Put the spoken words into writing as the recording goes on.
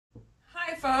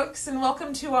folks, and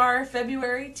welcome to our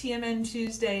February TMN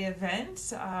Tuesday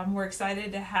event. We're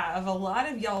excited to have a lot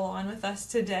of y'all on with us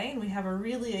today, and we have a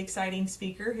really exciting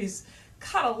speaker who's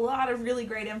got a lot of really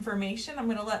great information. I'm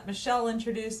going to let Michelle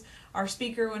introduce our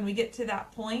speaker when we get to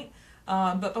that point.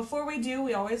 But before we do,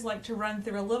 we always like to run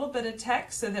through a little bit of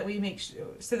text so that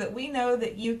we know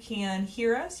that you can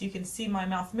hear us. You can see my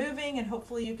mouth moving, and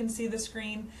hopefully you can see the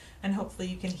screen, and hopefully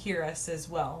you can hear us as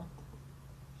well.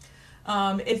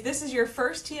 If this is your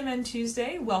first TMN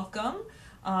Tuesday, welcome.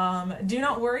 Do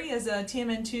not worry, as a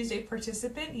TMN Tuesday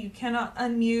participant, you cannot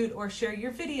unmute or share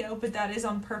your video, but that is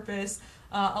on purpose.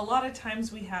 A lot of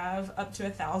times we have up to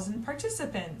 1,000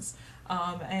 participants,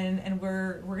 and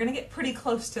we're going to get pretty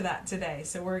close to that today.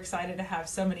 So we're excited to have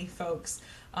so many folks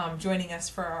joining us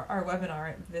for our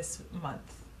webinar this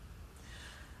month.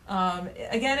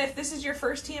 Again, if this is your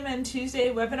first TMN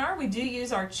Tuesday webinar, we do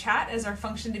use our chat as our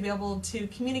function to be able to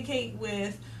communicate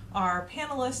with our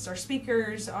panelists, our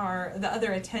speakers, the other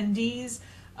attendees,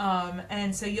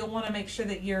 and so you'll want to make sure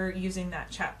that you're using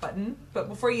that chat button. But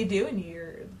before you do, and if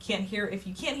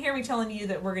you can't hear me telling you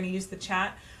that we're going to use the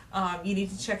chat, you need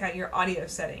to check out your audio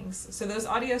settings. So those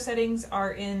audio settings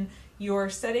are in your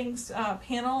settings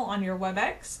panel on your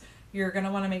WebEx. You're going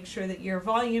to want to make sure that your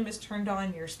volume is turned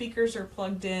on, your speakers are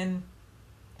plugged in,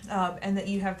 and that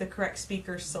you have the correct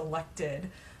speaker selected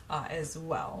as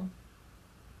well.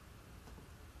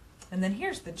 And then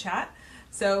here's the chat.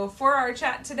 So for our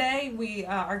chat today, we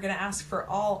are going to ask for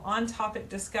all on-topic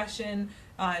discussion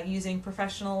using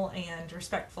professional and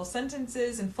respectful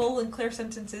sentences and full and clear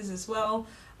sentences as well.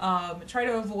 Try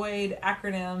to avoid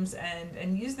acronyms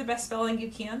and use the best spelling you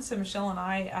can, so Michelle and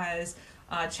I, as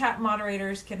chat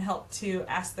moderators, can help to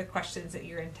ask the questions that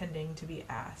you're intending to be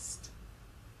asked.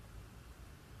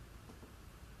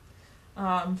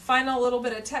 Final little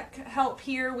bit of tech help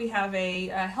here. We have a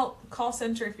help call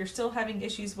center if you're still having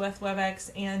issues with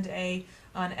WebEx, and an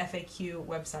FAQ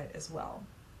website as well.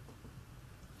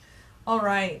 All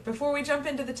right, before we jump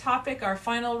into the topic, our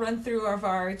final run through of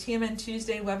our TMN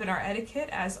Tuesday webinar etiquette,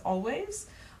 as always.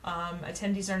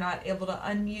 Attendees are not able to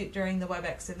unmute during the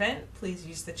WebEx event. Please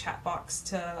use the chat box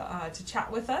to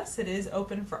chat with us. It is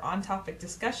open for on-topic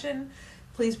discussion.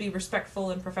 Please be respectful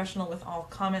and professional with all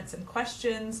comments and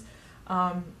questions.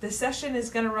 The session is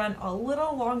going to run a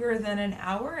little longer than an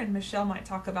hour, and Michelle might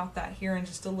talk about that here in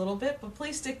just a little bit, but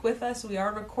please stick with us. We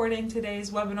are recording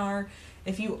today's webinar.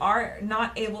 If you are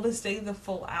not able to stay the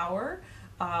full hour,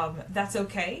 that's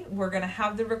okay. We're going to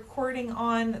have the recording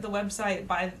on the website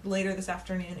by later this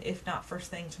afternoon, if not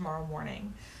first thing tomorrow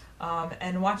morning.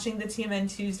 And watching the TMN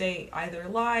Tuesday either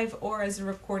live or as a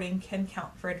recording can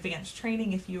count for advanced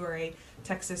training if you are a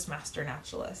Texas Master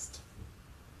Naturalist.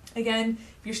 Again,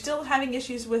 if you're still having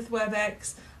issues with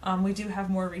WebEx, we do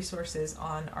have more resources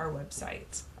on our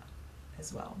website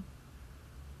as well.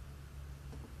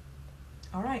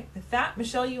 All right, with that,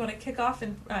 Michelle, you want to kick off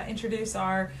and introduce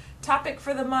our topic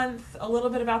for the month, a little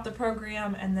bit about the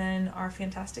program, and then our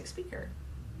fantastic speaker.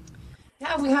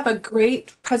 Yeah, we have a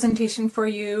great presentation for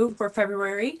you for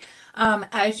February.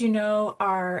 As you know,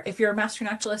 if you're a Master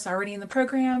Naturalist already in the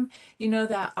program, you know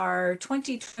that our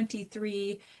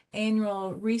 2023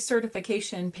 annual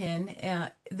recertification pin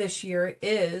this year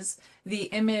is the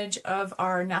image of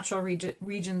our natural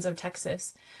regions of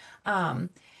Texas.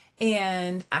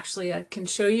 And actually I can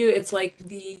show you, it's like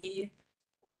the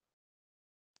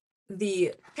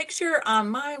picture on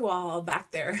my wall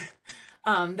back there.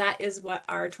 That is what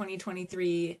our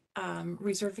 2023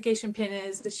 recertification pin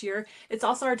is this year. It's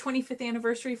also our 25th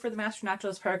anniversary for the Master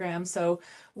Naturalist program. So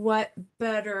what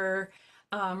better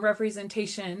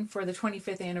representation for the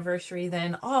 25th anniversary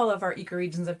than all of our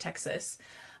ecoregions of Texas.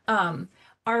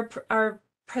 Our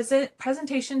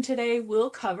presentation today will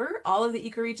cover all of the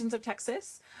ecoregions of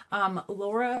Texas.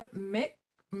 Laura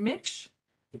Mitch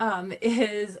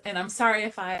is, and I'm sorry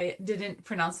if I didn't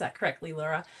pronounce that correctly,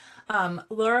 Laura.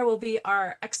 Laura will be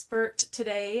our expert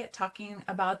today talking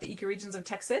about the ecoregions of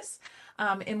Texas.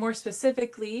 And more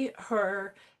specifically,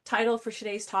 her title for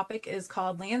today's topic is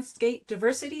called Landscape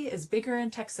Diversity is Bigger in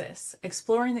Texas,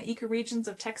 Exploring the Ecoregions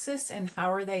of Texas and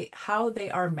how they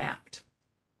are mapped.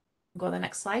 Go to the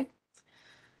next slide.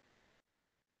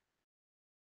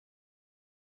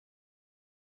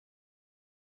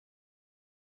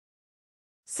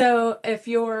 So if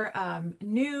you're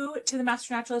new to the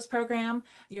Master Naturalist program,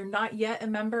 you're not yet a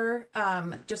member,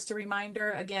 just a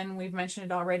reminder, again, we've mentioned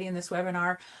it already in this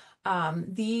webinar,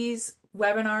 these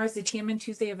webinars, the TMN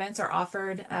Tuesday events, are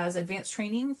offered as advanced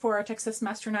training for our Texas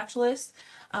Master Naturalists.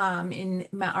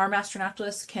 Our Master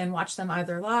Naturalists can watch them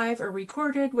either live or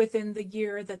recorded within the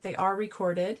year that they are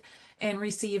recorded. and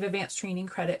receive advanced training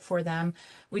credit for them.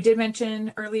 We did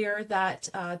mention earlier that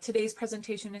today's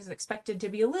presentation is expected to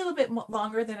be a little bit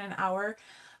longer than an hour,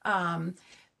 and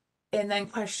then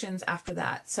questions after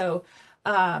that. So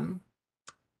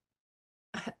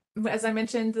as I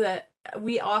mentioned, that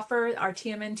we offer our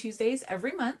TMN Tuesdays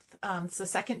every month. It's the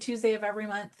second Tuesday of every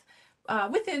month.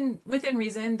 Within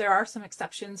reason, there are some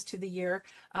exceptions to the year,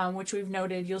 which we've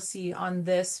noted. You'll see on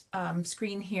this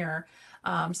screen here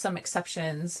some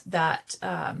exceptions that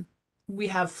we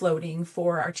have floating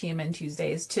for our TMN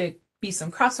Tuesdays to be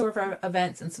some crossover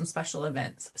events and some special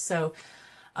events. So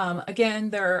again,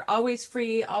 they're always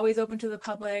free, always open to the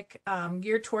public,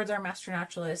 geared towards our master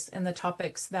naturalists and the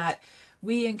topics that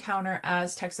we encounter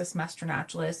as Texas master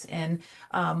naturalists, and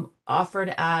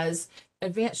offered as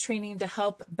advanced training to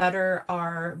help better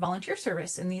our volunteer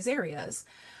service in these areas.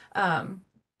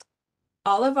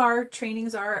 All of our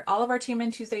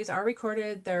TMN Tuesdays are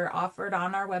recorded. They're offered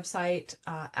on our website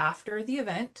after the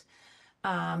event.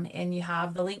 And you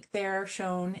have the link there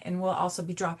shown, and we'll also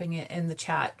be dropping it in the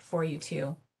chat for you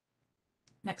too.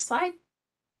 Next slide.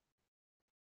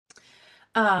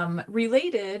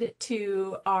 Related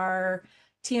to our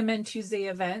TMN Tuesday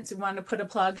events, we want to put a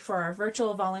plug for our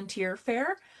virtual volunteer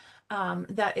fair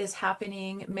that is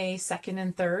happening May 2nd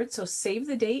and 3rd. So save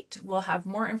the date. We'll have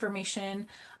more information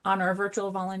on our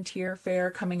virtual volunteer fair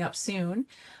coming up soon.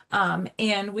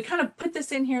 And we kind of put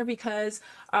this in here because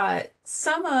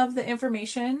some of the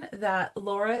information that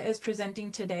Laura is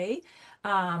presenting today,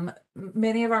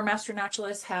 many of our master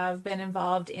naturalists have been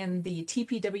involved in the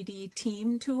TPWD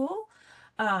team tool,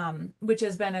 which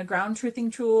has been a ground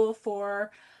truthing tool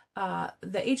for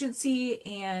the agency,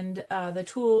 and the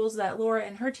tools that Laura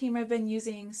and her team have been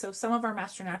using. So some of our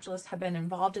master naturalists have been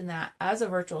involved in that as a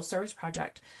virtual service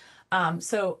project.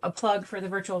 So a plug for the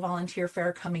virtual volunteer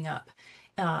fair coming up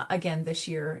again this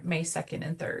year, May 2nd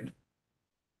and 3rd.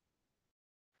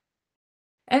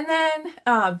 And then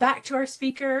back to our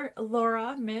speaker,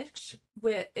 Laura Mitch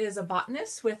is a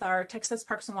botanist with our Texas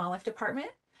Parks and Wildlife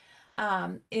Department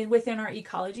within our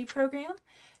ecology program.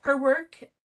 Her work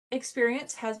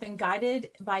experience has been guided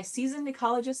by seasoned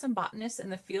ecologists and botanists in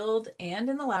the field and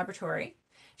in the laboratory.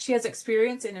 She has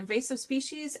experience in invasive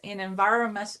species and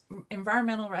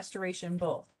environmental restoration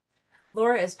both.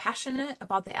 Laura is passionate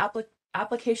about the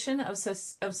application of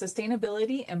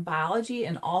sustainability and biology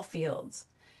in all fields.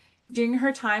 During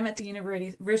her time at the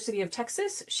University of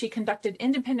Texas, she conducted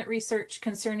independent research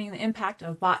concerning the impact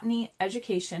of botany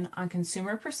education on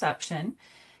consumer perception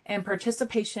and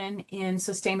participation in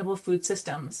sustainable food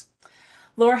systems.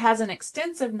 Laura has an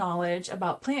extensive knowledge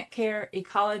about plant care,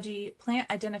 ecology,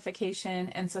 plant identification,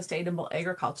 and sustainable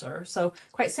agriculture. So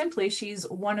quite simply, she's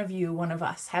one of you, one of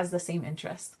us, has the same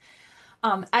interest.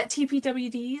 At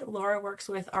TPWD, Laura works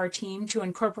with our team to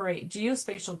incorporate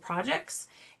geospatial projects,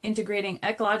 integrating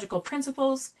ecological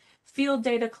principles, field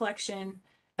data collection,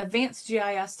 advanced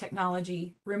GIS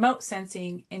technology, remote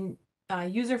sensing, and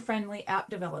user-friendly app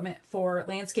development for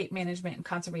landscape management and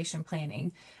conservation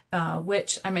planning,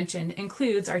 which I mentioned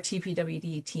includes our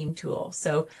TPWD team tool.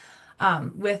 So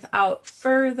without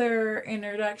further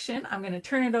introduction, I'm going to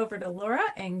turn it over to Laura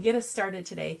and get us started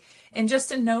today. And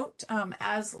just a note,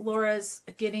 as Laura's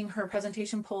getting her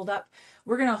presentation pulled up,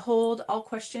 we're going to hold all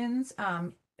questions.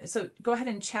 So go ahead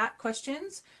and chat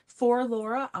questions for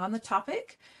Laura on the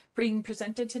topic being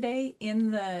presented today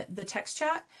in the text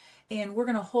chat. And we're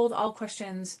going to hold all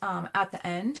questions at the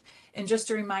end. And just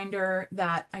a reminder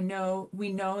that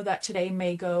we know that today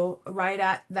may go right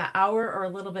at that hour or a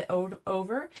little bit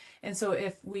over. And so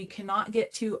if we cannot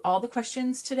get to all the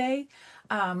questions today,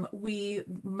 we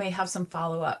may have some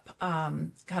follow-up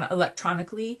kind of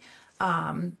electronically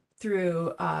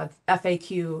through a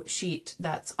FAQ sheet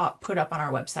that's put up on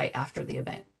our website after the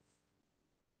event.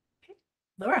 Okay.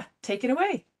 Laura, take it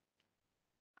away.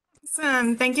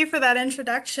 Awesome. Thank you for that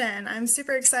introduction. I'm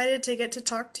super excited to get to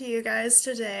talk to you guys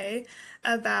today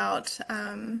about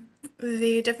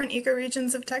the different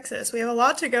ecoregions of Texas. We have a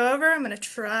lot to go over. I'm going to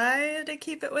try to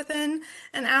keep it within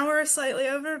an hour or slightly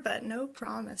over, but no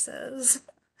promises.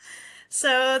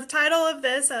 So the title of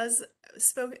this, as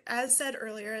said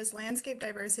earlier, is Landscape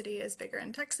Diversity is Bigger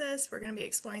in Texas. We're going to be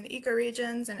exploring the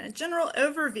ecoregions and a general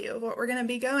overview of what we're going to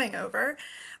be going over.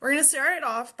 We're going to start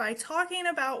off by talking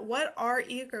about what are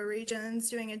ecoregions,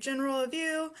 doing a general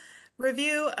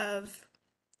review of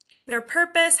their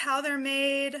purpose, how they're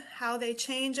made, how they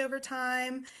change over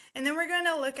time, and then we're going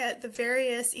to look at the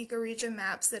various ecoregion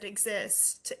maps that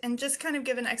exist and just kind of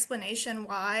give an explanation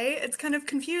why. It's kind of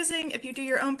confusing. If you do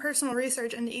your own personal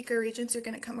research into ecoregions, you're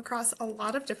going to come across a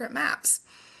lot of different maps.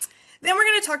 Then we're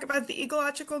going to talk about the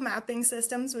Ecological Mapping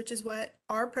Systems, which is what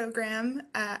our program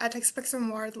at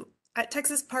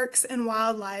Texas Parks and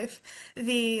Wildlife,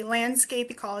 the Landscape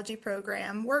Ecology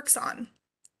program, works on.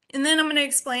 And then I'm going to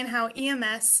explain how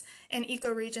EMS and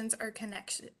ecoregions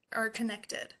are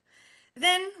connected.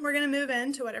 Then we're going to move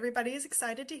into what everybody is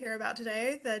excited to hear about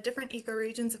today, the different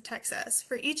ecoregions of Texas.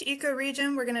 For each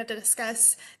ecoregion, we're going to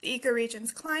discuss the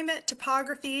ecoregion's climate,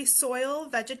 topography, soil,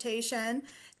 vegetation,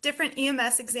 different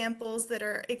EMS examples that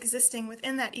are existing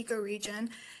within that ecoregion,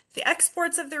 the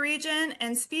exports of the region,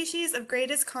 and species of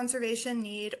greatest conservation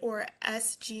need, or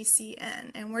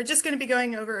SGCN. And we're just going to be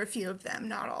going over a few of them,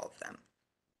 not all of them.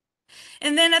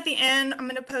 And then at the end, I'm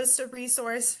going to post a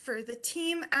resource for the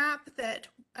team app that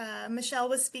Michelle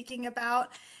was speaking about.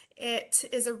 It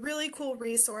is a really cool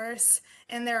resource,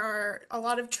 and there are a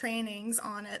lot of trainings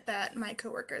on it that my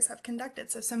coworkers have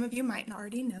conducted. So some of you might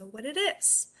already know what it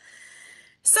is.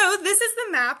 So this is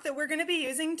the map that we're going to be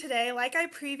using today. Like I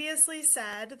previously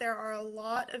said, there are a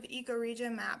lot of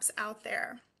ecoregion maps out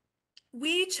there.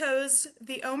 We chose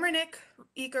the Omernick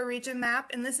ecoregion map,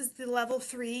 and this is the level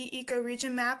 3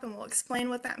 ecoregion map, and we'll explain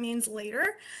what that means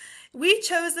later. We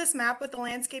chose this map with the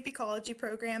Landscape Ecology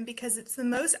program because it's the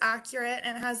most accurate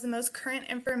and it has the most current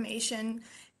information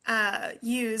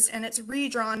used, and it's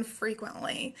redrawn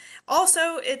frequently.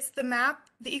 Also, it's the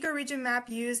ecoregion map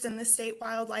used in the State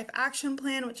Wildlife Action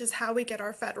Plan, which is how we get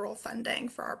our federal funding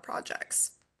for our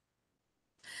projects.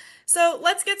 So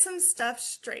let's get some stuff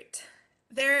straight.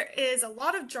 There is a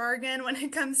lot of jargon when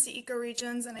it comes to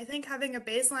ecoregions, and I think having a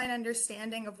baseline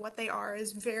understanding of what they are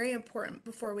is very important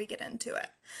before we get into it.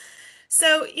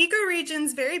 So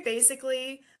ecoregions very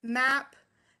basically map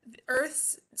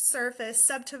Earth's surface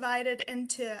subdivided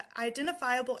into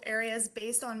identifiable areas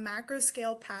based on macro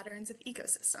scale patterns of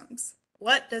ecosystems.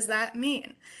 What does that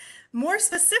mean? More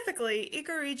specifically,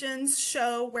 ecoregions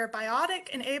show where biotic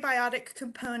and abiotic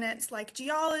components like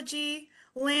geology,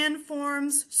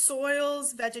 landforms,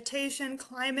 soils, vegetation,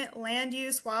 climate, land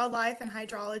use, wildlife, and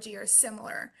hydrology are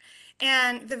similar.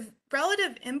 And the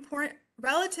relative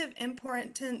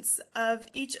importance of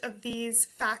each of these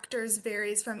factors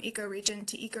varies from ecoregion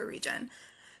to ecoregion.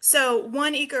 So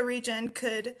one ecoregion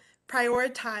could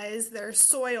prioritize their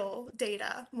soil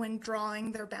data when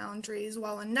drawing their boundaries,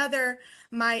 while another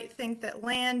might think that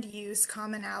land use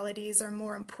commonalities are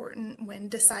more important when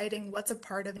deciding what's a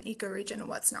part of an ecoregion and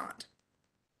what's not.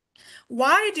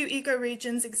 Why do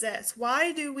ecoregions exist?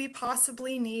 Why do we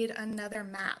possibly need another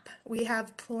map? We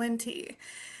have plenty.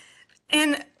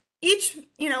 And each,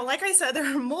 like I said,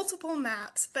 there are multiple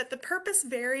maps, but the purpose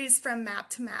varies from map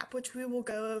to map, which we will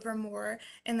go over more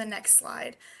in the next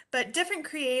slide. But different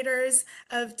creators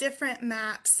of different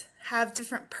maps have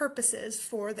different purposes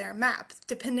for their map,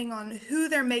 depending on who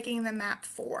they're making the map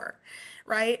for,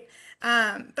 right?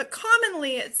 But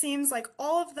commonly, it seems like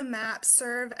all of the maps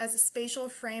serve as a spatial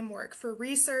framework for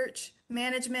research,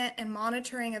 management, and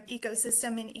monitoring of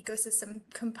ecosystem and ecosystem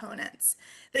components.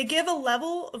 They give a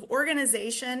level of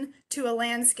organization to a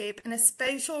landscape and a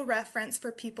spatial reference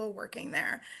for people working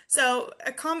there. So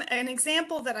an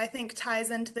example that I think ties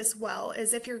into this well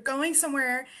is if you're going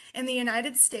somewhere in the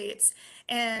United States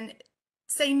and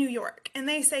say New York, and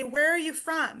they say, "Where are you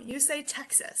from?" You say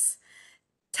Texas.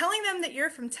 Telling them that you're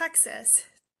from Texas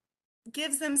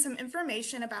gives them some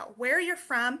information about where you're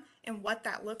from and what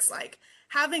that looks like.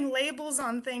 Having labels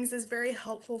on things is very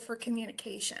helpful for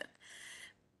communication.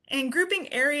 And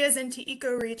grouping areas into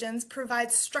ecoregions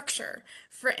provides structure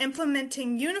for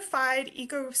implementing unified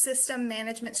ecosystem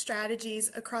management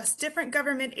strategies across different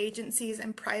government agencies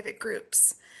and private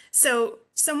groups. So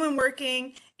someone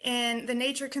working in the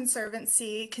Nature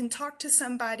Conservancy can talk to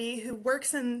somebody who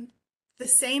works in the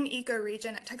same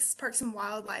ecoregion at Texas Parks and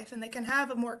Wildlife, and they can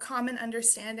have a more common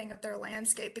understanding of their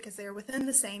landscape because they are within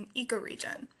the same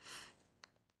ecoregion.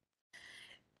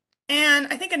 And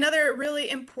I think another really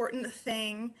important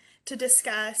thing to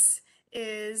discuss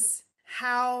is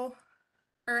how,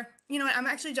 or you know what, I'm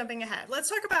actually jumping ahead. Let's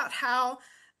talk about how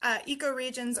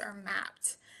ecoregions are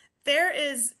mapped.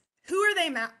 Who are they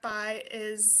mapped by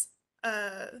is,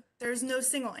 there's no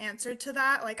single answer to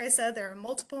that. Like I said, there are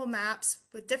multiple maps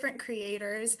with different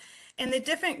creators, and the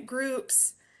different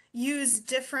groups use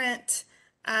different,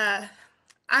 I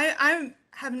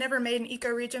have never made an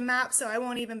ecoregion map, so I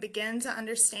won't even begin to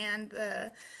understand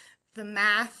the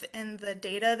math and the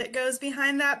data that goes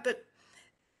behind that, but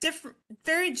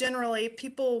very generally,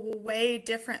 people will weigh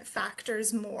different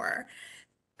factors more.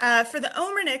 For the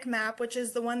Omernick map, which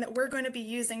is the one that we're going to be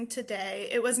using today,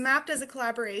 it was mapped as a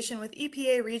collaboration with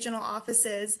EPA regional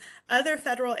offices, other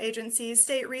federal agencies,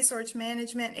 state resource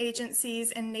management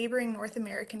agencies, and neighboring North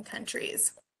American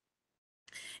countries.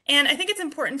 And I think it's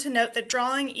important to note that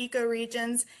drawing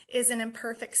ecoregions is an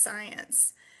imperfect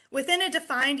science. Within a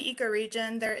defined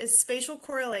ecoregion, there is spatial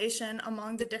correlation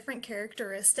among the different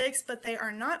characteristics, but they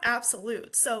are not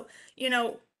absolute. So,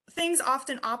 things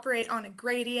often operate on a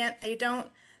gradient. They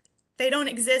don't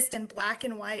exist in black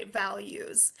and white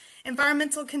values.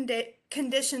 Environmental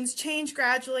conditions change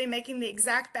gradually, making the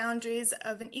exact boundaries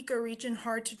of an ecoregion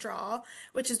hard to draw,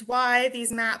 which is why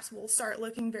these maps will start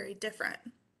looking very different.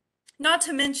 Not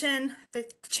to mention,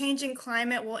 the changing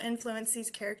climate will influence these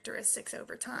characteristics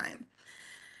over time.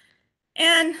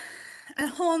 And a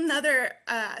whole nother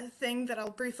thing that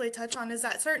I'll briefly touch on is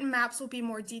that certain maps will be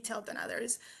more detailed than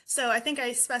others. So I think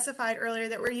I specified earlier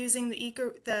that we're using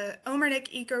the Omernic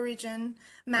ecoregion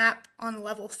map on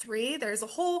level 3. There's a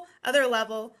whole other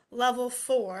level, level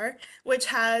 4,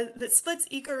 that splits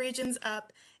ecoregions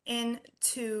up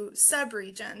into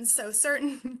subregions. So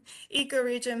certain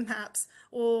ecoregion maps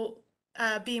will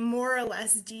be more or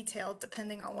less detailed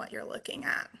depending on what you're looking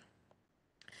at.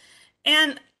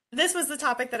 And this was the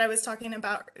topic that I was talking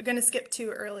about, going to skip to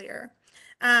earlier.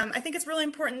 I think it's really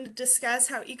important to discuss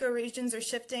how ecoregions are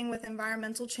shifting with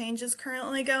environmental changes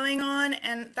currently going on,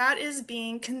 and that is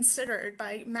being considered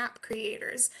by map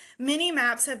creators. Many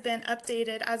maps have been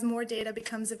updated as more data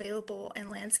becomes available and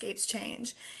landscapes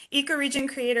change. Ecoregion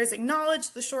creators acknowledge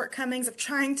the shortcomings of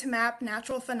trying to map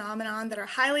natural phenomena that are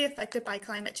highly affected by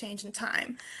climate change and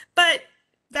time. But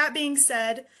that being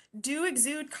said, do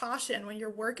exude caution when you're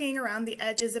working around the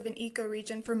edges of an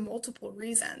ecoregion for multiple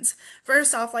reasons.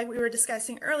 First off, like we were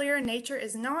discussing earlier, nature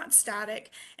is not static,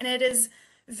 and it is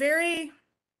very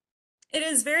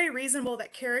reasonable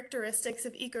that characteristics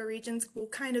of ecoregions will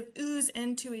kind of ooze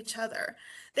into each other.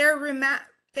 They are remapped,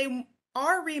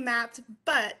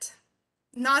 but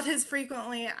not as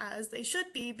frequently as they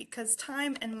should be because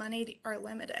time and money are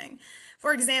limiting.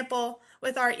 For example,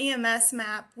 with our EMS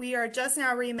map, we are just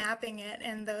now remapping it,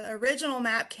 and the original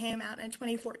map came out in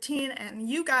 2014, and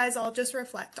you guys all just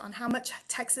reflect on how much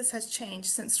Texas has changed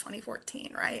since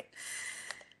 2014, right?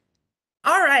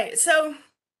 All right, so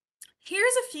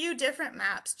here's a few different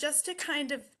maps just to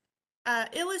kind of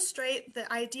illustrate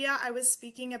the idea I was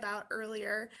speaking about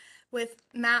earlier with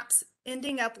maps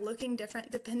ending up looking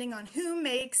different depending on who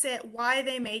makes it, why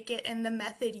they make it, and the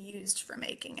method used for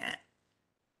making it.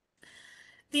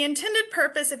 The intended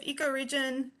purpose of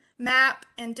ecoregion map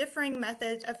and differing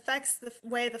methods affects the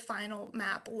way the final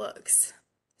map looks.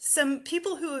 Some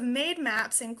people who have made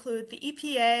maps include the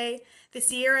EPA, the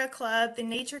Sierra Club, the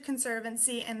Nature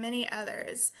Conservancy, and many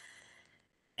others.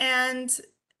 And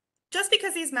just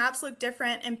because these maps look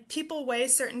different and people weigh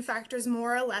certain factors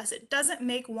more or less, it doesn't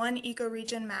make one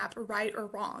ecoregion map right or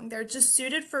wrong. They're just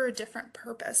suited for a different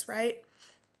purpose, right?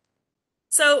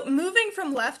 So moving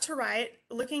from left to right,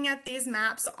 looking at these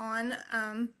maps on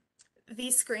the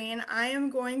screen, I am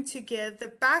going to give the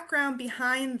background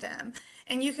behind them.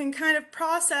 And you can kind of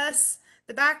process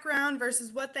the background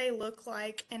versus what they look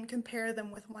like and compare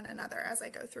them with one another as I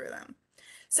go through them.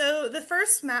 So the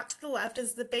first map to the left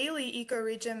is the Bailey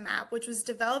ecoregion map, which was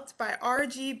developed by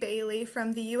R.G. Bailey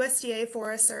from the USDA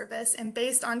Forest Service and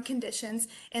based on conditions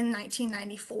in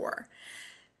 1994.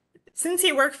 Since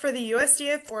he worked for the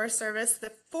USDA Forest Service,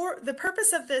 the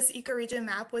purpose of this ecoregion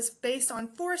map was based on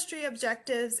forestry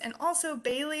objectives, and also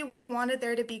Bailey wanted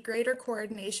there to be greater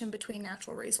coordination between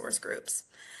natural resource groups.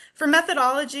 For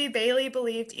methodology, Bailey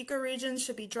believed ecoregions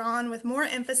should be drawn with more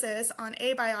emphasis on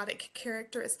abiotic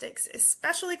characteristics,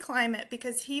 especially climate,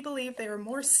 because he believed they were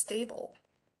more stable.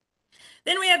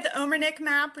 Then we have the Omernic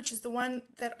map, which is the one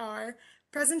that our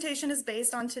presentation is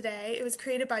based on today. It was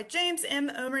created by James M.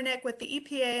 Omernic with the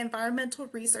EPA Environmental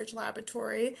Research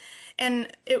Laboratory,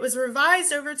 and it was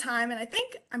revised over time, and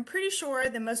I'm pretty sure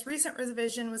the most recent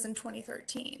revision was in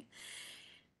 2013.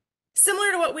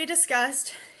 Similar to what we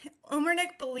discussed,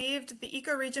 Omernic believed the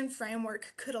ecoregion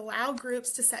framework could allow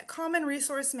groups to set common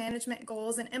resource management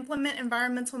goals and implement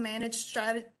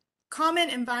common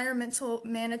environmental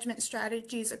management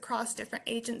strategies across different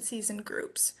agencies and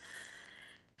groups.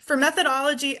 For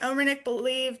methodology, Omernic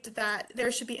believed that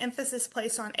there should be emphasis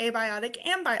placed on abiotic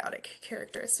and biotic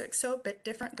characteristics, so a bit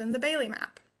different than the Bailey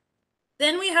map.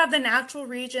 Then we have the natural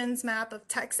regions map of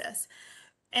Texas,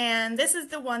 and this is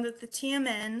the one that the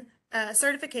TMN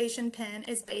certification pin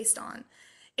is based on.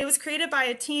 It was created by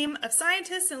a team of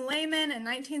scientists and laymen in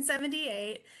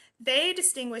 1978. They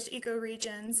distinguished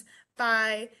ecoregions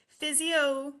by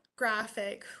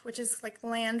physiographic, which is like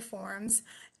landforms,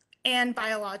 and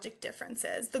biologic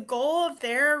differences. The goal of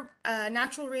their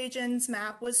natural regions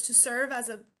map was to serve as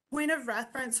a point of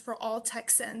reference for all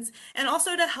Texans, and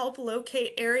also to help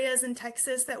locate areas in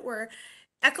Texas that were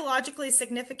ecologically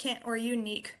significant or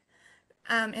unique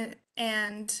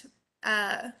and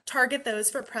target those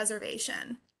for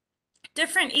preservation.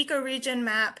 Different ecoregion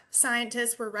map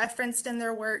scientists were referenced in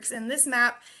their works, and this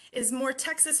map is more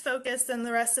Texas focused than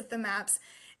the rest of the maps,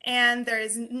 and there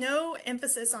is no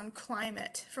emphasis on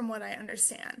climate from what I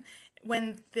understand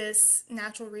when this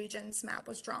natural regions map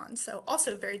was drawn, so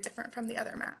also very different from the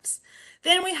other maps.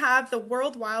 Then we have the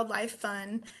World Wildlife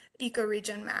Fund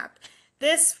ecoregion map.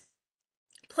 This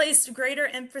placed greater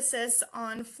emphasis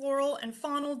on floral and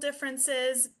faunal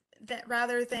differences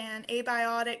rather than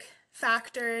abiotic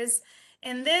factors.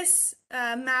 And this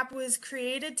map was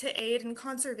created to aid in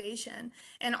conservation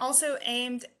and also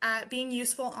aimed at being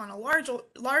useful on a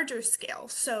larger scale,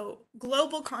 so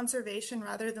global conservation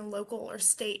rather than local or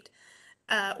state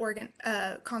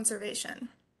conservation.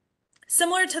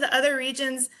 Similar to the other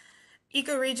regions,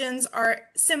 ecoregions are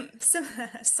similar to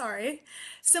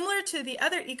the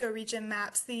other ecoregion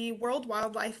maps. The World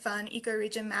Wildlife Fund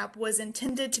ecoregion map was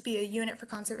intended to be a unit for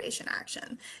conservation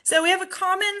action. So we have a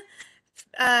common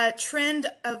trend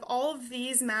of all of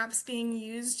these maps being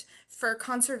used for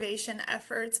conservation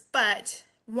efforts, but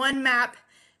one map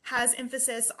has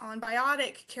emphasis on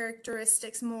biotic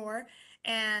characteristics more,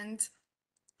 and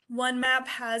one map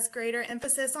has greater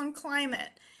emphasis on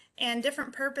climate and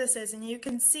different purposes, and you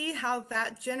can see how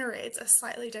that generates a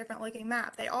slightly different looking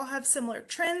map. They all have similar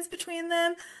trends between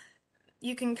them.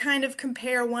 You can kind of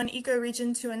compare one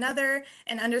ecoregion to another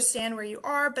and understand where you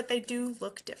are, but they do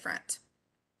look different.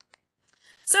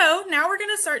 So now we're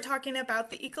going to start talking about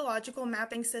the Ecological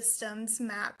Mapping Systems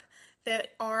map that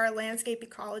our landscape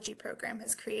ecology program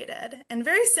has created. And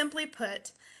very simply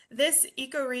put, this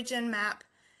ecoregion map,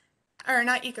 or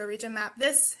not ecoregion map,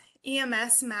 this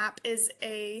EMS map is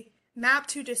a map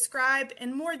to describe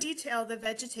in more detail the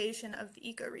vegetation of the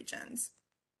ecoregions.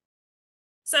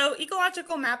 So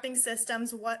ecological mapping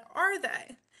systems, what are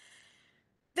they?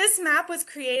 This map was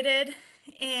created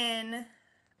in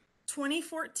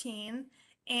 2014,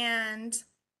 and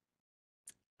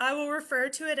I will refer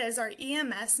to it as our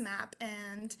EMS map,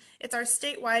 and it's our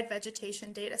statewide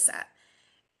vegetation data set.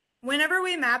 Whenever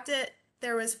we mapped it,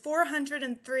 there was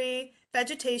 403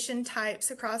 vegetation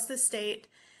types across the state,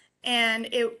 and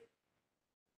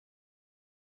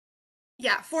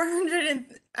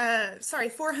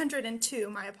 402,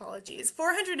 my apologies.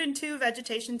 402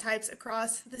 vegetation types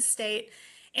across the state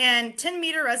and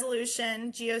 10-meter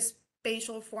resolution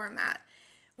geospatial format.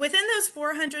 Within those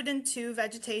 402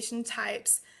 vegetation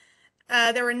types,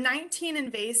 there were 19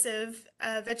 invasive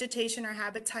vegetation or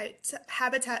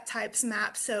habitat types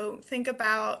mapped. So think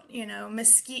about,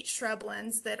 mesquite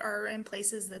shrublands that are in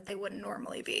places that they wouldn't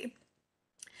normally be.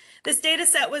 This data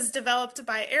set was developed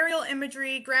by aerial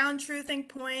imagery, ground truthing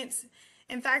points.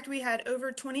 In fact, we had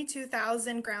over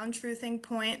 22,000 ground truthing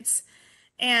points,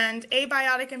 and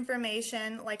abiotic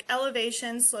information like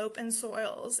elevation, slope, and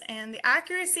soils. And the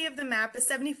accuracy of the map is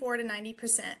 74 to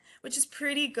 90%, which is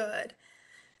pretty good.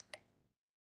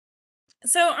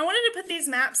 So I wanted to put these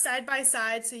maps side by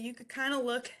side so you could kind of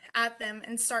look at them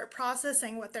and start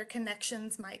processing what their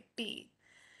connections might be.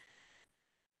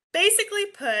 Basically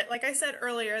put, like I said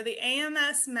earlier, the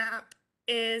AMS map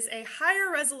is a higher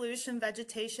resolution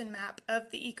vegetation map of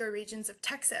the ecoregions of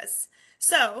Texas.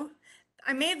 So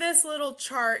I made this little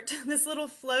chart, this little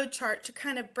flow chart to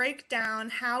kind of break down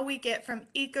how we get from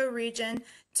ecoregion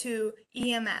to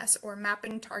EMS, or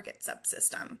mapping target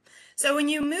subsystem. So when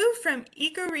you move from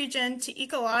ecoregion to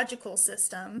ecological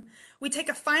system, we take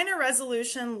a finer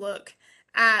resolution look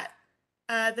at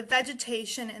the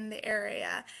vegetation in the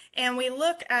area, and we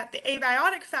look at the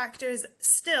abiotic factors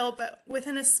still, but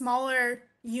within a smaller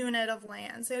unit of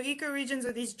land. So ecoregions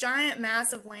are these giant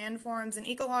massive landforms, and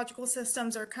ecological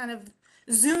systems are kind of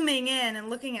zooming in and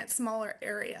looking at smaller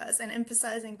areas and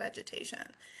emphasizing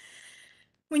vegetation.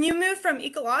 When you move from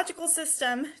ecological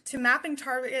system to mapping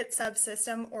target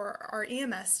subsystem, or our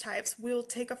EMS types, we'll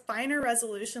take a finer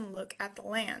resolution look at the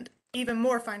land, even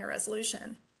more finer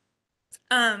resolution.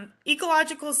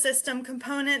 Ecological system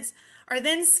components are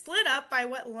then split up by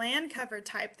what land cover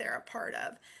type they're a part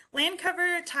of. Land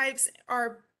cover types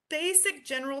are basic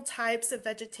general types of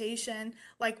vegetation,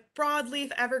 like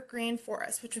broadleaf evergreen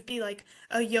forest, which would be like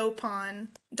a yaupon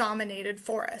dominated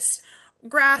forest,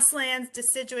 grasslands,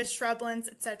 deciduous shrublands,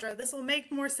 etc. This will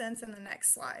make more sense in the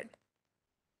next slide.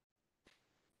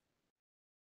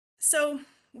 So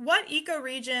what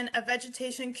ecoregion a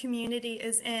vegetation community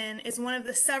is in is one of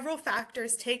the several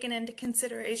factors taken into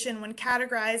consideration when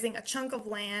categorizing a chunk of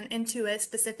land into a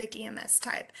specific EMS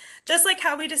type. Just like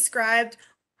how we described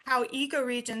how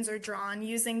ecoregions are drawn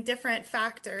using different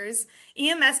factors,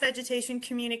 EMS vegetation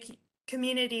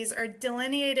communities are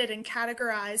delineated and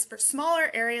categorized for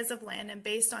smaller areas of land and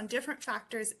based on different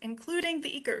factors, including the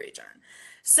ecoregion.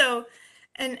 So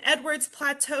an Edwards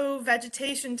Plateau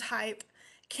vegetation type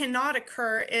cannot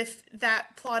occur if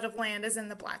that plot of land is in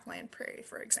the Blackland Prairie,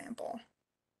 for example.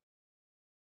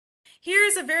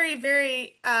 Here's a very,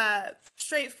 very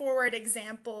straightforward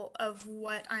example of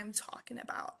what I'm talking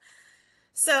about.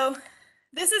 So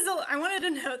I wanted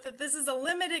to note that this is a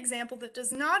limited example that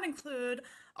does not include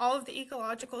all of the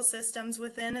ecological systems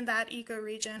within that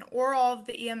ecoregion or all of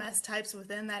the EMS types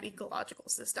within that ecological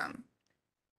system.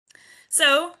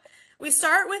 So we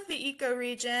start with the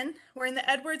ecoregion. We're in the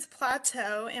Edwards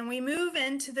Plateau, and we move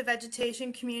into the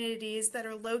vegetation communities that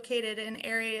are located in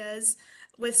areas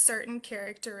with certain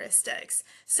characteristics.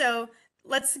 So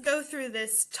let's go through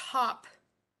this top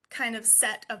kind of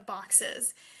set of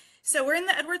boxes. So we're in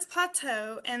the Edwards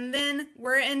Plateau, and then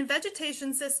we're in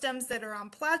vegetation systems that are on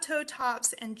plateau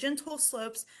tops and gentle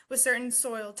slopes with certain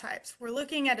soil types. We're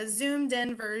looking at a zoomed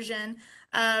in version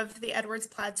of the Edwards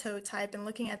Plateau type and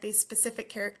looking at these specific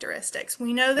characteristics.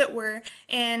 We know that we're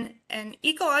in an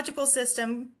ecological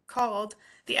system called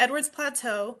the Edwards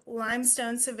Plateau,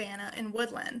 limestone, savanna, and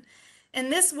woodland.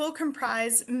 And this will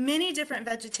comprise many different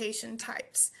vegetation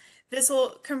types. This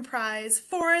will comprise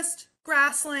forest,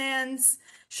 grasslands,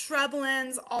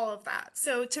 shrublands, all of that.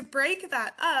 So to break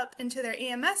that up into their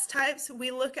EMS types,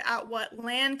 we look at what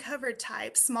land cover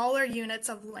types, smaller units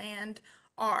of land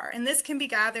are. And this can be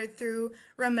gathered through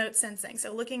remote sensing,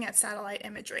 so looking at satellite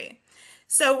imagery.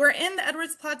 So we're in the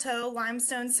Edwards Plateau,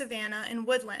 limestone, savanna, and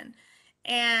woodland.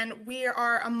 And we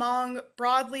are among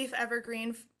broadleaf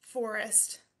evergreen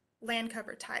forest land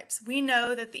cover types. We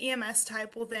know that the EMS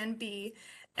type will then be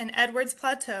an Edwards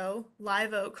Plateau,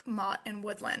 live oak, motte, and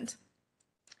woodland.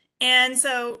 And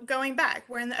so going back,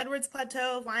 we're in the Edwards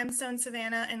Plateau, limestone,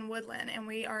 savanna, and woodland, and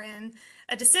we are in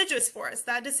a deciduous forest.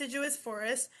 That deciduous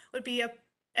forest would be a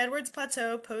Edwards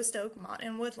Plateau, post oak, motte,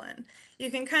 and woodland.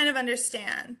 You can kind of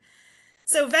understand.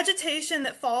 So vegetation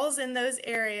that falls in those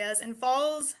areas and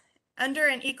falls under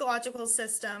an ecological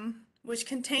system, which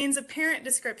contains a parent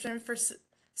description for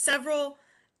several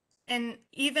and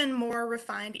even more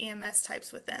refined EMS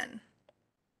types within.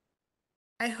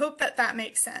 I hope that that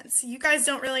makes sense. You guys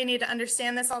don't really need to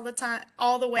understand this all the time,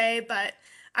 all the way, but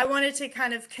I wanted to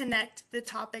kind of connect the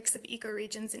topics of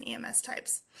ecoregions and EMS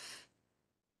types.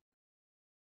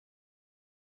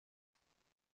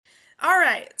 All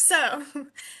right, so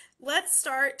let's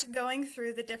start going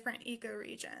through the different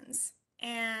ecoregions.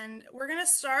 And we're going to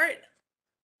start,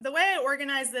 the way I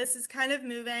organize this is kind of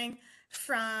moving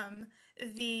from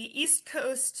the East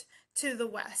Coast to the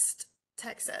West,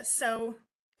 Texas. So,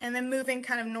 and then moving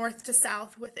kind of north to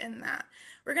south within that.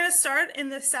 We're going to start in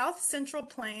the South Central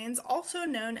Plains, also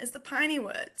known as the Piney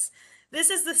Woods. This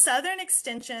is the southern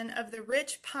extension of the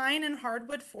rich pine and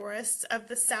hardwood forests of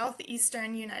the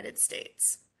southeastern United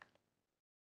States.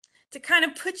 To kind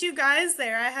of put you guys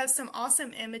there, I have some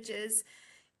awesome images.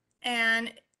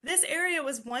 And this area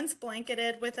was once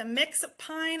blanketed with a mix of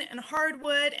pine and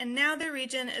hardwood, and now the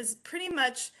region is pretty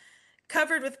much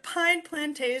covered with pine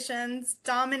plantations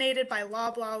dominated by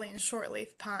loblolly and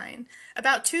shortleaf pine.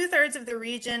 About 2/3 of the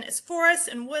region is forest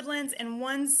and woodlands, and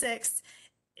 1/6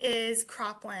 is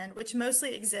cropland, which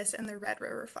mostly exists in the Red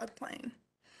River floodplain.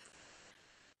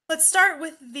 Let's start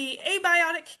with the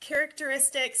abiotic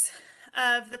characteristics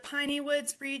of the Piney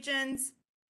Woods regions.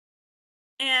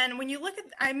 And when you look at,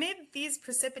 I made these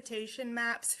precipitation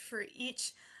maps for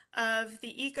each of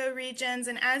the ecoregions,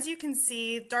 and as you can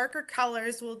see, darker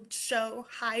colors will show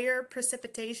higher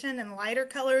precipitation and lighter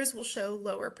colors will show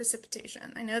lower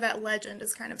precipitation. I know that legend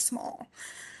is kind of small.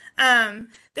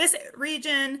 This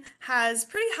region has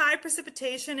pretty high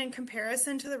precipitation in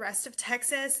comparison to the rest of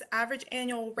Texas. Average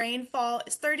annual rainfall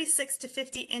is 36 to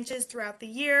 50 inches throughout the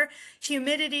year.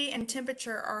 Humidity and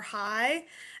temperature are high.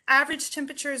 Average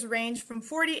temperatures range from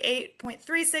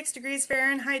 48.36 degrees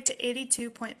Fahrenheit to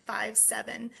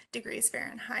 82.57 degrees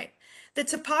Fahrenheit. The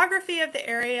topography of the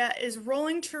area is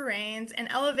rolling terrains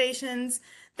and elevations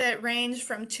that range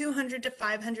from 200 to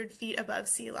 500 feet above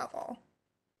sea level,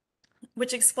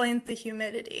 which explains the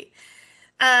humidity.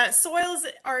 Soils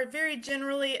are very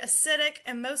generally acidic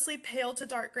and mostly pale to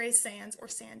dark gray sands or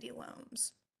sandy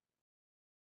loams.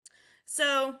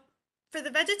 So for the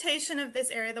vegetation of this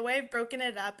area, the way I've broken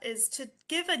it up is to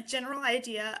give a general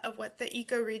idea of what the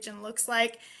ecoregion looks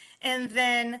like, and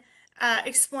then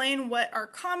explain what are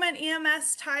common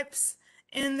EMS types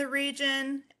in the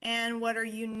region and what are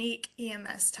unique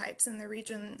EMS types in the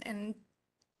region. And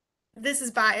this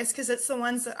is biased because it's the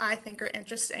ones that I think are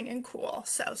interesting and cool.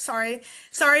 So sorry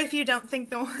if you don't think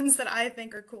the ones that I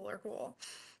think are cool are cool.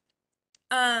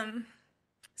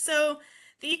 So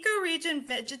the ecoregion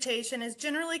vegetation is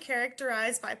generally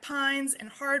characterized by pines and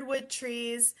hardwood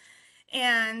trees,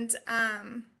 and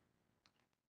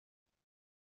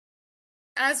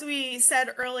as we said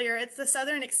earlier, it's the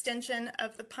southern extension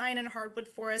of the pine and hardwood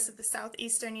forests of the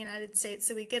southeastern United States,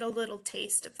 so we get a little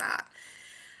taste of that.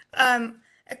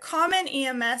 A common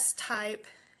EMS type,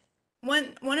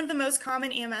 one of the most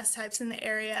common EMS types in the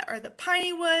area are the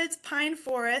piney woods, pine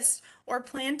forest, or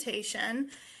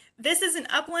plantation. This is an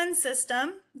upland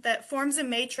system that forms a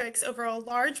matrix over a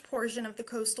large portion of the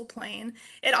coastal plain.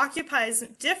 It occupies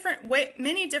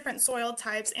many different soil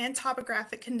types and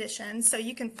topographic conditions. So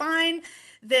you can find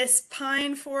this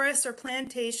pine forest or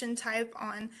plantation type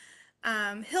on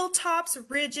hilltops,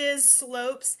 ridges,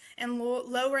 slopes, and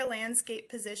lower landscape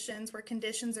positions where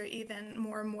conditions are even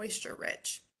more moisture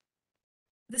rich.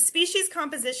 The species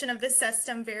composition of this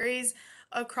system varies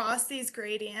across these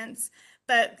gradients,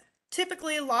 but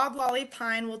typically loblolly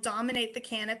pine will dominate the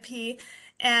canopy.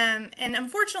 And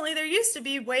unfortunately, there used to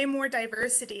be way more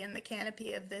diversity in the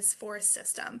canopy of this forest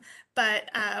system. But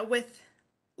with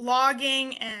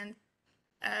logging and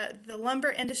the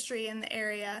lumber industry in the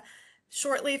area,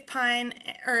 shortleaf pine,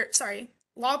 or sorry,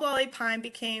 loblolly pine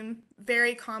became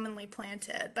very commonly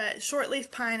planted, but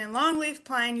shortleaf pine and longleaf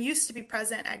pine used to be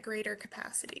present at greater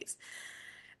capacities.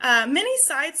 Many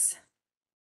sites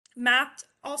mapped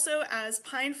also as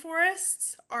pine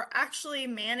forests are actually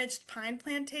managed pine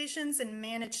plantations and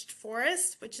managed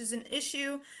forests, which is an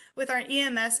issue with our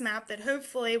EMS map that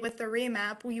hopefully with the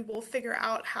remap we will figure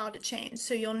out how to change,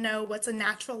 so you'll know what's a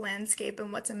natural landscape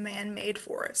and what's a man-made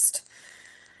forest.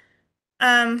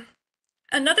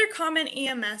 Another common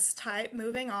EMS type,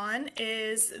 moving on,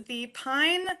 is the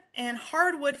pine and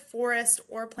hardwood forest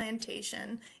or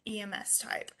plantation EMS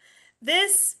type.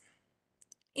 This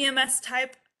EMS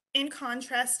type, in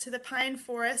contrast to the pine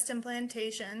forest and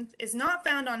plantation, is not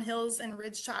found on hills and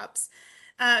ridge tops.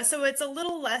 So it's a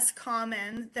little less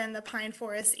common than the pine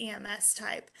forest EMS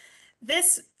type.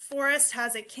 This forest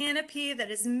has a canopy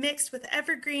that is mixed with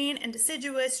evergreen and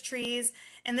deciduous trees,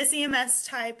 and this EMS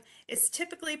type is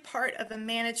typically part of a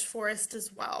managed forest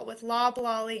as well, with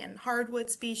loblolly and hardwood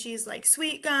species like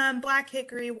sweet gum, black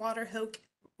hickory, water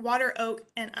oak,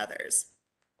 and others.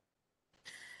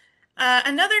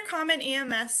 Another common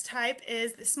EMS type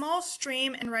is the small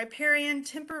stream and riparian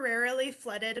temporarily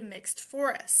flooded mixed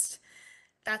forest.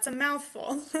 That's a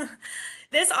mouthful.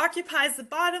 This occupies the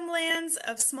bottomlands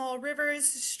of small rivers,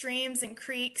 streams, and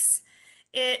creeks.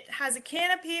 It has a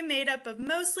canopy made up of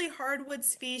mostly hardwood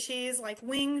species like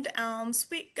winged elm,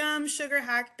 sweet gum, sugar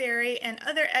hackberry, and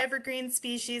other evergreen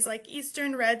species like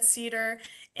eastern red cedar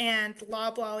and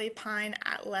loblolly pine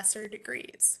at lesser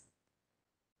degrees.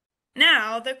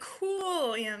 Now, the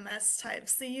cool EMS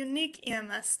types, the unique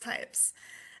EMS types.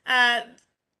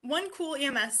 One cool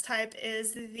EMS type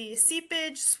is the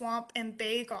seepage, swamp, and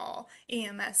baygall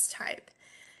EMS type.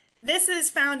 This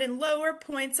is found in lower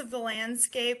points of the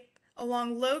landscape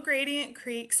along low gradient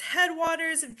creeks,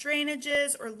 headwaters of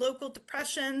drainages or local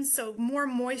depressions, so more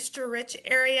moisture rich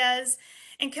areas,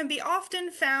 and can be often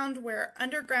found where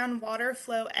underground water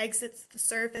flow exits the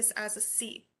surface as a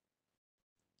seep.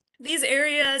 These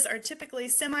areas are typically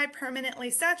semi-permanently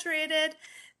saturated.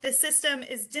 The system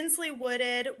is densely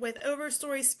wooded with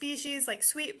overstory species like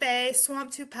sweet bay,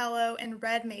 swamp tupelo, and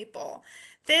red maple.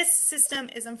 This system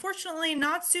is unfortunately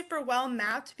not super well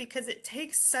mapped because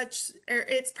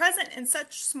it's present in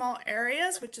such small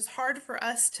areas, which is hard for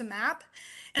us to map.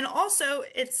 And also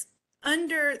it's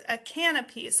under a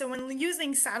canopy. So when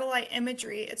using satellite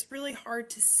imagery, it's really hard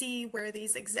to see where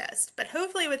these exist. But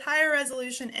hopefully with higher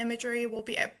resolution imagery, we'll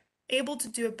be able to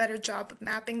do a better job of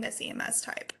mapping this EMS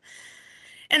type.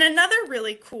 And another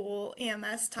really cool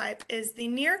EMS type is the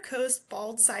near coast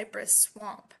bald cypress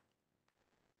swamp,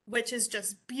 which is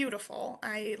just beautiful.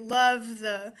 I love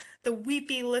the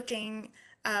weepy looking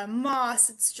moss.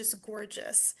 It's just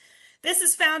gorgeous. This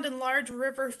is found in large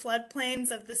river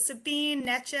floodplains of the Sabine,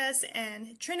 Neches,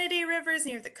 and Trinity rivers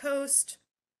near the coast.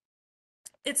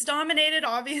 It's dominated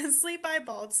obviously by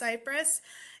bald cypress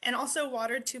and also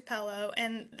watered tupelo,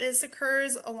 and this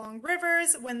occurs along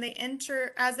rivers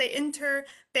as they enter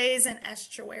bays and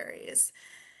estuaries.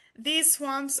 These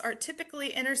swamps are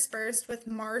typically interspersed with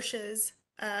marshes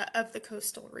of the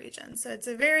coastal region. So it's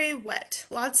a very wet,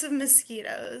 lots of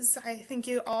mosquitoes. I think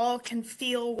you all can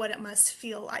feel what it must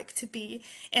feel like to be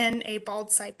in a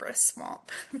bald cypress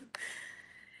swamp.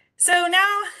 So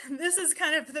now this is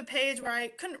kind of the page where I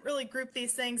couldn't really group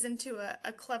these things into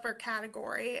a clever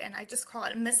category, and I just call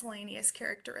it miscellaneous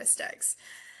characteristics.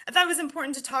 I thought it was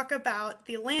important to talk about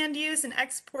the land use and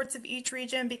exports of each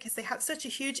region because they have such a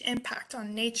huge impact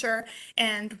on nature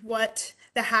and what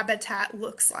the habitat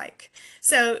looks like.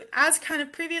 So, as kind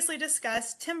of previously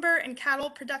discussed, timber and cattle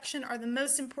production are the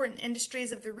most important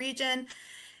industries of the region.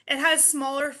 It has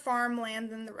smaller farmland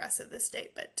than the rest of the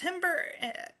state, but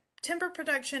timber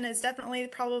production is definitely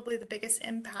probably the biggest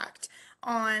impact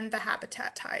on the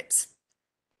habitat types.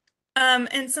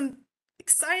 And some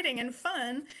exciting and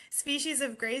fun species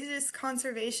of greatest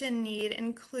conservation need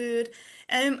include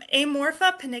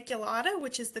Amorpha paniculata,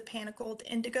 which is the panicled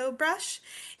indigo brush.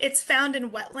 It's found in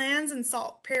wetlands and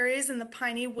salt prairies in the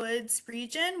piney woods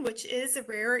region, which is a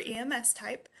rare EMS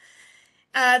type.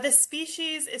 The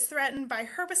species is threatened by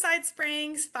herbicide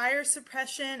sprayings, fire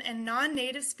suppression, and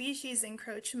non-native species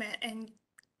encroachment. And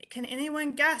can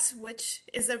anyone guess which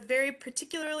is a very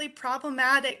particularly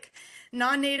problematic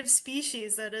non-native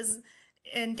species that is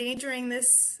endangering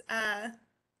this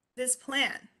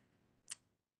plant?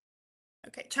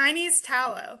 Okay, Chinese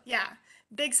tallow. Yeah,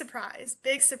 big surprise,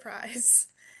 big surprise.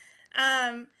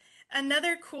 Um,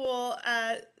 Another cool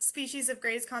species of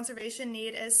greatest conservation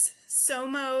need is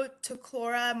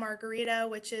Somotochlora margarita,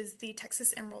 which is the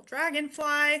Texas emerald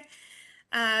dragonfly.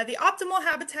 The optimal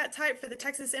habitat type for the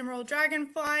Texas emerald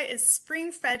dragonfly is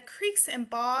spring-fed creeks and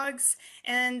bogs,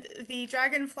 and the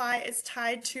dragonfly is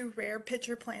tied to rare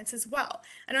pitcher plants as well.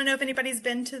 I don't know if anybody's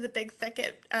been to the Big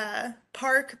Thicket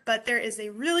Park, but there is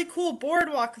a really cool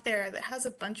boardwalk there that has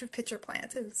a bunch of pitcher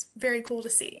plants. It's very cool to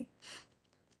see.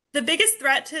 The biggest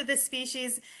threat to this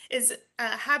species is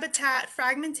habitat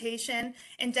fragmentation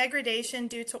and degradation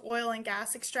due to oil and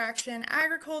gas extraction,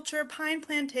 agriculture, pine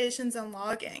plantations, and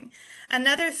logging.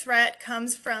 Another threat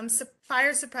comes from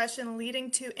fire suppression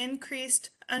leading to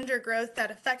increased undergrowth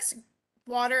that affects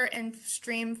water and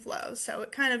stream flow. So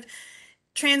it kind of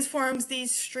transforms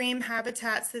these stream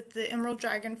habitats that the emerald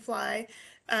dragonfly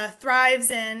thrives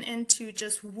in into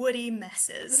just woody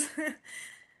messes.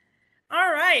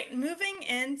 All right, moving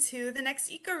into the next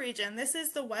ecoregion. This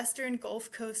is the Western Gulf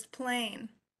Coast Plain.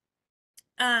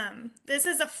 This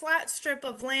is a flat strip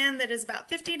of land that is about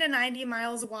 50 to 90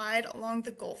 miles wide along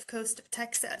the Gulf Coast of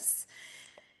Texas.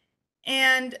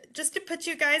 And just to put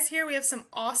you guys here, we have some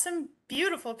awesome,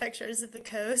 beautiful pictures of the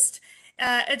coast.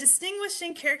 A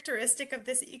distinguishing characteristic of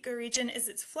this ecoregion is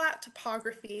its flat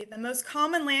topography. The most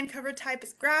common land cover type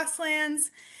is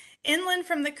grasslands. Inland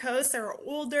from the coast, there are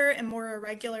older and more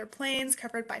irregular plains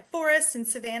covered by forest and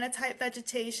savanna-type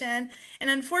vegetation, and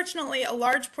unfortunately, a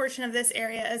large portion of this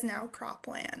area is now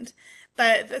cropland.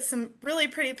 But there's some really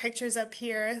pretty pictures up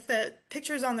here. The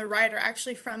pictures on the right are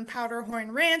actually from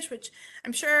Powderhorn Ranch, which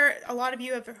I'm sure a lot of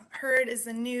you have heard is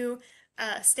the new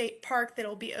state park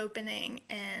that'll be opening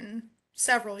in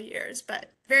several years,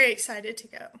 but very excited to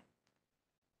go.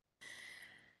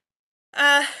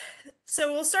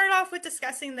 So we'll start off with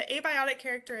discussing the abiotic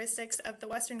characteristics of the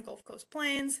Western Gulf Coast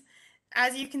Plains.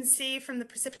 As you can see from the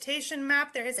precipitation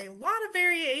map, there is a lot of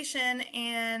variation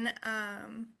in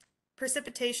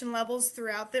precipitation levels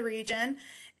throughout the region.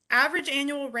 Average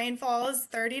annual rainfall is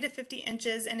 30 to 50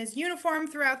 inches and is uniform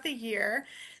throughout the year.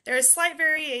 There is slight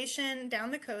variation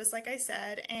down the coast, like I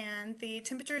said, and the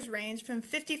temperatures range from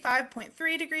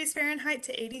 55.3 degrees Fahrenheit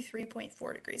to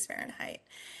 83.4 degrees Fahrenheit.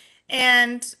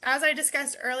 And as I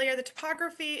discussed earlier, the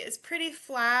topography is pretty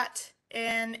flat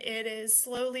and it is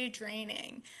slowly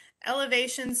draining.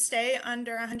 Elevations stay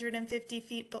under 150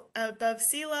 feet above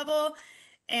sea level,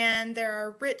 and the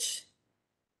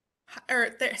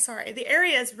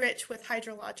area is rich with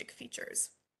hydrologic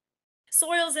features.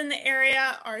 Soils in the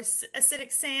area are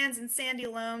acidic sands and sandy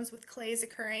loams with clays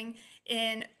occurring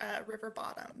in river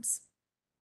bottoms.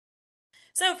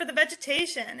 So for the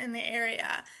vegetation in the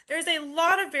area, there's a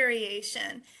lot of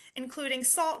variation, including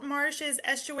salt marshes,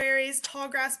 estuaries,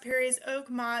 tallgrass prairies, oak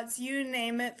mott's, you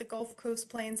name it, the Gulf Coast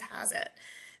Plains has it.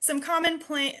 Some common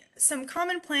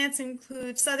plants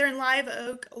include southern live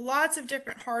oak, lots of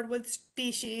different hardwood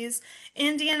species,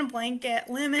 Indian blanket,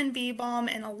 lemon bee balm,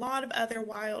 and a lot of other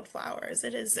wildflowers.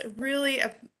 It's really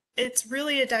a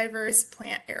diverse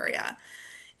plant area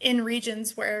in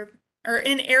regions or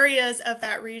in areas of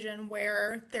that region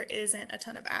where there isn't a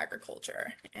ton of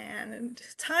agriculture. And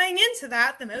tying into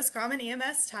that, the most common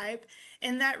EMS type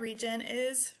in that region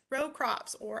is row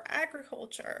crops or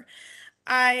agriculture.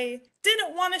 I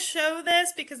didn't want to show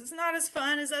this because it's not as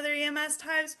fun as other EMS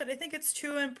types, but I think it's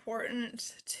too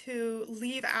important to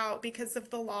leave out because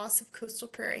of the loss of coastal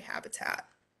prairie habitat.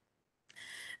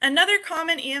 Another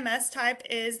common EMS type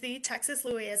is the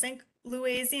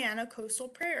Texas-Louisiana coastal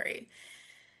prairie.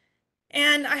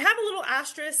 And I have a little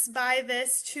asterisk by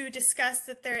this to discuss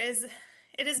that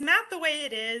it is mapped the way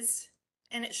it is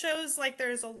and it shows like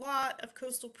there's a lot of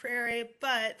coastal prairie,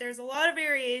 but there's a lot of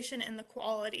variation in the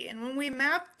quality. And when we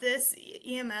mapped this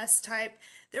EMS type,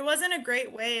 there wasn't a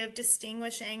great way of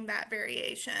distinguishing that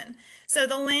variation. So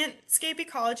the landscape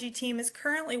ecology team is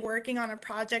currently working on a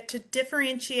project to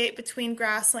differentiate between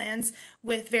grasslands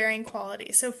with varying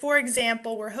quality. So for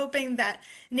example, we're hoping that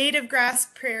native grass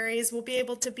prairies will be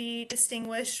able to be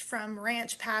distinguished from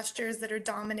ranch pastures that are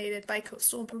dominated by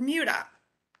coastal Bermuda.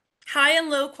 High and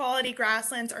low quality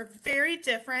grasslands are very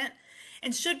different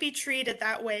and should be treated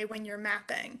that way when you're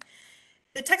mapping.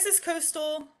 The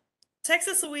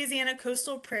Texas-Louisiana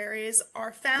coastal prairies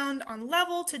are found on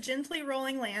level to gently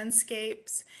rolling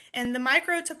landscapes, and the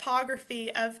microtopography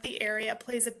of the area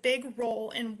plays a big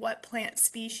role in what plant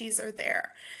species are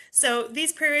there. So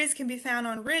these prairies can be found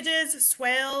on ridges,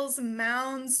 swales,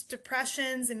 mounds,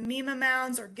 depressions, and mima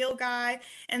mounds or gilgai,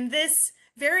 and this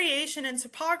variation in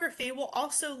topography will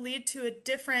also lead to a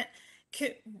different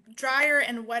drier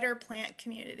and wetter plant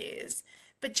communities.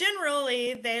 But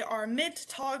generally, they are mid to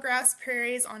tall grass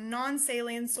prairies on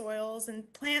non-saline soils,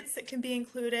 and plants that can be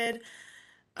included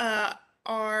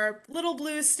are little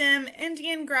blue stem,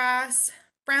 Indian grass,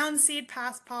 brown seed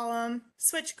paspalum,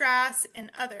 switchgrass, and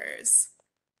others.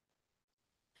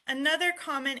 Another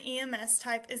common EMS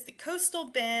type is the coastal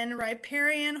bend,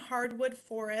 riparian, hardwood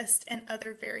forest, and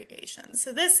other variations.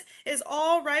 So this is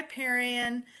all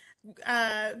riparian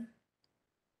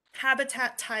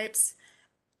habitat types.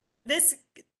 This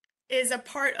is a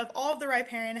part of all of the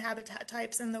riparian habitat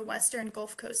types in the western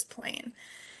Gulf Coast Plain.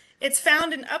 It's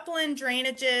found in upland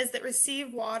drainages that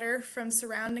receive water from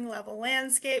surrounding level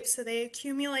landscapes, so they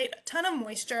accumulate a ton of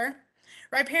moisture.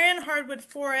 Riparian hardwood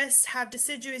forests have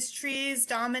deciduous trees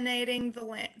dominating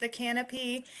the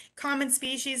canopy. Common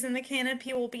species in the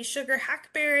canopy will be sugar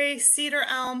hackberry, cedar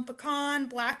elm, pecan,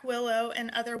 black willow,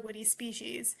 and other woody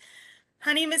species.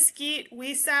 Honey mesquite,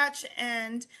 huisache,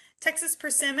 and Texas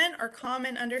persimmon are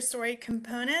common understory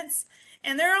components.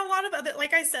 And there are a lot of other,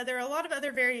 like I said, there are a lot of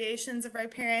other variations of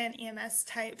riparian EMS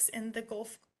types in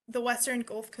the western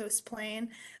Gulf Coast Plain,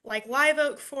 like live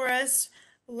oak forest,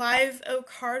 live oak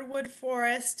hardwood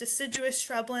forest, deciduous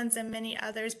shrublands, and many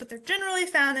others, but they're generally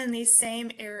found in these same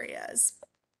areas.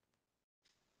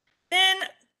 Then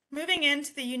moving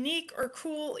into the unique or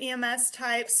cool EMS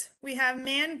types, we have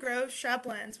mangrove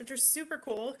shrublands, which are super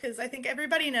cool because I think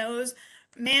everybody knows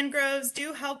mangroves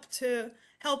do help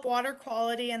water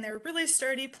quality, and they're really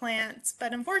sturdy plants.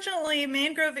 But unfortunately,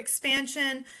 mangrove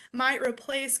expansion might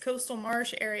replace coastal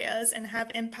marsh areas and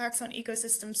have impacts on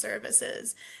ecosystem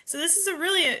services. So this is a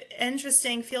really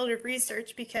interesting field of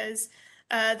research because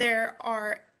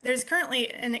there's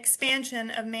currently an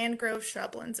expansion of mangrove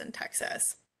shrublands in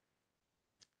Texas.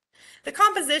 The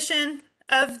composition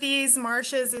of these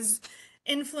marshes is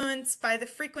influenced by the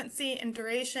frequency and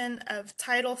duration of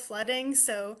tidal flooding.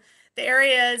 So the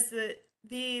areas that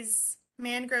these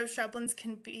mangrove shrublands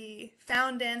can be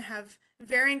found in have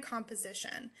varying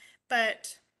composition,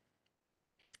 but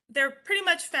they're pretty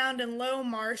much found in low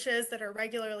marshes that are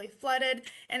regularly flooded.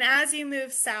 And as you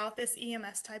move south, this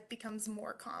EMS type becomes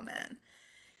more common.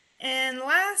 And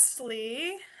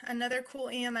lastly, another cool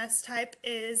EMS type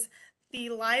is the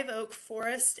live oak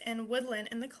forest and woodland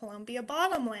in the Columbia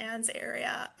Bottomlands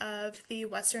area of the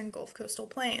western Gulf Coastal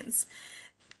Plains.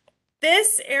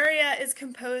 This area is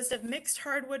composed of mixed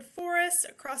hardwood forests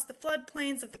across the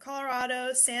floodplains of the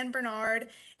Colorado, San Bernard,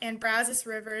 and Brazos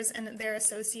rivers and their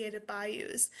associated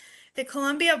bayous. The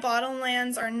Columbia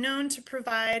Bottomlands are known to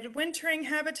provide wintering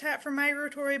habitat for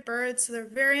migratory birds, so they're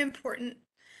very important.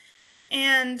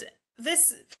 And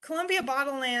this Columbia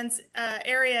Bottomlands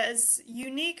area is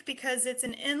unique because it's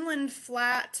an inland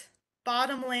flat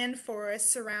bottomland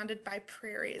forest surrounded by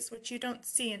prairies, which you don't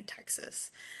see in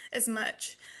Texas as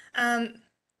much.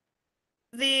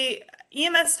 The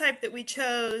EMS type that we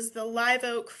chose, the live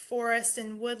oak forest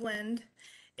and woodland,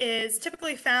 is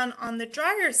typically found on the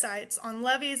drier sites, on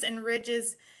levees and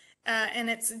ridges, and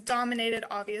it's dominated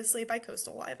obviously by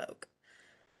coastal live oak.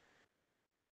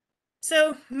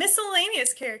 So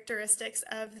miscellaneous characteristics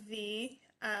of the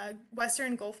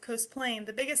western Gulf Coast Plain.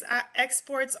 The biggest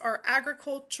exports are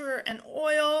agriculture and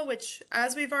oil, which,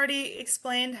 as we've already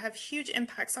explained, have huge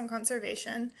impacts on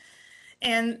conservation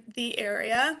and the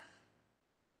area.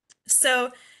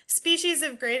 So species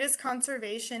of greatest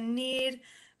conservation need,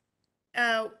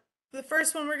 the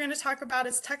first one we're going to talk about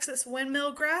is Texas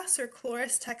windmill grass, or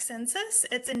Chloris texensis.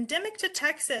 It's endemic to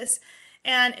Texas,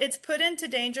 and it's put into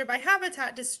danger by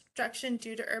habitat destruction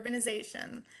due to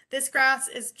urbanization. This grass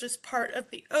is just part of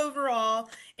the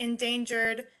overall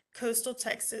endangered coastal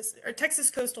Texas, or Texas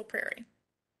coastal prairie.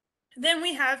 Then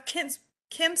we have Kent's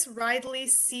Kemp's Ridley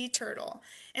sea turtle.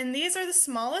 And these are the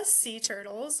smallest sea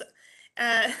turtles,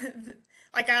 uh,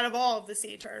 like out of all of the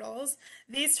sea turtles.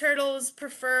 These turtles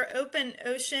prefer open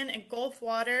ocean and Gulf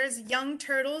waters. Young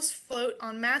turtles float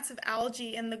on mats of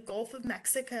algae in the Gulf of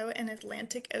Mexico and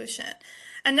Atlantic Ocean.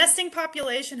 A nesting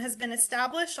population has been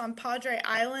established on Padre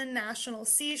Island National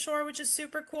Seashore, which is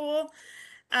super cool.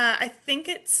 I think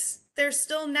they're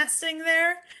still nesting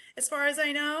there, as far as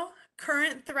I know.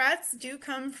 Current threats do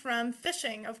come from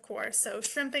fishing, of course, so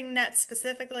shrimping nets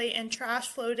specifically and trash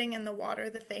floating in the water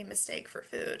that they mistake for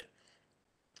food.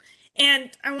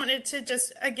 And I wanted to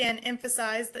just again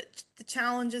emphasize that the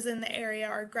challenges in the area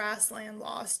are grassland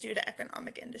loss due to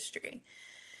economic industry.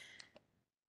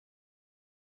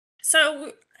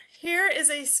 So here is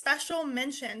a special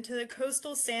mention to the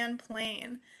coastal sand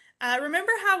plain.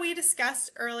 Remember how we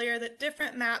discussed earlier that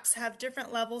different maps have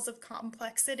different levels of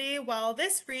complexity? Well,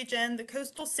 this region, the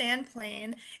coastal sand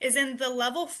plain, is in the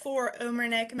level 4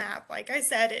 Omernik map. Like I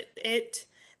said,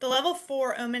 the level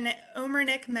 4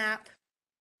 Omernik map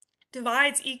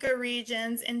divides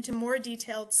ecoregions into more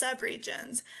detailed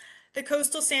subregions. The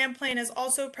coastal sand plain is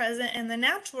also present in the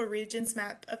natural regions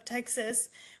map of Texas,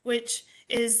 which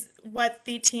is what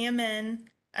the TMN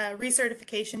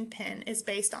recertification pin is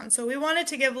based on. So we wanted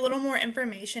to give a little more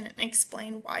information and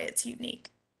explain why it's unique.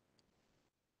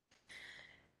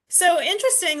 So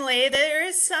interestingly, there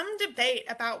is some debate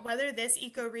about whether this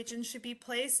ecoregion should be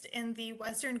placed in the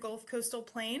Western Gulf Coastal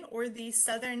Plain or the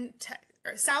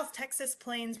South Texas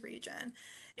Plains region.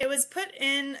 It was put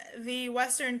in the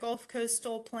Western Gulf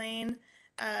Coastal Plain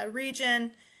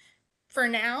region for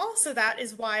now, so that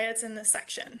is why it's in this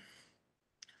section.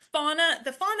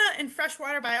 The fauna and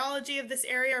freshwater biology of this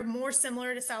area are more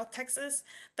similar to South Texas,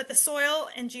 but the soil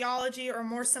and geology are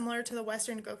more similar to the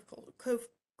Western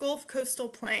Gulf Coastal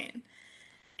Plain.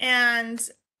 And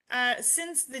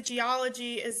since the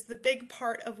geology is the big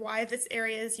part of why this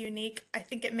area is unique, I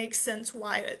think it makes sense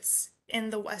why it's in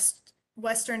the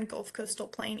Western Gulf Coastal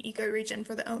Plain ecoregion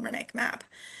for the Omernik map.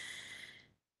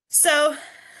 So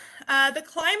the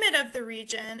climate of the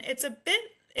region,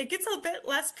 it gets a bit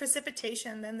less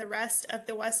precipitation than the rest of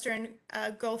the Western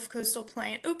Gulf Coastal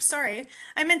Plain. Oops, sorry.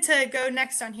 I meant to go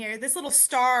next on here. This little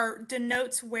star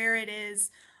denotes where it is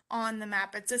on the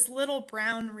map. It's this little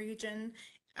brown region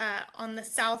on the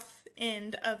south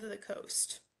end of the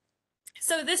coast.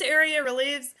 So this area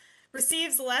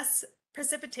receives less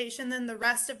precipitation than the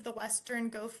rest of the Western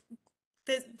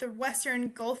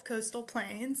Gulf Coastal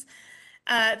Plains.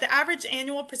 The average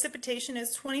annual precipitation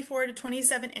is 24 to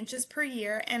 27 inches per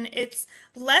year, and it's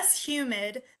less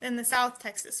humid than the South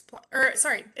Texas,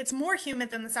 it's more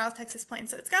humid than the South Texas Plain.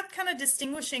 So it's got kind of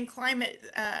distinguishing climate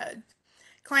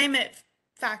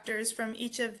factors from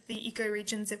each of the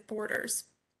ecoregions it borders.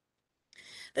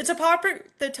 The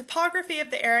topography of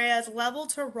the area is level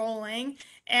to rolling,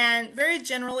 and very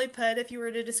generally put, if you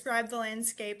were to describe the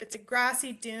landscape, it's a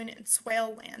grassy dune and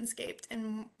swale landscape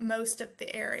in most of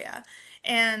the area.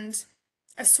 And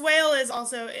a swale is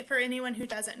also, for anyone who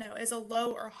doesn't know, is a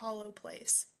low or hollow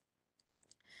place.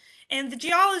 And the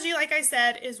geology, like I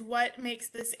said, is what makes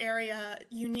this area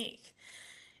unique.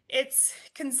 It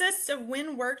consists of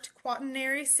wind-worked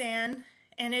quaternary sand,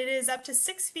 and it is up to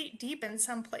 6 feet deep in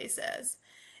some places.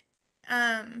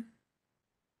 And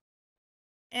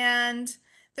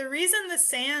the reason the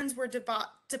sands were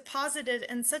deposited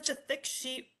in such a thick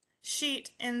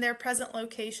sheet in their present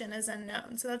location is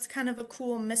unknown. So that's kind of a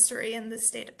cool mystery in the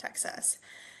state of Texas.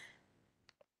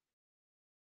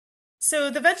 So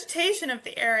the vegetation of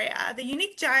the area, the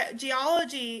unique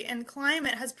geology and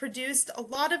climate has produced a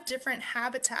lot of different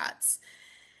habitats.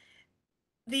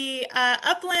 The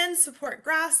uplands support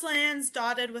grasslands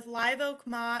dotted with live oak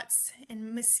mottes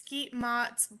and mesquite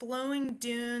mottes, blowing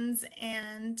dunes,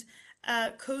 and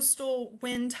coastal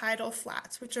wind tidal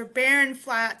flats, which are barren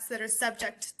flats that are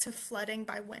subject to flooding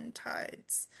by wind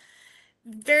tides.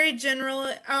 Very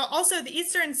general. Also, the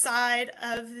eastern side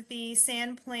of the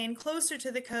sand plain closer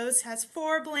to the coast has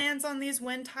forelands on these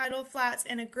wind tidal flats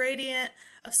and a gradient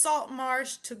of salt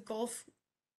marsh to Gulf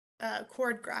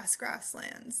cordgrass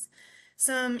grasslands.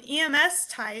 Some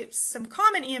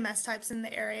common EMS types in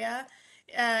the area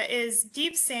is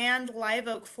deep sand, live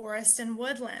oak forest, and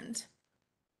woodland.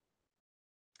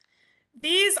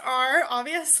 These are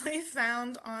obviously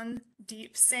found on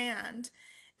deep sand.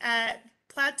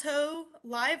 Plateau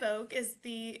live oak is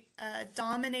the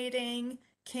dominating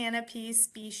canopy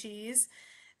species.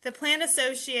 The plant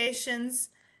associations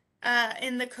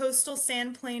in the coastal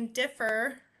sand plain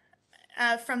differ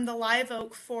from the live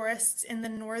oak forests in the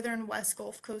northern West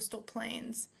Gulf coastal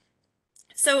plains.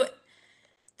 So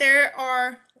There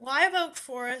are live oak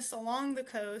forests along the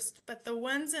coast, but the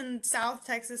ones in South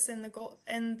Texas in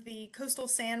the coastal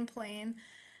sand plain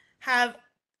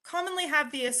commonly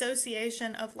have the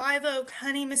association of live oak,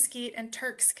 honey mesquite, and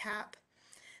Turk's cap.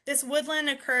 This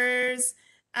woodland occurs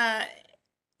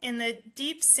in the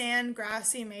deep sand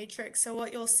grassy matrix. So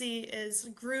what you'll see is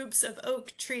groups of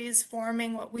oak trees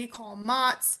forming what we call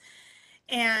mottes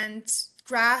and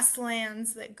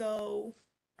grasslands that go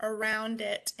around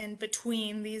it and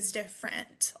between these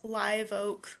different live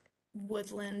oak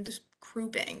woodland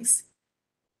groupings.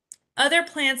 Other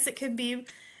plants that could be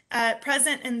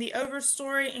present in the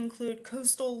overstory include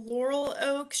coastal laurel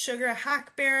oak, sugar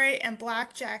hackberry, and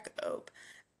blackjack oak,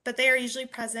 but they are usually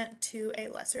present to a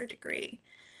lesser degree.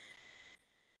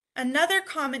 Another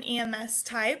common EMS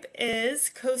type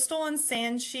is coastal and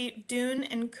sand sheet dune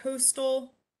and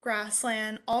coastal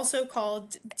grassland, also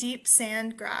called deep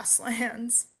sand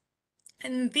grasslands.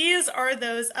 And these are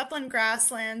those upland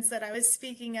grasslands that I was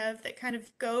speaking of that kind of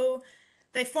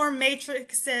they form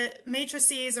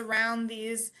matrices around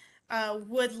these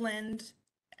woodland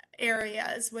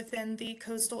areas within the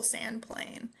coastal sand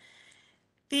plain.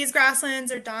 These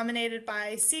grasslands are dominated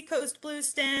by seacoast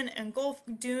bluestem and Gulf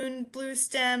dune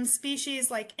bluestem. Species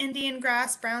like Indian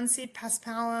grass, brown seed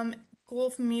paspalum,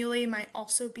 Gulf muley might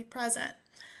also be present.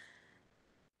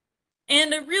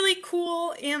 And a really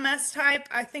cool EMS type,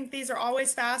 I think these are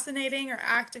always fascinating, are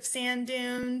active sand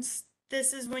dunes.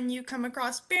 This is when you come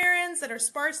across barrens that are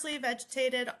sparsely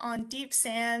vegetated on deep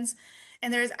sands,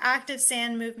 and there's active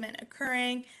sand movement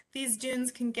occurring. These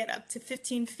dunes can get up to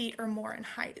 15 feet or more in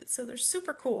height, so they're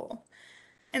super cool.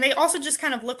 And they also just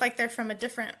kind of look like they're from a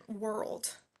different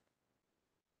world.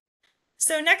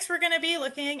 So next we're going to be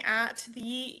looking at the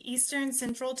eastern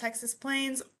central Texas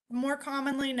plains, more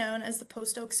commonly known as the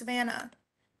post oak savanna.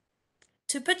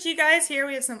 To put you guys here,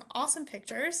 we have some awesome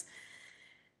pictures.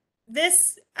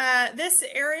 This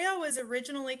area was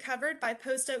originally covered by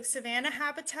post oak savanna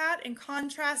habitat in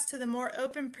contrast to the more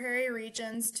open prairie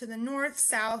regions to the north,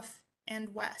 south,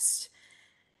 and west,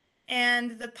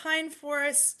 and the pine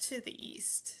forest to the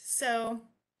east. So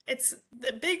it's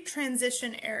the big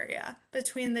transition area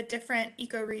between the different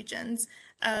ecoregions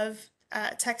of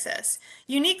Texas.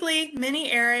 Uniquely,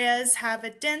 many areas have a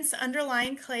dense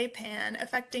underlying clay pan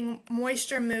affecting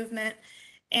moisture movement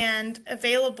and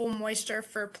available moisture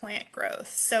for plant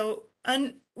growth. So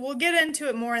we'll get into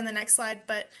it more in the next slide,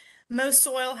 but most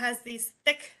soil has these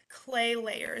thick clay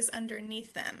layers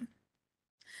underneath them.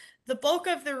 The bulk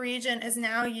of the region is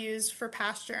now used for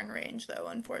pasture and range, though,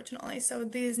 unfortunately. So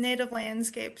these native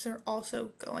landscapes are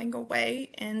also going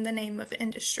away in the name of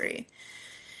industry.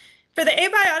 For the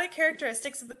abiotic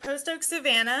characteristics of the post oak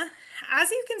savanna, as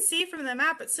you can see from the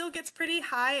map, it still gets pretty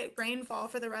high rainfall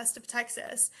for the rest of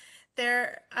Texas.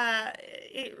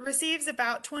 It receives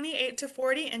about 28 to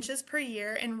 40 inches per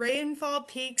year, and rainfall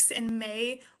peaks in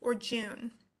May or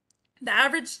June. The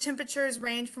average temperatures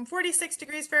range from 46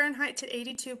 degrees Fahrenheit to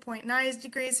 82.9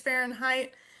 degrees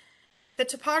Fahrenheit. The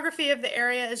topography of the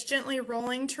area is gently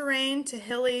rolling terrain to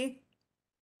hilly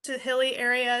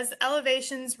areas.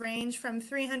 Elevations range from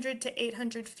 300 to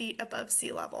 800 feet above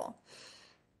sea level.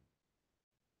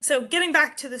 So getting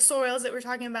back to the soils that we were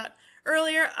talking about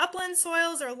earlier, upland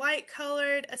soils are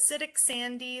light-colored, acidic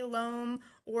sandy loam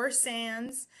or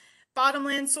sands.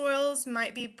 Bottomland soils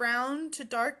might be brown to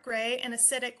dark gray and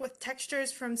acidic with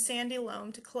textures from sandy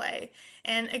loam to clay.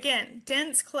 And again,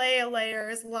 dense clay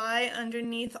layers lie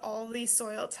underneath all these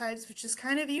soil types, which is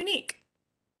kind of unique.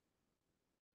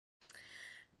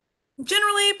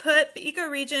 Generally put, the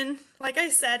ecoregion, like I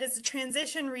said, is a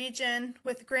transition region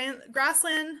with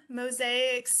grassland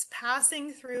mosaics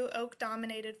passing through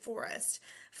oak-dominated forest.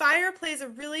 Fire plays a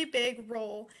really big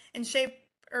role in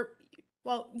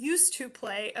used to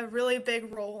play a really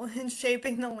big role in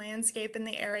shaping the landscape in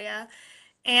the area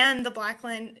and the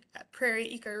Blackland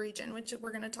Prairie ecoregion, which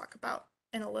we're going to talk about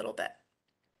in a little bit.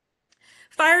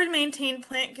 Fire maintained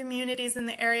plant communities in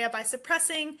the area by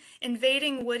suppressing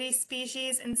invading woody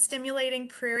species and stimulating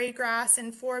prairie grass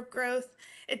and forb growth.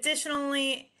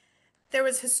 Additionally, there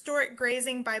was historic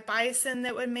grazing by bison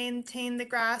that would maintain the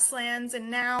grasslands,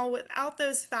 and now without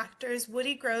those factors,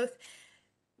 woody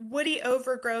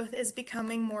overgrowth is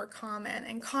becoming more common.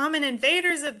 And common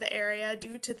invaders of the area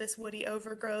due to this woody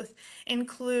overgrowth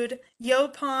include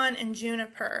yaupon and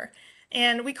juniper.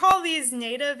 And we call these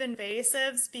native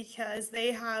invasives because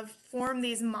they have formed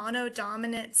these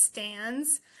monodominant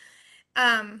stands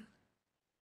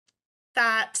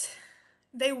that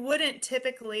they wouldn't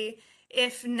typically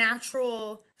if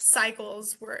natural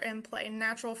cycles were in play,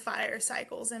 natural fire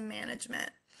cycles and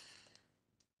management.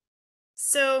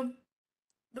 So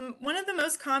one of the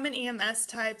most common EMS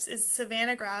types is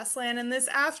savanna grassland, and this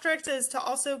asterisk is to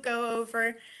also go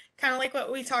over kind of like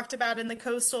what we talked about in the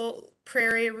coastal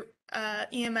prairie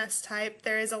EMS type.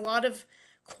 There is a lot of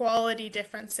quality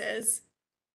differences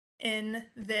in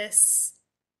this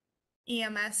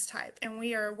EMS type, and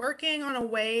we are working on a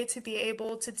way to be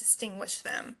able to distinguish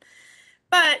them.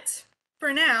 But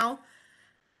for now,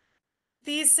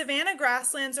 these savanna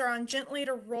grasslands are on gently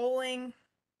rolling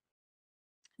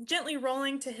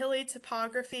to hilly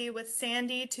topography with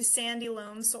sandy to sandy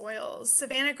loam soils.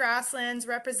 Savanna grasslands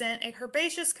represent a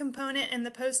herbaceous component in the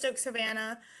post-oak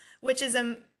savanna, which is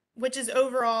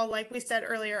overall, like we said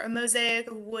earlier, a mosaic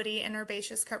of woody and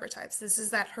herbaceous cover types. This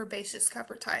is that herbaceous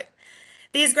cover type.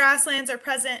 These grasslands are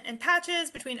present in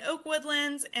patches between oak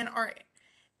woodlands and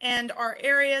are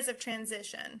areas of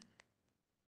transition.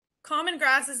 Common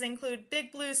grasses include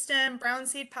big bluestem, brown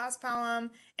seed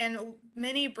paspalum, and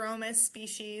many bromus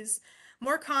species.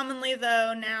 More commonly,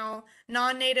 though, now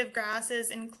non-native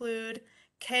grasses include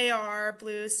KR,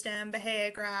 bluestem, Bahia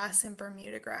grass, and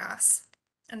Bermuda grass,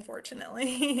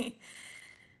 unfortunately.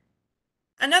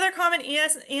 Another common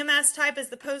EMS type is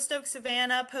the post oak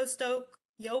savanna, post oak,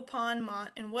 yaupon, motte,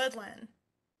 and woodland.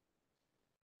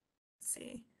 Let's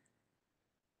see.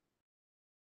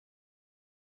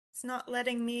 It's not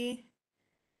letting me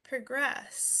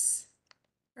progress.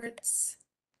 Or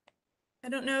I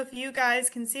don't know if you guys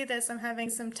can see this. I'm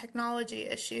having some technology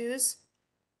issues.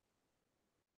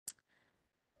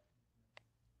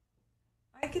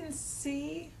 I can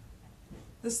see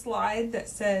the slide that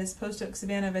says post oak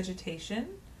savanna vegetation.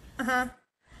 Uh-huh.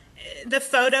 The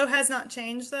photo has not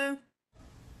changed though?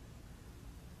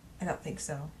 I don't think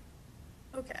so.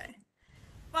 Okay.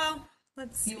 Well,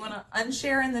 let's see. You want to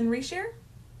unshare and then reshare?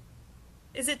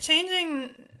 Is it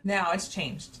changing? Now it's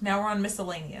changed. Now we're on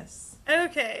miscellaneous.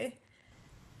 Okay.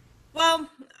 Well,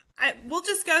 we'll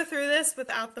just go through this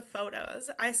without the photos.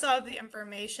 I saw the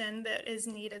information that is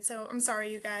needed, so I'm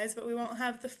sorry, you guys, but we won't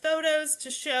have the photos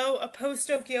to show a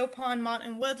post-oak yaupon, motte,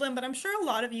 and woodland, but I'm sure a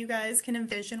lot of you guys can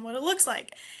envision what it looks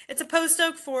like. It's a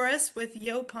post-oak forest with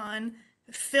yaupon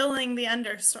filling the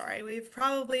understory. We've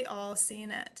probably all seen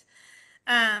it.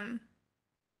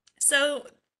 So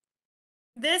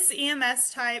this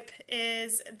EMS type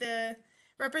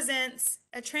represents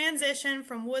a transition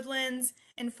from woodlands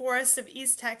and forests of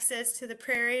East Texas to the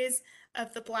prairies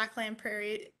of the Blackland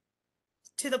prairies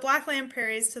to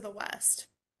the west.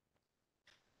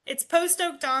 It's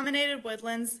post-oak dominated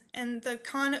woodlands, and the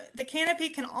canopy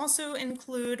can also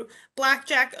include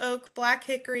blackjack oak, black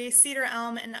hickory, cedar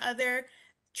elm, and other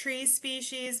tree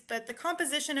species, but the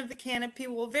composition of the canopy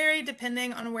will vary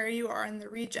depending on where you are in the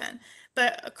region.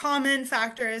 But a common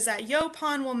factor is that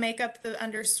yaupon will make up the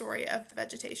understory of the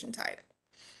vegetation type.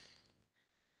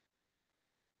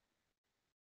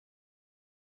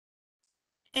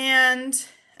 And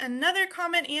another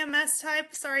common EMS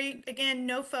type, sorry, again,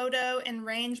 no photo and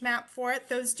range map for it.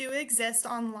 Those do exist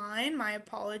online, my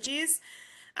apologies,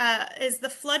 is the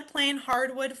floodplain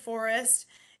hardwood forest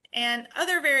and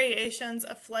other variations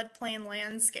of floodplain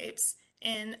landscapes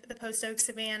in the post oak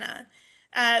savanna.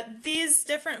 These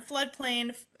different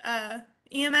floodplain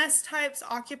EMS types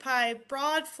occupy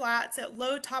broad flats at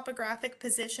low topographic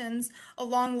positions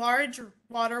along large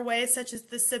waterways such as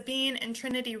the Sabine and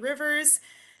Trinity rivers.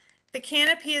 The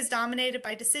canopy is dominated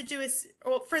by deciduous,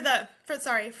 for the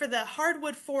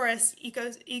hardwood forest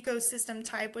ecosystem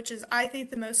type, which is, I think,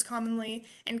 the most commonly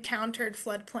encountered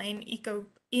floodplain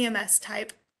EMS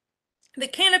type. The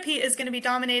canopy is going to be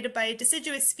dominated by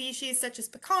deciduous species such as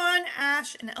pecan,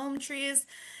 ash, and elm trees.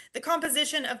 The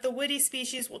composition of the woody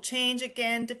species will change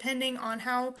again depending on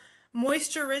how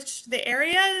moisture rich the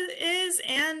area is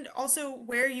and also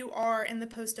where you are in the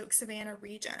post oak savanna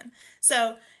region.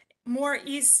 So more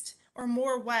east or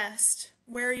more west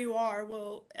where you are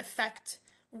will affect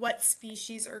what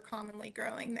species are commonly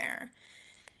growing there.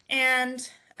 And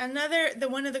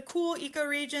one of the cool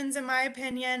ecoregions, in my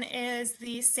opinion, is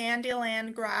the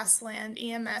sandyland grassland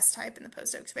EMS type in the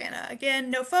post oak savanna. Again,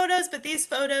 no photos, but these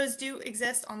photos do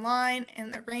exist online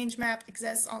and the range map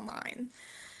exists online.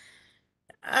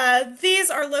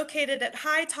 These are located at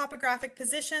high topographic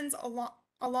positions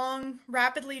along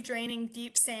rapidly draining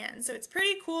deep sand. So it's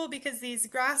pretty cool because these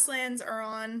grasslands are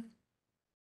on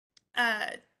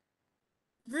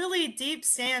really deep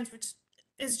sands, which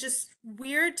is just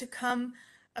weird to come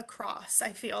across. I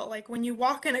feel like when you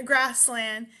walk in a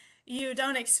grassland, you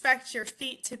don't expect your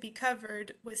feet to be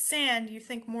covered with sand. You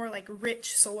think more like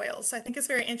rich soil. So I think it's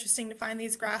very interesting to find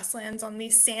these grasslands on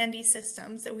these sandy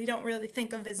systems that we don't really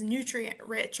think of as nutrient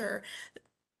rich or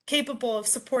capable of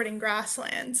supporting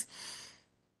grasslands.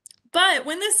 But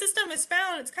when this system is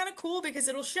found, it's kind of cool because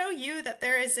it'll show you that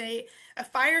there is a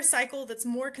fire cycle that's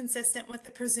more consistent with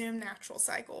the presumed natural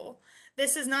cycle.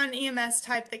 This is not an EMS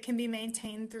type that can be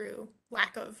maintained through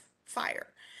lack of fire.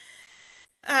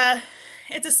 Uh,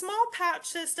 it's a small patch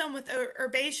system with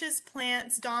herbaceous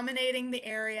plants dominating the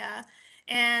area,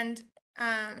 and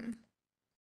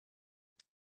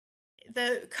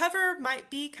the cover might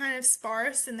be kind of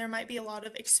sparse, and there might be a lot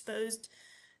of exposed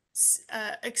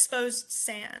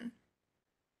sand.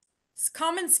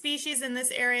 Common species in this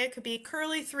area could be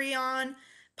curly threon,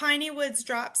 piney woods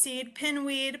dropseed,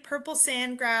 pinweed, purple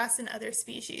sandgrass, and other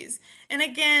species. And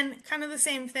again, kind of the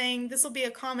same thing. This will be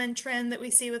a common trend that we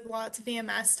see with lots of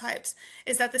EMS types,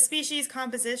 is that the species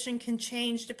composition can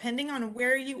change depending on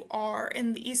where you are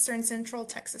in the eastern central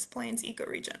Texas Plains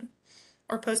ecoregion,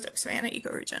 or post-oak savanna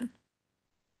ecoregion.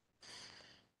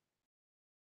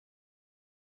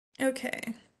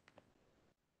 Okay,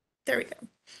 there we go.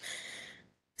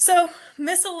 So,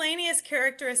 miscellaneous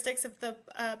characteristics of the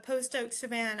post-oak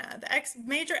savanna. The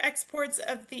major exports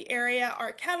of the area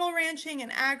are cattle ranching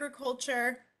and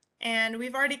agriculture, and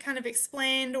we've already kind of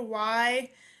explained why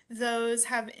those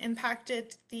have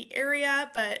impacted the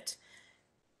area, but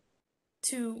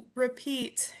to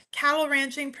repeat, cattle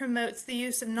ranching promotes the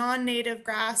use of non-native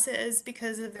grasses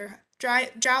because of their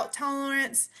drought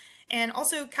tolerance, and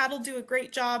also cattle do a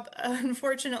great job,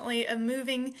 unfortunately, of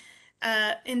moving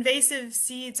invasive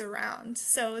seeds around.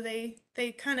 So they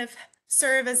kind of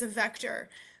serve as a vector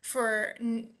for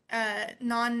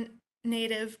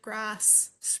non-native grass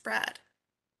spread.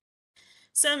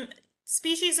 Some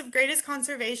species of greatest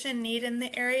conservation need in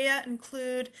the area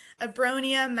include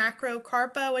Abronia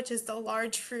macrocarpa, which is the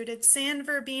large fruited sand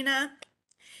verbena.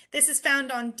 This is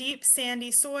found on deep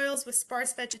sandy soils with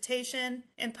sparse vegetation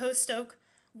in post-oak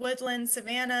woodland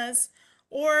savannas,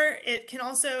 or it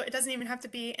doesn't even have to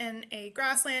be in a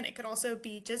grassland, it could also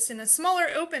be just in a smaller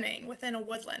opening within a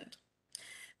woodland.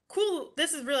 Cool,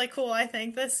 this is really cool, I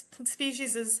think. This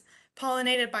species is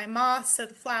pollinated by moths, so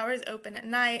the flowers open at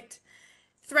night.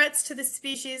 Threats to the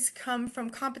species come from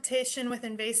competition with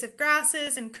invasive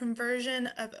grasses and conversion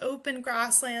of open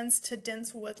grasslands to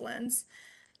dense woodlands.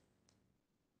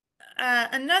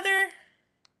 Another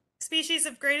species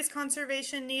of greatest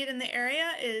conservation need in the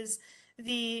area is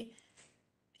the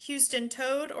Houston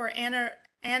toad, or Anaxarus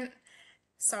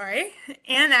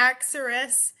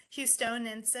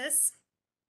houstonensis.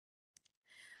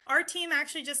 Our team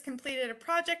actually just completed a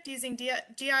project using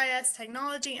GIS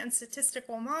technology and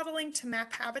statistical modeling to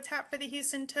map habitat for the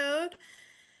Houston toad.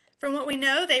 From what we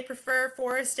know, they prefer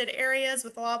forested areas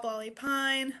with loblolly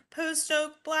pine, post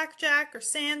oak, blackjack or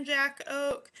sandjack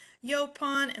oak,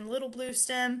 yaupon, and little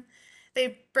bluestem.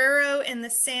 They burrow in the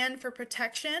sand for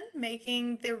protection,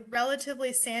 making the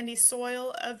relatively sandy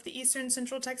soil of the eastern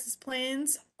central Texas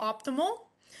plains optimal.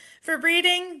 For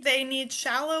breeding, they need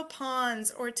shallow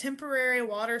ponds or temporary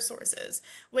water sources,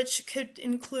 which could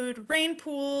include rain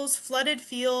pools, flooded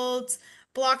fields,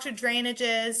 blocked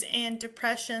drainages, and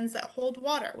depressions that hold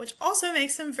water, which also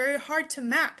makes them very hard to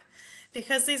map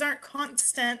because these aren't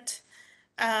constant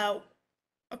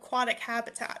aquatic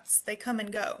habitats. They come and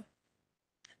go.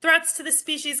 Threats to the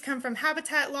species come from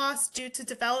habitat loss due to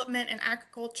development and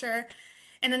agriculture,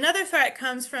 and another threat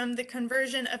comes from the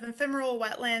conversion of ephemeral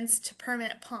wetlands to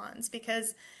permanent ponds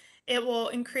because it will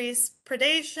increase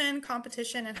predation,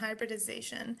 competition, and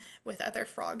hybridization with other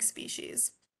frog species.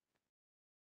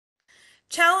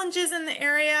 Challenges in the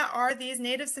area are these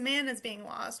native savannas being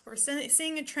lost. We're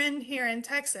seeing a trend here in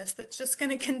Texas that's just going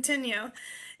to continue.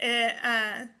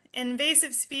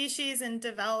 Invasive species and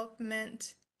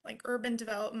development, like urban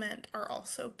development, are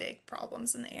also big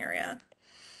problems in the area.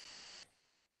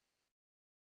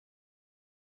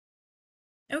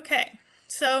 Okay,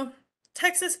 so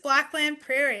Texas Blackland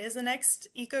Prairie is the next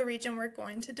ecoregion we're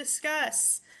going to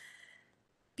discuss.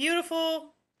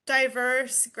 Beautiful,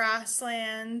 diverse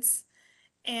grasslands,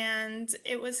 and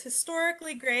it was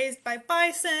historically grazed by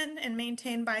bison and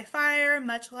maintained by fire,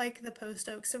 much like the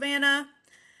post-oak savanna.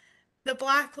 The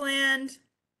Blackland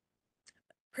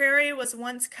Prairie was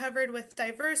once covered with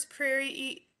diverse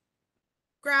prairie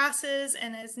grasses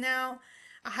and is now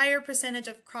a higher percentage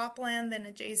of cropland than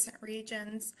adjacent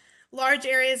regions. Large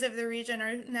areas of the region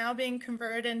are now being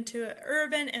converted into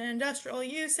urban and industrial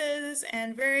uses,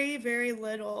 and very, very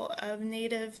little of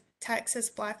native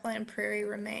Texas Blackland Prairie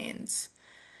remains.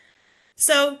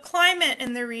 So, climate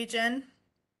in the region,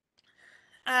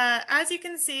 as you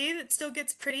can see, it still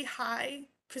gets pretty high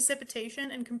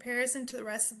precipitation in comparison to the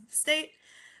rest of the state,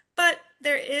 but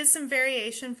there is some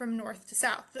variation from north to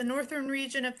south. The northern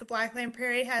region of the Blackland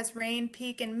Prairie has rain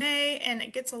peak in May, and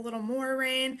it gets a little more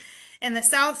rain. And the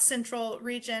south central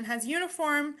region has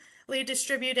uniformly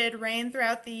distributed rain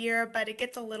throughout the year, but it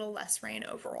gets a little less rain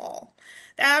overall.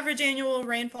 The average annual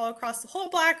rainfall across the whole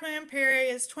Blackland Prairie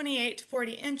is 28 to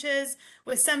 40 inches,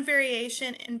 with some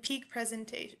variation in peak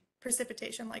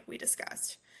precipitation, like we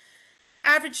discussed.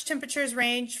 Average temperatures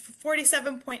range from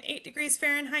 47.8 degrees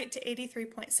Fahrenheit to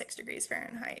 83.6 degrees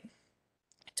Fahrenheit.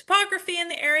 Topography in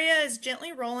the area is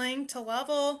gently rolling to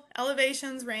level.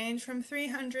 Elevations range from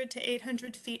 300 to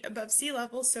 800 feet above sea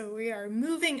level, so we are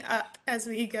moving up as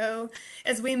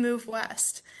we move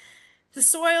west. The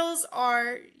soils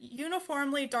are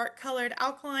uniformly dark-colored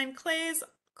alkaline clays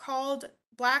called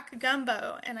black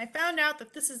gumbo, and I found out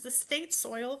that this is the state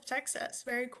soil of Texas.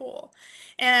 Very cool.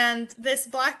 And this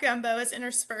black gumbo is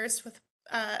interspersed with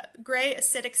gray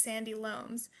acidic sandy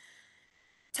loams.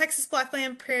 Texas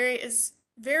Blackland Prairie is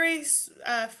very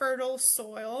fertile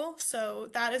soil, so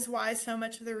that is why so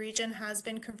much of the region has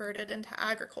been converted into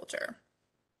agriculture.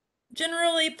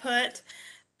 Generally put,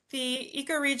 the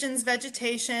ecoregion's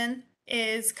vegetation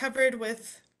is covered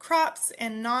with crops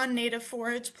and non-native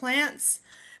forage plants,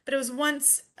 but it was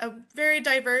once a very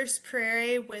diverse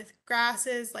prairie with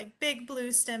grasses like big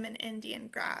bluestem and Indian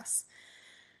grass.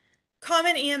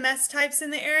 Common EMS types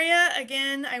in the area,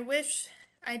 again, I wish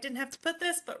I didn't have to put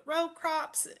this, but row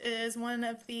crops is one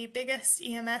of the biggest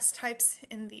EMS types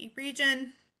in the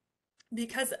region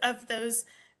because of those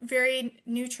very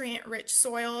nutrient-rich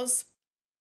soils.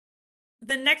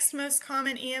 The next most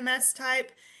common EMS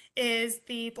type is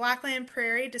the Blackland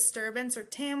Prairie disturbance or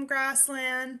tam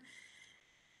grassland.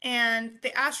 And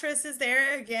the asterisk is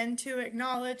there again to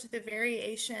acknowledge the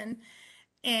variation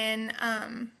in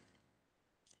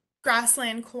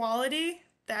grassland quality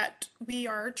that we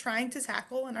are trying to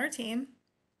tackle in our team.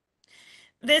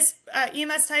 This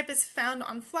EMS type is found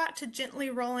on flat to gently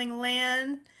rolling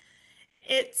land.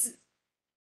 It's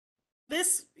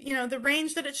this, the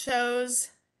range that it shows,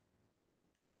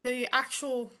 the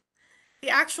actual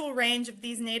range of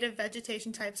these native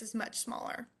vegetation types is much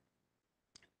smaller.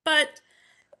 But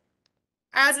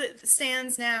as it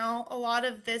stands now, a lot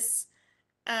of this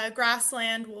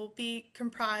grassland will be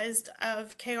comprised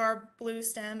of KR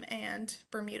bluestem and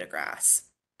Bermuda grass.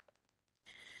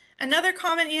 Another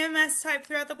common EMS type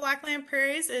throughout the Blackland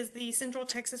Prairies is the Central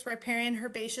Texas riparian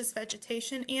herbaceous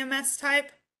vegetation EMS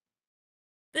type.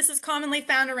 This is commonly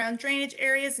found around drainage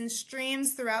areas and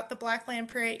streams throughout the Blackland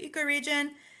Prairie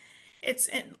ecoregion. It's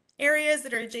in areas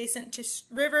that are adjacent to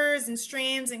rivers and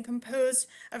streams and composed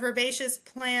of herbaceous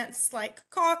plants like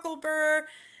cocklebur,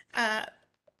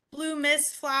 blue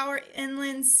mist flower,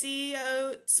 inland sea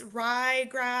oats, rye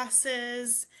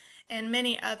grasses, and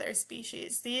many other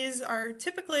species. These are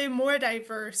typically more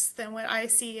diverse than what I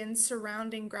see in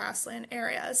surrounding grassland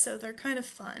areas, so they're kind of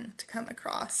fun to come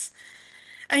across.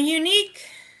 A unique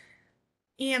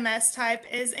EMS type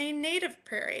is a native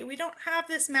prairie. We don't have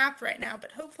this mapped right now,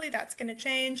 but hopefully that's going to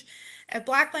change. A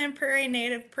Blackland Prairie,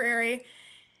 native prairie.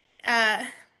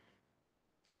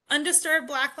 Undisturbed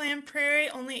Blackland Prairie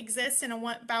only exists in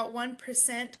about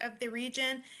 1% of the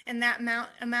region, and that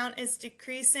amount is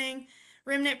decreasing.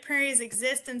 Remnant prairies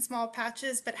exist in small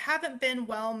patches, but haven't been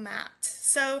well mapped.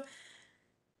 So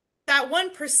that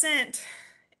 1%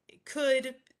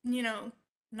 could,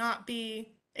 not be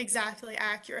exactly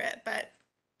accurate, but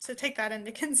so take that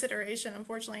into consideration,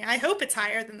 unfortunately. I hope it's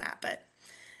higher than that, but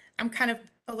I'm kind of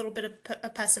a little bit of a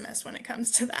pessimist when it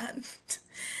comes to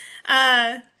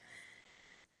that.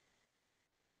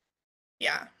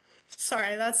 Yeah,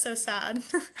 sorry, that's so sad.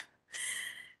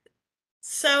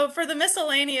 So for the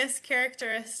miscellaneous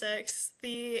characteristics,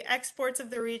 the exports of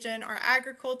the region are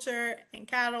agriculture and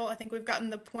cattle. I think we've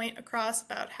gotten the point across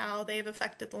about how they've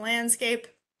affected the landscape.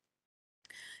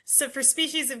 So for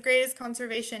species of greatest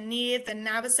conservation need, the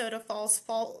Navasota false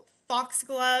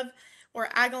foxglove or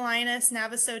Agellinus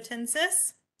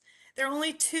navasotensis. There are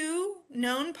only two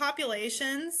known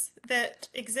populations that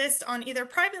exist on either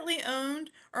privately owned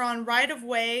or on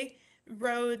right-of-way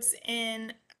roads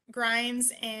in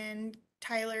Grimes and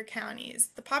Tyler counties.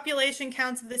 The population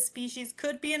counts of this species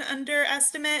could be an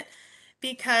underestimate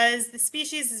because the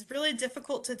species is really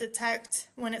difficult to detect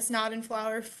when it's not in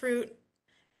flower or fruit.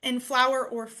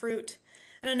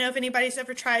 I don't know if anybody's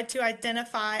ever tried to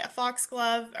identify a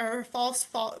foxglove or a false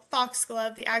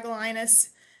foxglove, the Agellinus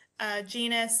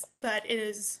genus, but it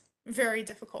is very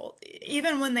difficult,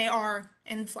 even when they are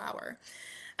in flower.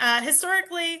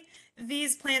 Historically,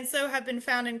 these plants, though, have been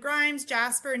found in Grimes,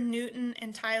 Jasper, Newton,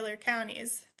 and Tyler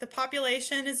counties. The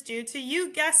population is due to,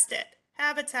 you guessed it,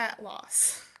 habitat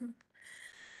loss.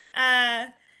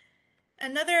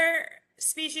 Another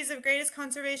species of greatest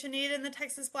conservation need in the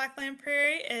Texas Blackland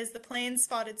Prairie is the plains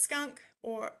spotted skunk,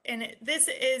 this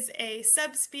is a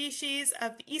subspecies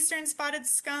of the eastern spotted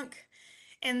skunk,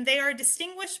 and they are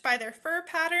distinguished by their fur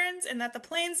patterns and that the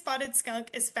plains spotted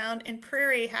skunk is found in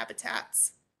prairie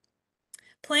habitats.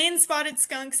 Plains spotted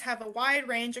skunks have a wide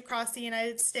range across the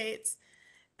United States.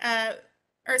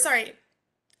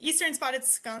 Eastern spotted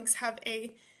skunks have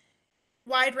a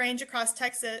wide range across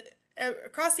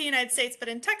across the United States, but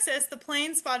in Texas, the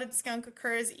plains spotted skunk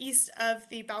occurs east of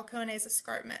the Balcones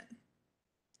Escarpment.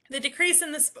 The decrease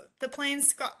in the plains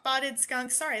spotted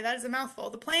skunk, sorry, that is a mouthful.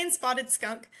 The plains spotted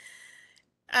skunk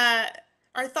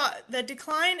the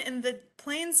decline in the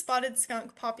plains spotted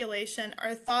skunk population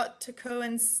are thought to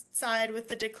coincide with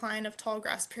the decline of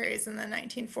tallgrass prairies in the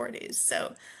 1940s.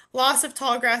 So loss of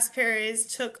tallgrass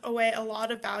prairies took away a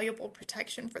lot of valuable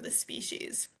protection for the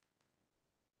species.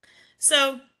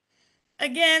 So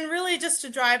again, really just to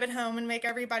drive it home and make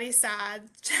everybody sad,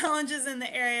 challenges in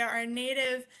the area are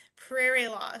native prairie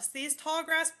loss. These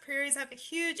tallgrass prairies have a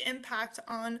huge impact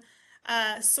on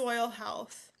soil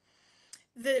health.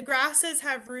 The grasses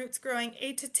have roots growing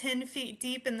 8 to 10 feet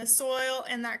deep in the soil,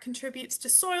 and that contributes to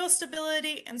soil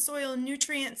stability and soil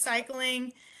nutrient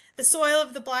cycling. The soil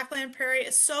of the Blackland Prairie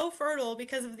is so fertile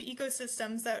because of the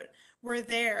ecosystems that were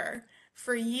there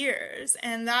for years,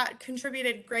 and that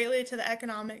contributed greatly to the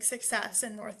economic success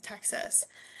in North Texas.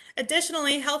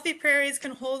 Additionally, healthy prairies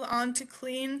can hold on to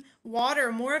clean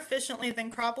water more efficiently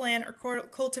than cropland or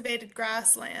cultivated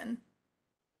grassland.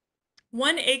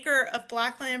 1 acre of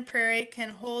Blackland Prairie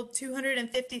can hold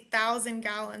 250,000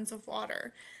 gallons of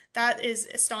water. That is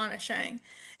astonishing.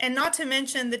 And not to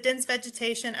mention the dense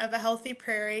vegetation of a healthy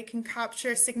prairie can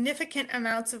capture significant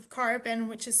amounts of carbon,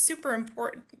 which is super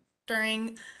important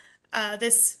during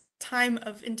this time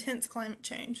of intense climate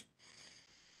change.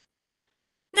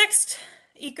 Next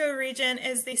ecoregion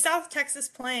is the South Texas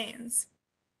Plains.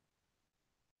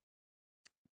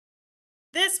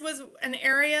 This was an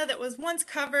area that was once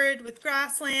covered with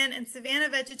grassland and savanna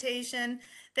vegetation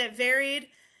that varied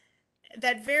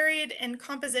in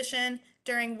composition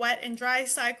during wet and dry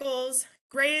cycles.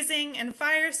 Grazing and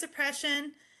fire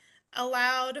suppression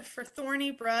allowed for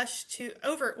thorny brush to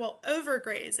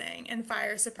overgrazing and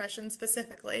fire suppression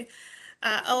specifically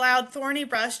allowed thorny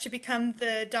brush to become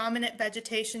the dominant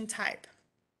vegetation type.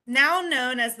 Now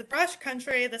known as the brush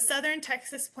country, the southern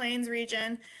Texas Plains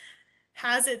region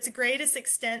has its greatest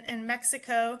extent in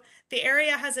Mexico. The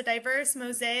area has a diverse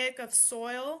mosaic of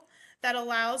soil that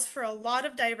allows for a lot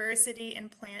of diversity in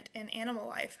plant and animal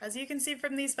life. As you can see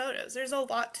from these photos, there's a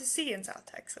lot to see in South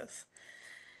Texas.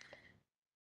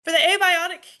 For the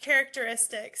abiotic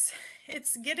characteristics,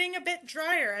 it's getting a bit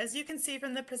drier, as you can see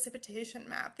from the precipitation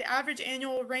map. The average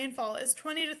annual rainfall is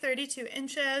 20 to 32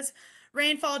 inches.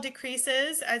 Rainfall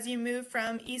decreases as you move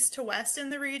from east to west in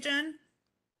the region.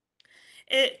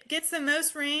 It gets the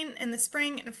most rain in the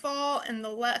spring and fall and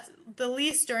the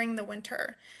least during the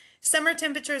winter. Summer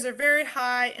temperatures are very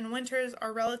high and winters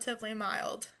are relatively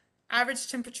mild.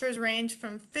 Average temperatures range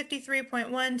from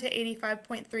 53.1 to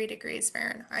 85.3 degrees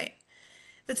Fahrenheit.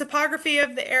 The topography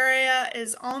of the area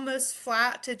is almost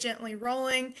flat to gently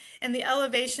rolling, and the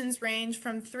elevations range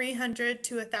from 300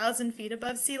 to 1,000 feet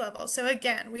above sea level. So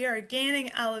again, we are gaining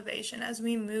elevation as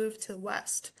we move to the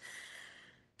west.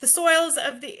 The soils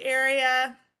of the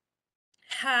area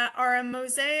are a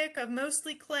mosaic of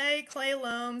mostly clay, clay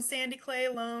loam, sandy clay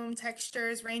loam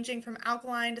textures ranging from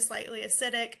alkaline to slightly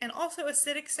acidic, and also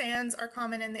acidic sands are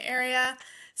common in the area.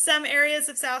 Some areas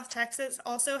of South Texas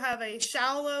also have a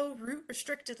shallow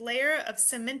root-restricted layer of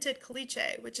cemented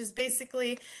caliche, which is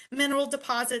basically mineral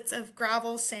deposits of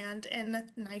gravel, sand,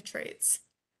 and nitrates.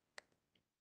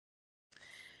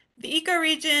 The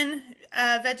ecoregion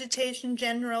vegetation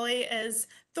generally is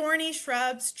thorny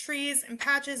shrubs, trees, and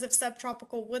patches of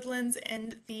subtropical woodlands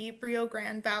in the Rio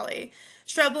Grande Valley.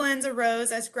 Shrublands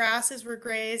arose as grasses were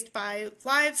grazed by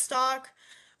livestock,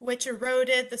 which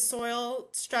eroded the soil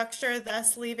structure,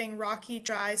 thus leaving rocky,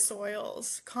 dry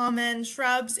soils. Common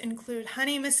shrubs include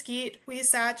honey mesquite,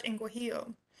 huisache, and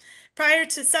guajillo. Prior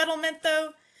to settlement, though,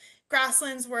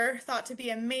 grasslands were thought to be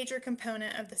a major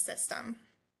component of the system.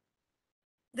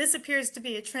 This appears to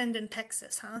be a trend in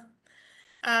Texas, huh?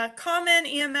 A common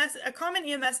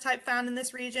EMS type found in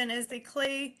this region is the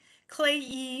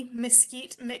clayey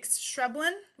mesquite mixed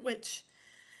shrubland, which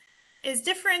is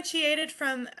differentiated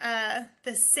from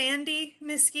the sandy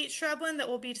mesquite shrubland that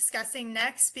we'll be discussing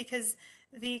next, because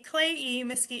the clayey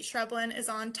mesquite shrubland is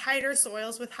on tighter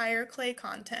soils with higher clay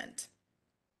content.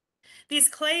 These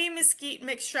clay mesquite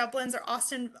mixed shrublands are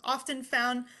often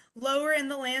found lower in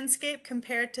the landscape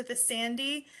compared to the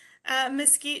sandy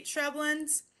mesquite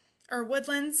shrublands or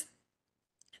woodlands.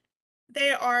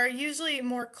 They are usually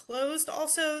more closed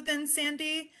also than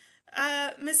sandy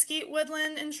mesquite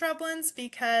woodland and shrublands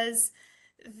because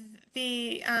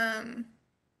the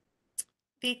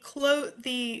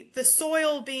the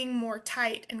soil being more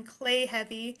tight and clay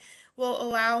heavy will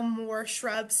allow more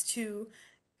shrubs to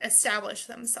establish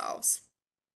themselves.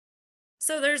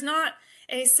 So there's not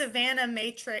a savanna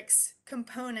matrix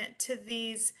component to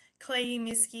these clayey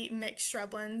mesquite mixed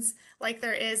shrublands like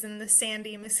there is in the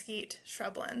sandy mesquite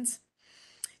shrublands.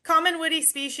 Common woody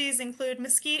species include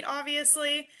mesquite,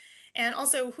 obviously, and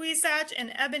also huisache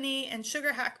and ebony and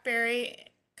sugar hackberry,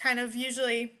 kind of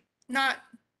usually not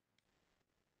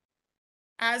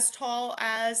as tall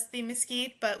as the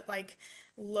mesquite, but like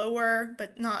lower,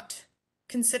 but not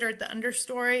considered the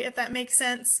understory, if that makes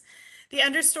sense. The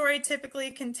understory typically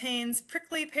contains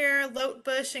prickly pear, lote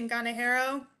bush, and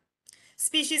ganajero.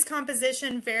 Species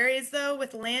composition varies though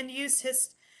with land use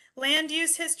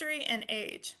history and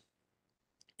age.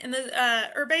 And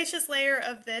the herbaceous layer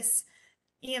of this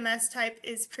EMS type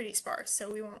is pretty sparse,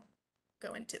 so we won't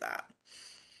go into that.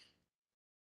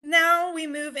 Now we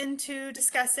move into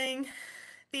discussing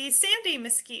the sandy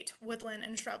mesquite woodland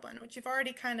and shrubland, which you've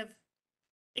already kind of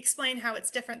explained how it's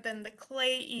different than the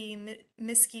clayey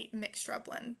mesquite mixed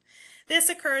shrubland. This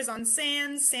occurs on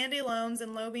sands, sandy loams,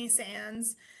 and loamy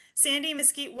sands. Sandy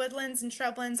mesquite woodlands and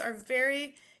shrublands are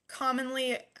very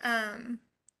commonly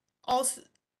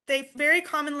they very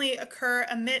commonly occur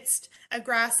amidst a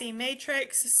grassy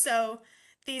matrix, so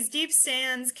these deep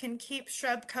sands can keep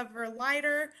shrub cover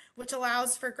lighter, which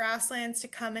allows for grasslands to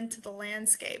come into the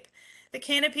landscape. The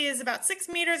canopy is about 6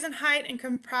 meters in height and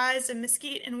comprised of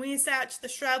mesquite and huisache. The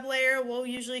shrub layer will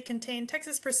usually contain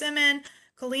Texas persimmon,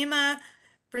 Colima,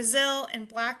 Brazil, and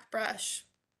black brush.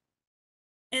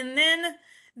 And then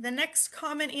the next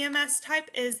common EMS type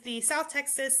is the South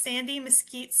Texas sandy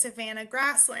mesquite savanna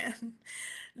grassland.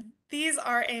 These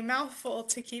are a mouthful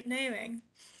to keep naming.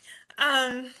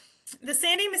 The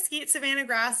sandy mesquite savanna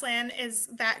grassland is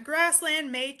that grassland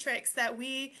matrix that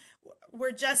we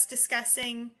were just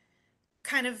discussing,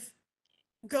 kind of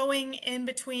going in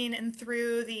between and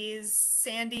through these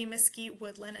sandy mesquite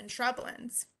woodland and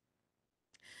shrublands.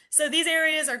 So these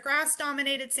areas are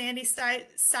grass-dominated sandy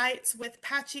sites with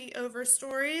patchy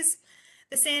overstories.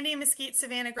 The sandy mesquite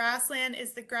savanna grassland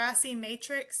is the grassy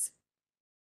matrix.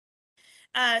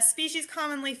 Species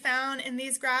commonly found in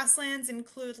these grasslands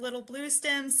include little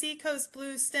bluestem, seacoast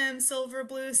bluestem, silver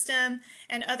bluestem,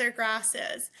 and other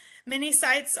grasses. Many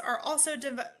sites are also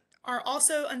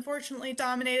unfortunately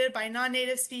dominated by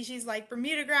non-native species like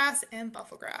Bermuda grass and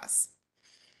bufflegrass.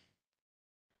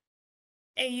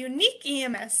 A unique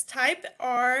EMS type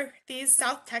are these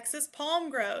South Texas palm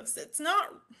groves. It's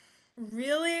not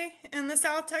really in the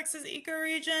South Texas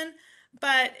ecoregion,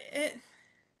 but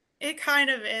it kind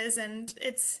of is, and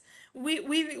we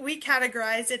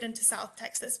categorize it into South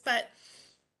Texas, but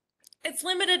it's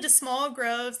limited to small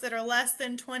groves that are less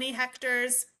than 20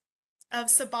 hectares of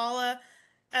Sabala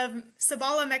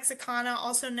mexicana,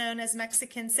 also known as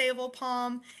Mexican sable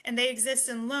palm, and they exist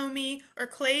in loamy or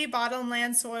clay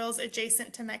bottomland soils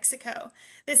adjacent to Mexico.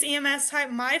 This EMS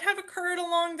type might have occurred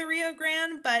along the Rio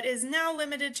Grande, but is now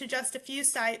limited to just a few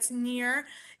sites near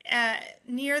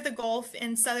the Gulf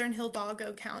in southern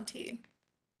Hidalgo County.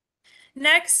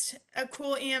 Next, a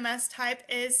cool EMS type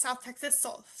is South Texas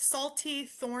salty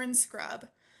thorn scrub.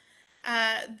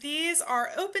 These are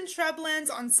open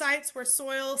shrublands on sites where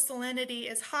soil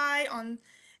salinity is high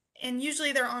and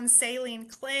usually they're on saline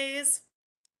clays.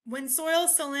 When soil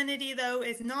salinity, though,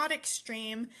 is not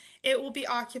extreme, it will be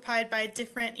occupied by a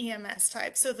different EMS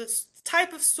type. So the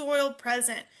type of soil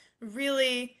present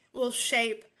really will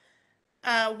shape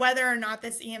whether or not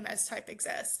this EMS type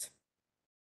exists.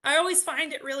 I always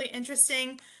find it really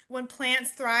interesting when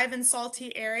plants thrive in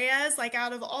salty areas. Like,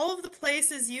 out of all of the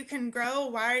places you can grow,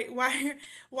 why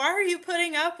are you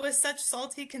putting up with such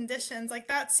salty conditions? Like,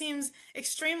 that seems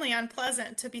extremely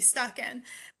unpleasant to be stuck in,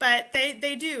 but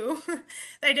they do.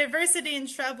 The diversity in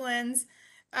shrublands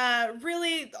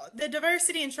really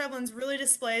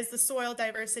displays the soil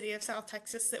diversity of South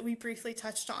Texas that we briefly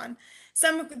touched on.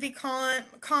 Some of the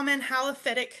common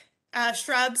halophytic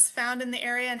shrubs found in the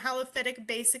area, and halophytic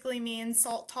basically means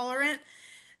salt tolerant,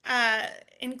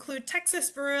 include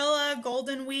Texas barilla,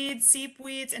 golden weed,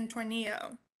 seepweeds, and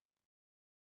tornillo.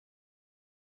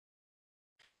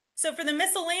 So for the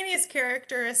miscellaneous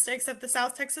characteristics of the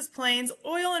South Texas plains,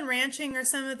 oil and ranching are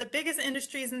some of the biggest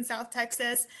industries in South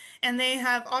Texas, and they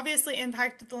have obviously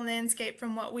impacted the landscape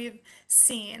from what we've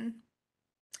seen.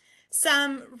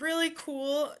 Some really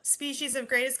cool species of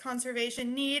greatest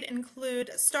conservation need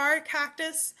include star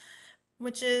cactus,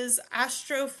 which is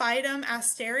Astrophytum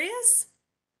asterius.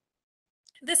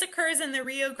 This occurs in the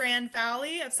Rio Grande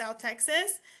Valley of South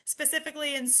Texas,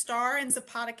 specifically in Star and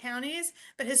Zapata counties,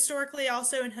 but historically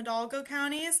also in Hidalgo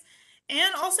counties.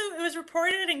 And also it was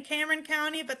reported in Cameron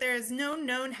County, but there is no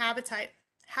known habitat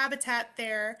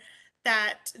there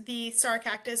that the star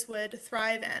cactus would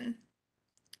thrive in.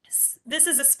 This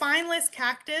is a spineless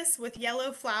cactus with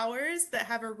yellow flowers that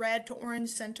have a red to orange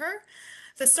center.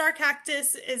 The star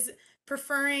cactus is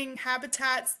preferring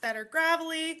habitats that are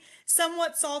gravelly,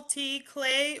 somewhat salty,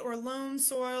 clay or loam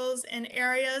soils, and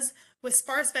areas with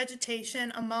sparse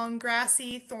vegetation among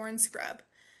grassy thorn scrub.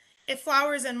 It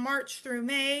flowers in March through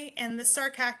May, and the star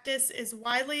cactus is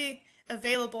widely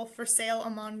available for sale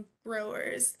among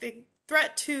growers. The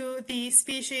threat to the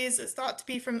species is thought to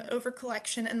be from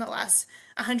overcollection in the last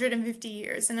 150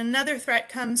 years. And another threat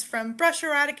comes from brush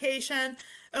eradication,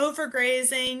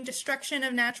 overgrazing, destruction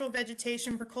of natural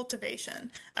vegetation for cultivation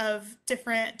of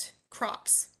different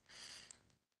crops.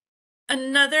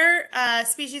 Another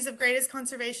species of greatest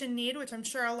conservation need, which I'm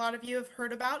sure a lot of you have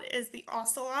heard about, is the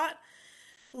ocelot,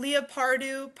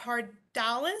 Leopardu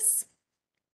pardalis.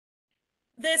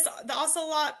 The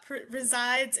ocelot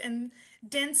resides in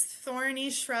dense thorny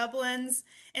shrublands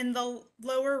in the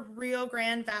lower Rio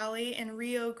Grande Valley and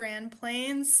Rio Grande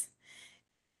Plains.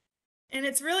 And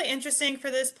it's really interesting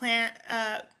for this plant,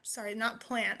 sorry, not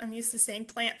plant, I'm used to saying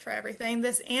plant for everything,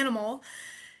 this animal.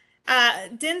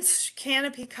 Dense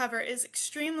canopy cover is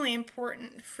extremely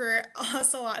important for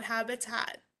ocelot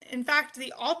habitat. In fact,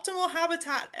 the optimal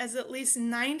habitat is at least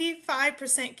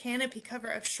 95% canopy cover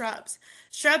of shrubs.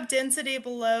 Shrub density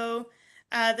below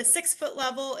the 6-foot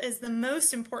level is the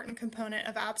most important component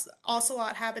of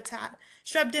ocelot habitat.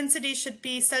 Shrub density should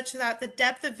be such that the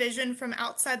depth of vision from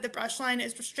outside the brush line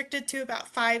is restricted to about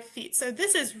 5 feet. So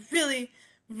this is really,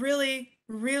 really,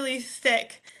 really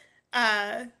thick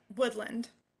woodland.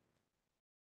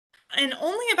 And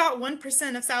only about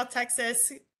 1% of South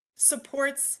Texas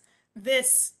supports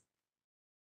this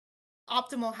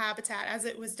optimal habitat as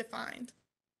it was defined.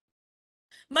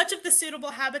 Much of the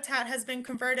suitable habitat has been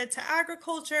converted to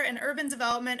agriculture and urban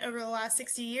development over the last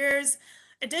 60 years.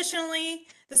 Additionally,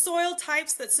 the soil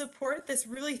types that support this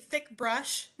really thick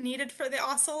brush needed for the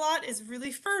ocelot is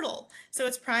really fertile, so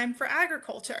it's prime for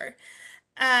agriculture.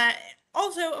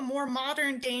 Also, a more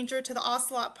modern danger to the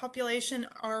ocelot population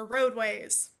are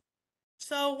roadways.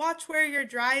 So watch where you're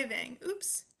driving.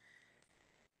 Oops.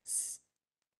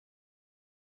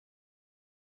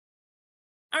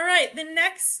 All right, the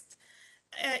next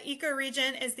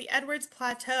ecoregion is the Edwards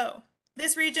Plateau.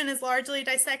 This region is largely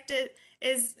dissected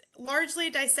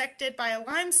by a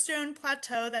limestone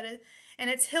plateau and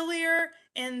it's hillier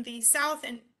in the south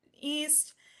and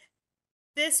east.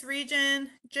 This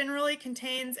region generally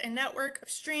contains a network of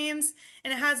streams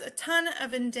and it has a ton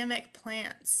of endemic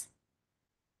plants.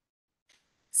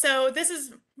 So this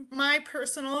is my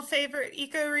personal favorite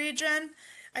ecoregion.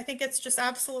 I think it's just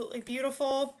absolutely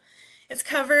beautiful. It's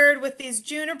covered with these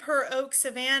juniper oak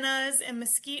savannas and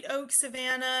mesquite oak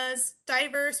savannas,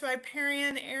 diverse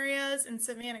riparian areas and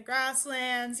savanna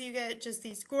grasslands. You get just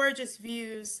these gorgeous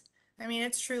views. I mean,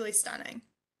 it's truly stunning.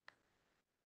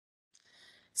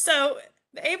 So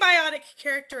the abiotic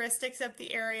characteristics of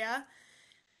the area,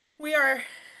 we are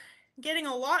getting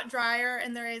a lot drier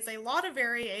and there is a lot of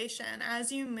variation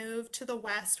as you move to the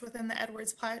west within the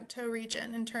Edwards Plateau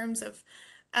region in terms of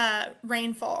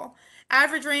rainfall.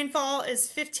 Average rainfall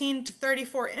is 15 to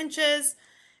 34 inches.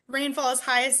 Rainfall is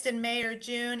highest in May or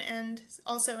June and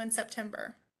also in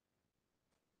September.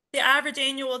 The average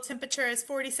annual temperature is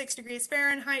 46 degrees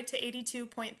Fahrenheit to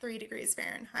 82.3 degrees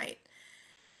Fahrenheit.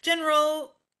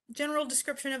 General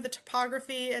description of the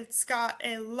topography, it's got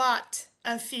a lot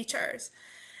of features.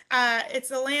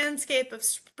 It's a landscape of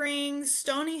springs,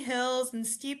 stony hills, and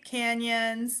steep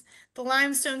canyons. The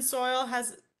limestone soil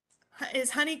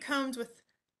is honeycombed with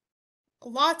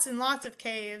lots and lots of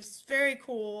caves. Very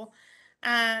cool.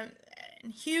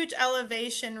 Huge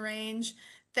elevation range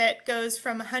that goes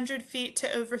from 100 feet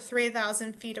to over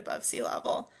 3,000 feet above sea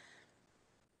level.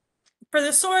 For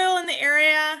the soil in the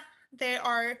area, they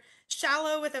are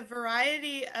shallow with a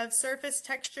variety of surface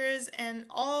textures and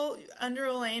all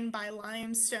underlain by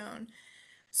limestone.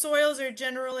 Soils are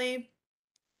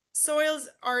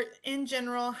in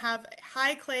general have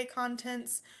high clay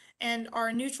contents and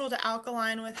are neutral to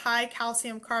alkaline with high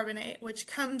calcium carbonate, which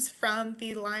comes from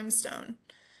the limestone.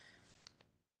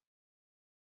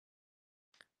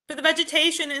 For the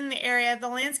vegetation in the area, the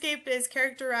landscape is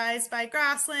characterized by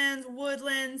grasslands,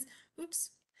 woodlands,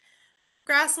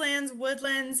 grasslands,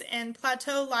 woodlands, and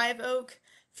plateau live oak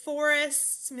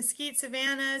forests, mesquite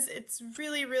savannas. It's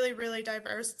really, really, really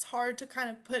diverse. It's hard to kind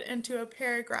of put into a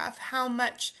paragraph how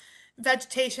much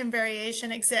vegetation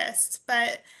variation exists,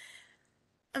 but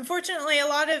unfortunately, a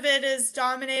lot of it is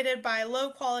dominated by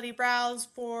low quality browse,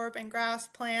 forb, and grass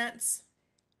plants.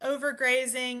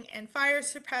 Overgrazing and fire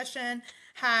suppression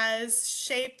has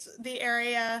shaped the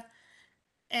area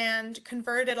and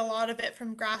converted a lot of it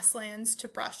from grasslands to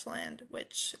brushland,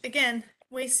 which again,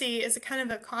 we see is a kind of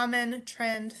a common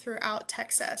trend throughout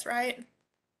Texas, right?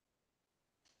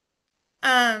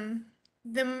 Um,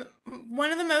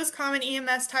 one of the most common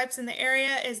EMS types in the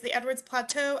area is the Edwards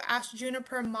Plateau, ash,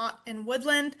 juniper, mott, and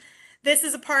woodland. This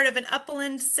is a part of an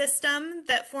upland system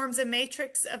that forms a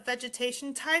matrix of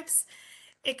vegetation types.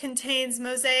 It contains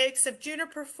mosaics of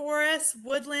juniper forests,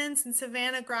 woodlands, and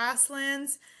savanna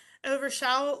grasslands over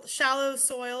shallow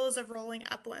soils of rolling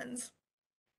uplands.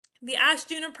 The ash,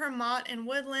 juniper, mott, and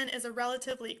woodland is a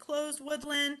relatively closed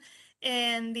woodland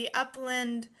in the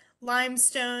upland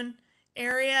limestone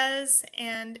areas,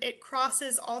 and it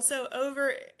crosses also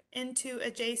over into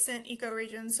adjacent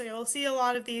ecoregions. So you'll see a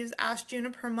lot of these ash,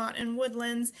 juniper, mott, and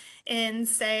woodlands in,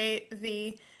 say,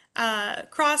 the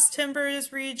cross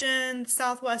timbers region,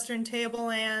 southwestern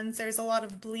tablelands. There's a lot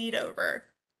of bleed over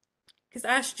because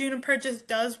ash juniper just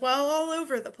does well all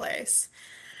over the place.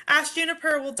 Ash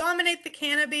juniper will dominate the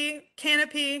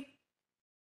canopy,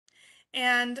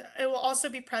 and it will also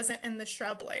be present in the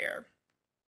shrub layer.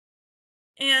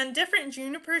 And different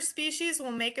juniper species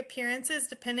will make appearances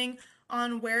depending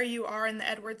on where you are in the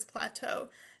Edwards Plateau.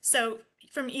 So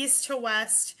from east to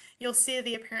west, you'll see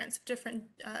the appearance of different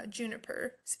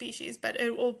juniper species, but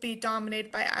it will be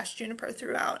dominated by ash juniper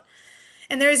throughout.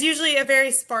 And there's usually a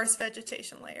very sparse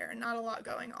vegetation layer, not a lot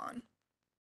going on.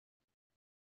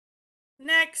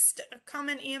 Next, a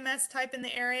common EMS type in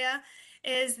the area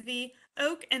is the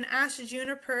oak and ash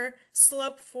juniper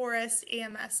slope forest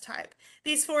EMS type.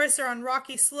 These forests are on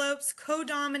rocky slopes,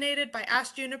 co-dominated by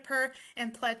ash juniper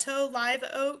and plateau live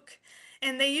oak,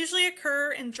 and they usually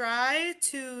occur in dry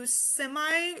to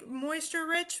semi-moisture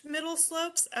rich middle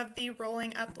slopes of the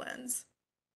rolling uplands.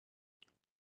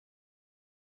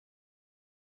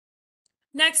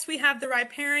 Next, we have the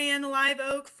riparian live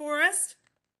oak forest,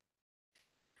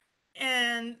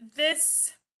 and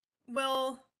this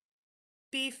will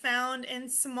be found in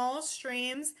small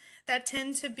streams that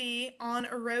tend to be on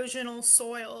erosional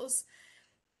soils.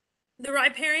 The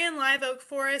riparian live oak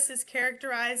forest is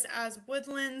characterized as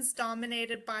woodlands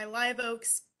dominated by live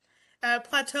oaks,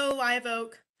 plateau live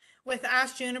oak, with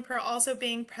ash juniper also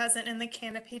being present in the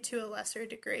canopy to a lesser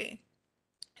degree.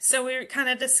 So we kind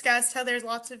of discussed how there's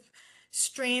lots of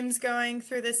streams going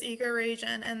through this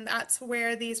ecoregion, and that's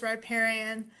where these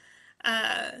riparian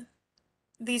EMS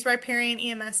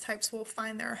types will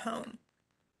find their home.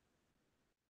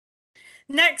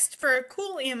 Next, for a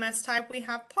cool EMS type, we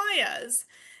have playas.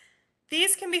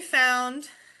 These can be found,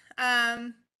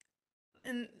 and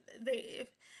the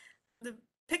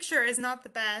picture is not the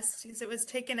best because it was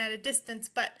taken at a distance,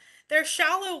 but they're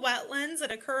shallow wetlands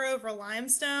that occur over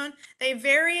limestone. They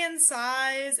vary in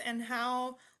size and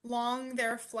how long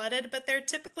they're flooded, but they're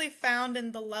typically found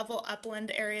in the level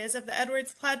upland areas of the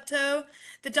Edwards Plateau.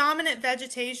 The dominant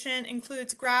vegetation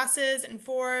includes grasses and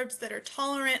forbs that are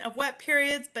tolerant of wet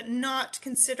periods, but not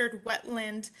considered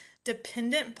wetland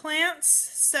dependent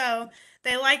plants. So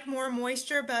they like more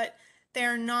moisture, but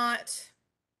they're not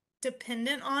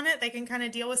dependent on it. They can kind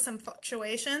of deal with some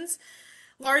fluctuations.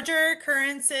 Larger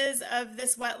occurrences of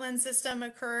this wetland system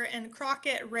occur in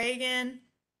Crockett, Reagan,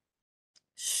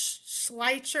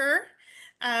 Schleicher.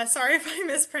 Sorry if I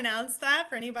mispronounced that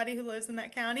for anybody who lives in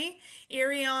that county.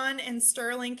 Irion and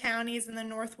Sterling counties in the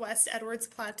northwest Edwards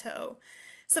Plateau.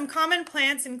 Some common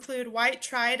plants include white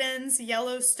tridents,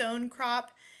 yellow stonecrop,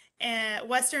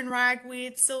 western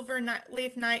ragweed, silver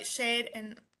leaf nightshade,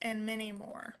 and many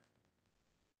more.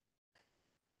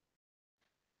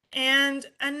 And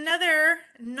another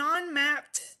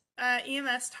non-mapped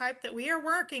EMS type that we are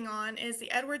working on is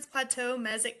the Edwards Plateau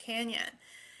Mesic Canyon.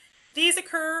 These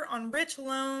occur on rich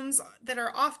loams that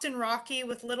are often rocky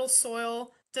with little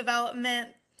soil development.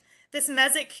 This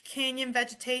Mesic Canyon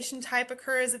vegetation type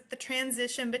occurs at the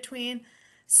transition between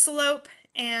slope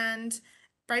and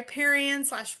riparian /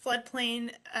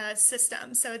 floodplain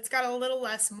system, so it's got a little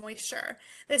less moisture.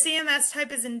 This EMS type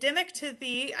is endemic to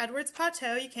the Edwards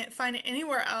Plateau. You can't find it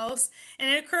anywhere else, and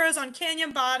it occurs on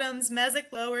canyon bottoms,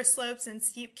 mesic lower slopes, and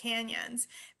steep canyons.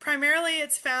 Primarily,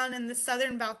 it's found in the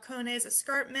southern Balcones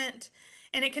escarpment,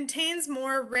 and it contains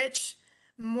more rich,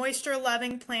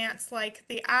 moisture-loving plants like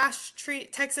the ash tree,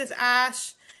 Texas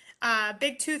ash,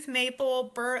 big tooth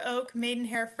maple, bur oak,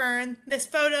 maidenhair fern. This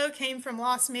photo came from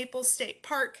Lost Maples State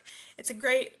Park. It's a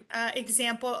great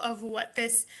example of what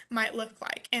this might look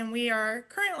like. And we are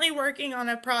currently working on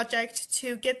a project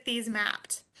to get these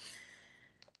mapped.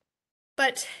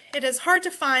 But it is hard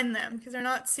to find them because they're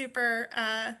not super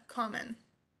common.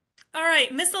 All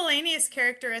right, miscellaneous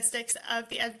characteristics of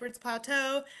the Edwards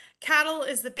Plateau. Cattle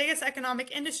is the biggest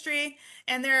economic industry,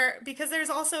 and because there's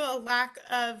also a lack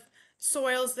of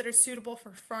soils that are suitable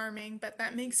for farming, but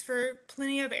that makes for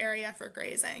plenty of area for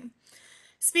grazing.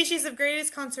 Species of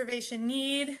greatest conservation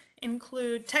need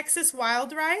include Texas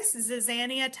wild rice,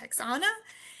 Zizania texana.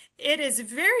 It is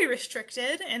very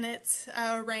restricted in its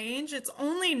range. It's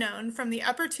only known from the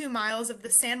upper 2 miles of the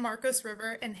San Marcos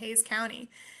River in Hays County.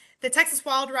 The Texas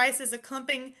wild rice is a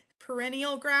clumping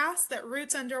perennial grass that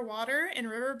roots underwater in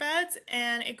riverbeds,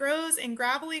 and it grows in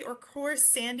gravelly or coarse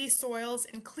sandy soils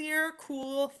in clear,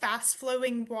 cool,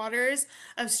 fast-flowing waters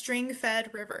of stream-fed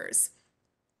rivers.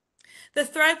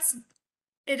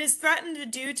 It is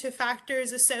threatened due to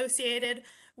factors associated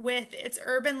with its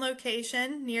urban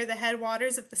location near the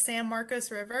headwaters of the San Marcos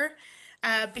River,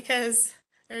 because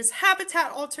there's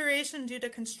habitat alteration due to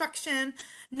construction,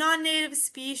 non-native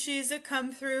species that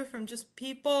come through from just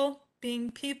people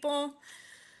being people,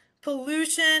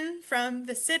 pollution from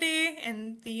the city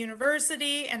and the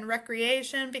university, and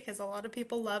recreation because a lot of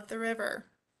people love the river.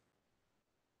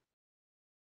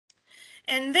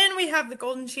 And then we have the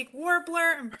golden cheek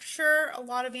warbler. I'm sure a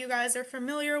lot of you guys are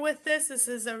familiar with this. This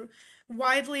is a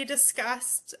widely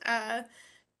discussed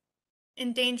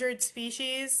endangered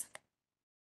species.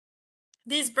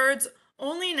 These birds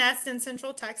only nest in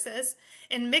central Texas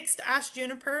in mixed ash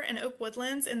juniper and oak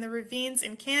woodlands in the ravines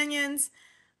and canyons.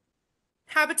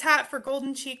 Habitat for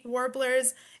golden cheek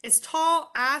warblers is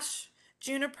tall ash,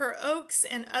 juniper oaks,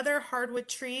 and other hardwood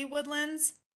tree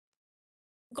woodlands.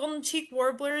 Golden cheek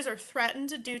warblers are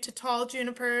threatened due to tall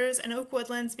junipers and oak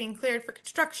woodlands being cleared for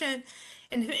construction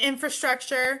and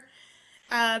infrastructure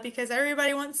because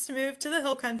everybody wants to move to the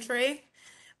hill country.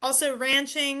 Also,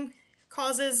 ranching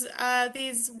causes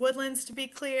these woodlands to be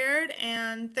cleared,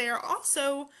 and they are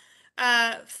also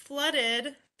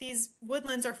flooded. These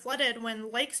woodlands are flooded when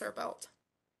lakes are built.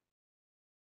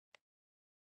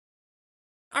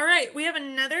 All right, we have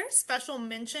another special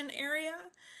mention area.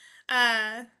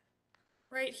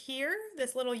 Right here,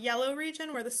 this little yellow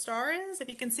region where the star is, if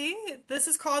you can see, this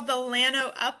is called the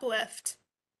Llano Uplift.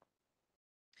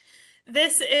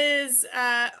 This is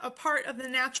a part of the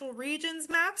natural regions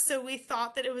map, so we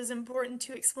thought that it was important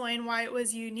to explain why it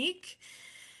was unique.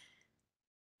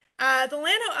 The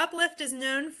Llano Uplift is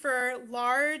known for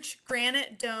large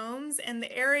granite domes, and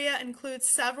the area includes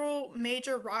several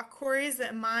major rock quarries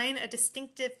that mine a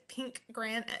distinctive pink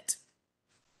granite.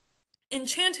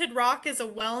 Enchanted Rock is a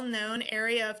well-known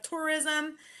area of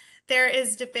tourism. There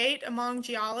is debate among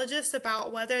geologists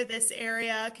about whether this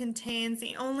area contains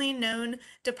the only known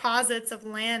deposits of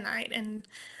lanite. And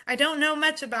I don't know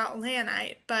much about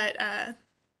lanite, but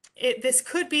this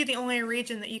could be the only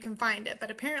region that you can find it.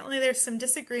 But apparently there's some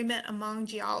disagreement among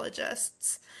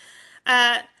geologists.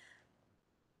 The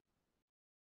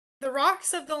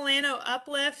rocks of the Llano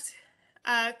Uplift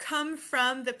come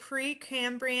from the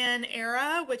Precambrian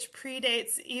era, which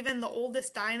predates even the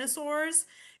oldest dinosaurs.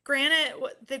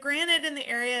 The granite in the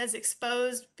area is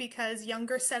exposed because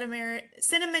younger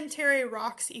sedimentary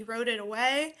rocks eroded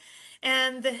away,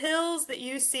 and the hills that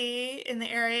you see in the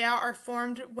area are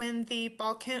formed when the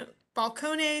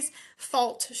Balcones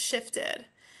fault shifted.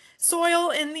 Soil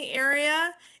in the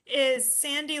area is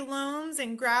sandy loams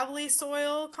and gravelly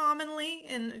soil commonly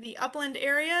in the upland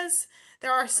areas.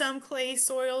 There are some clay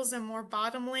soils in more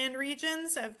bottomland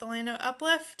regions of the Llano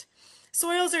Uplift.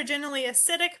 Soils are generally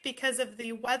acidic because of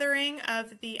the weathering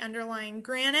of the underlying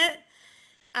granite.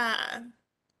 And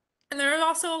there are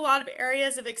also a lot of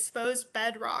areas of exposed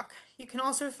bedrock. You can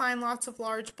also find lots of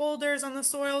large boulders on the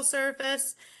soil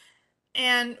surface.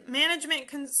 And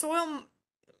soil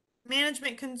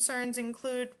management concerns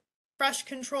include brush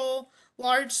control,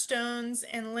 large stones,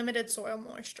 and limited soil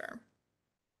moisture.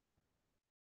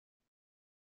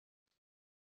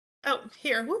 Oh,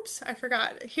 here, whoops, I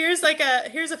forgot. Here's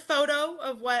a photo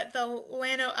of what the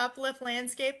Llano Uplift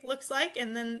landscape looks like,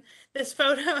 and then this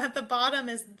photo at the bottom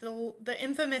is the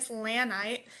infamous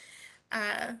lanite.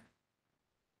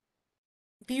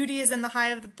 Beauty is in the eye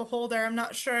of the beholder. I'm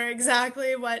not sure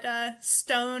exactly what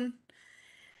stone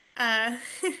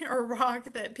or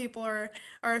rock that people are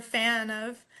a fan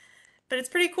of, but it's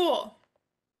pretty cool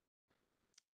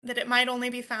that it might only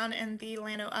be found in the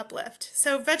Llano Uplift.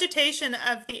 So vegetation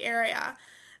of the area.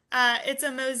 It's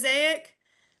a mosaic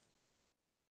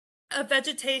of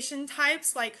vegetation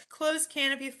types like closed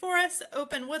canopy forests,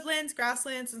 open woodlands,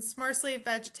 grasslands, and sparsely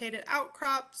vegetated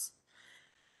outcrops.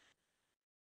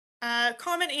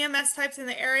 Common EMS types in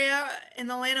the area, in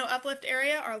the Llano Uplift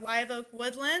area, are live oak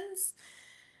woodlands.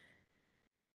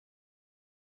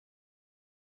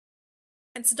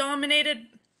 It's dominated,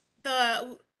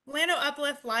 the Llano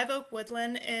Uplift live oak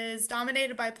woodland is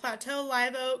dominated by plateau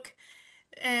live oak,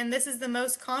 and this is the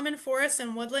most common forest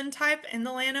and woodland type in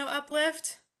the Llano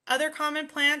Uplift. Other common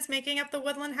plants making up the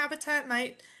woodland habitat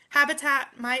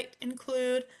might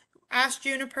include ash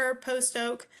juniper, post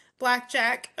oak,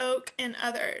 blackjack oak, and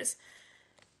others.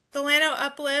 The Llano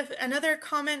Uplift, another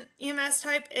common EMS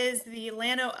type is the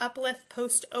Llano Uplift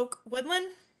post oak woodland.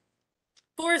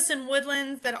 Forests and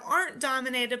woodlands that aren't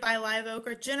dominated by live oak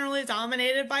are generally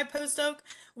dominated by post oak,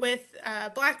 with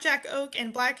blackjack oak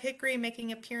and black hickory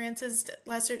making appearances to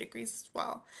lesser degrees as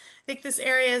well. I think this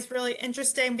area is really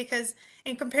interesting because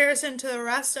in comparison to the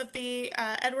rest of the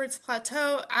Edwards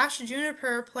Plateau, ash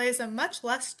juniper plays a much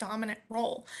less dominant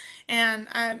role. And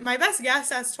my best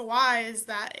guess as to why is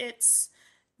that it's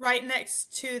right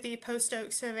next to the post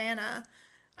oak savanna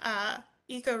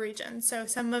ecoregion. So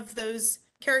some of those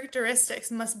characteristics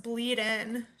must bleed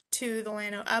in to the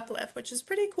Llano Uplift, which is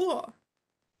pretty cool.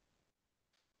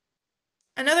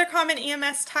 Another common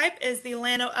EMS type is the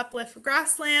Llano Uplift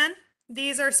grassland.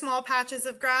 These are small patches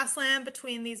of grassland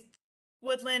between these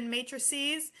woodland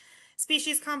matrices.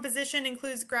 Species composition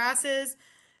includes grasses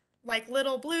like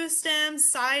little blue stems,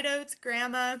 side oats,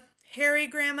 grama, hairy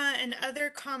grama, and other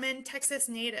common Texas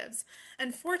natives.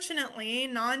 Unfortunately,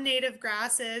 non-native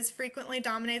grasses frequently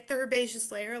dominate the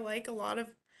herbaceous layer like a lot of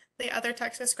the other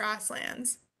Texas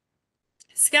grasslands.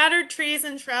 Scattered trees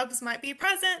and shrubs might be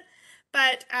present,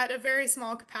 but at a very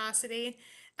small capacity.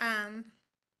 And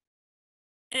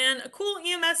a cool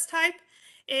EMS type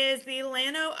is the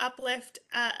Llano Uplift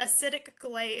acidic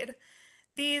glade.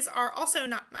 These are also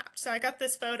not mapped. So I got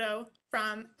this photo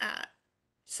from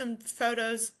some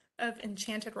photos of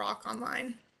Enchanted Rock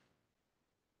online.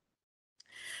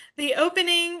 These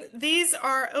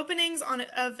are openings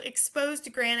of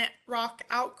exposed granite rock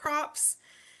outcrops.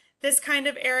 This kind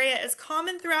of area is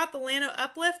common throughout the Llano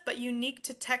Uplift, but unique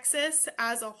to Texas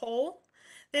as a whole.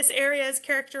 This area is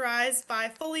characterized by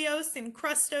foliose and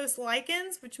crustose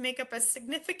lichens, which make up a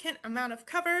significant amount of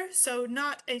cover, so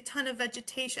not a ton of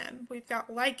vegetation. We've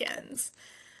got lichens.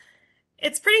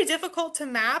 It's pretty difficult to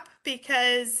map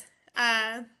because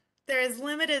there is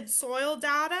limited soil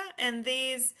data, and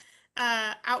these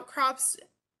outcrops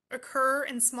occur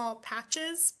in small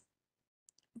patches.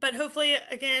 But hopefully,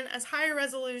 again, as higher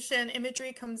resolution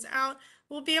imagery comes out,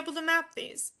 we'll be able to map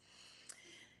these.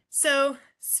 So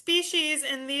species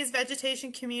in these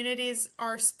vegetation communities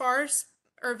are sparse,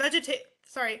 or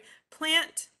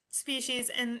plant species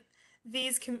in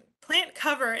these plant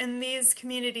cover in these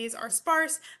communities are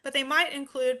sparse, but they might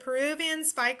include Peruvian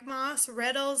spike moss,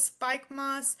 Riddle's spike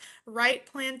moss, Wright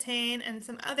plantain, and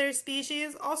some other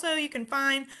species. Also, you can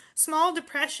find small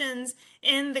depressions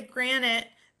in the granite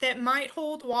that might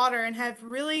hold water and have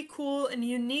really cool and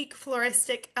unique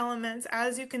floristic elements,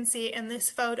 as you can see in this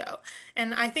photo.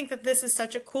 And I think that this is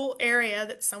such a cool area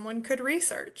that someone could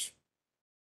research.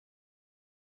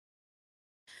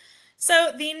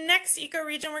 So the next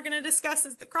ecoregion we're going to discuss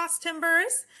is the cross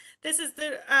timbers. This is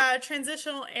the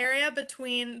transitional area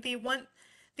between the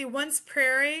once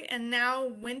prairie and now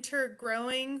winter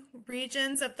growing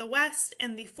regions of the West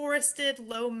and the forested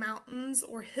low mountains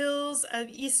or hills of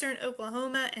eastern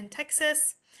Oklahoma and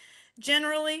Texas.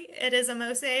 Generally, it is a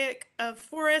mosaic of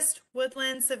forest,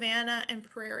 woodland, savanna, and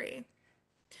prairie.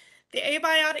 The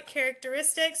abiotic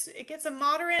characteristics, it gets a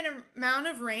moderate amount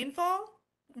of rainfall,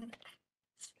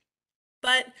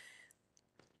 but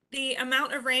the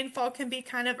amount of rainfall can be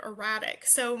kind of erratic.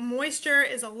 So moisture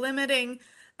is a limiting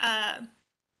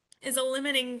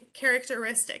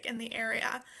characteristic in the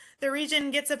area. The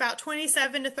region gets about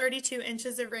 27 to 32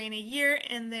 inches of rain a year,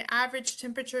 and the average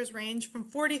temperatures range from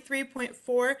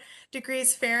 43.4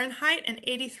 degrees Fahrenheit and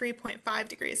 83.5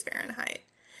 degrees Fahrenheit.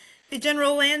 The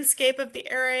general landscape of the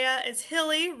area is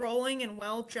hilly, rolling, and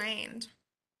well drained.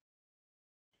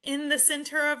 In the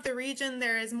center of the region,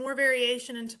 there is more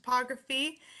variation in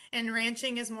topography, and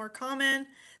ranching is more common.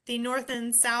 The north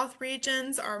and south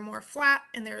regions are more flat,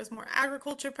 and there is more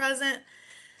agriculture present.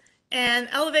 And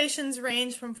elevations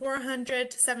range from 400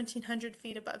 to 1,700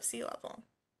 feet above sea level.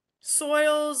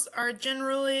 Soils are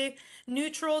generally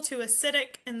neutral to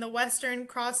acidic in the western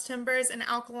cross timbers and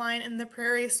alkaline in the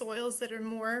prairie soils that are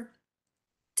more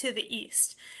to the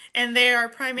east. And they are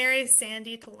primary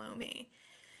sandy to loamy.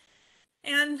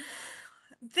 And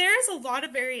there's a lot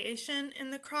of variation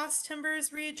in the cross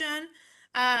timbers region.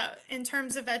 in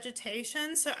terms of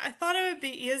vegetation. So I thought it would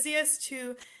be easiest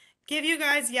to give you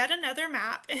guys yet another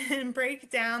map and break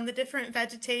down the different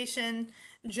vegetation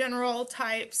general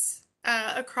types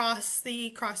across the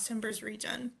Cross Timbers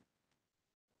region.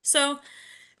 So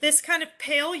this kind of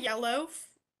pale yellow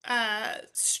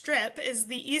strip is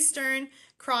the eastern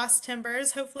Cross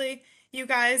Timbers. Hopefully you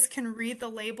guys can read the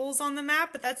labels on the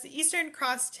map, but that's the eastern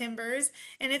Cross Timbers,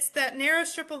 and it's that narrow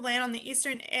strip of land on the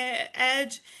eastern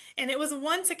edge, and it was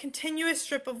once a continuous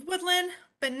strip of woodland,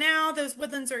 but now those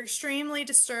woodlands are extremely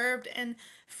disturbed and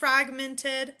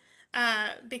fragmented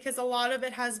because a lot of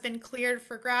it has been cleared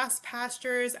for grass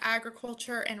pastures,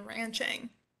 agriculture, and ranching.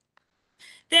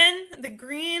 Then the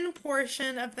green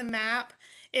portion of the map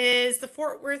is the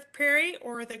Fort Worth Prairie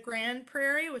or the Grand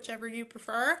Prairie, whichever you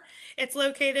prefer. It's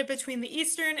located between the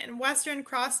eastern and western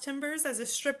Cross Timbers as a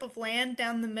strip of land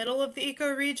down the middle of the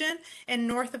ecoregion and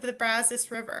north of the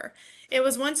Brazos River. It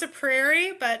was once a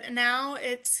prairie, but now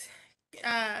it's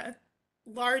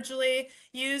largely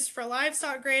used for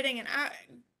livestock grazing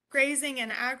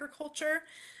and agriculture,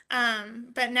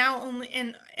 but now only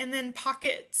and then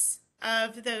pockets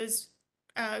of those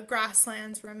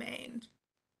grasslands remained.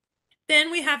 Then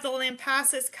we have the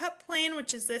Lampasas Cut Plain,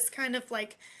 which is this kind of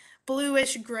like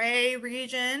bluish gray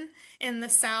region in the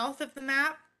south of the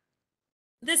map.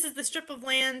 This is the strip of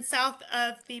land south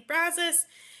of the Brazos,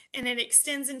 and it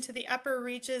extends into the upper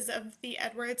reaches of the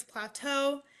Edwards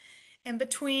Plateau, and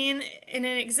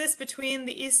it exists between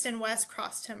the east and west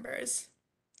Cross Timbers.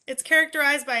 It's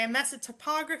characterized by a mesa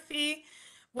topography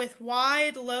with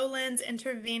wide lowlands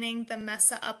intervening the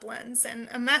mesa uplands. And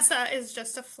a mesa is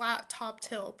just a flat topped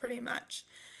hill, pretty much.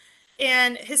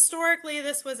 And historically,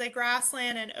 this was a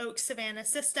grassland and oak savanna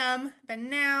system, but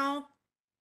now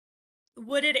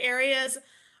wooded areas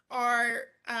are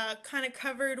kind of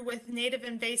covered with native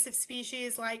invasive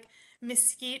species like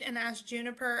mesquite and ash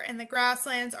juniper, and the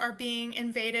grasslands are being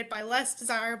invaded by less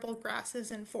desirable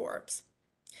grasses and forbs.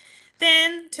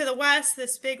 Then to the west,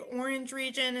 this big orange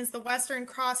region is the Western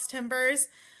Cross Timbers,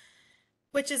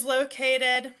 which is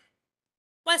located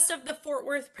west of the Fort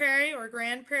Worth Prairie or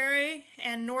Grand Prairie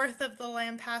and north of the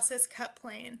Lampasas Cut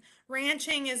Plain.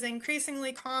 Ranching is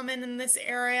increasingly common in this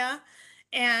area,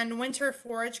 and winter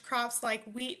forage crops like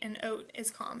wheat and oat is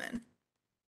common.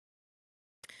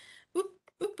 Oop,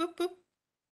 oop, oop, oop.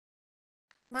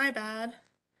 My bad.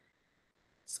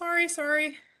 Sorry.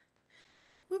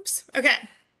 Oops. Okay.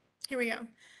 Here we go.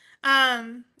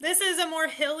 This is a more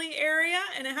hilly area,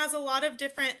 and it has a lot of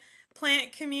different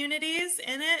plant communities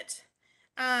in it.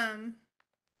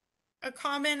 A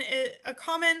common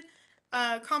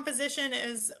composition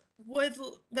is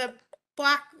the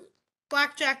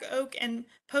blackjack oak and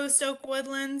post oak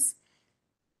woodlands.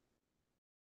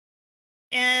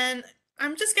 And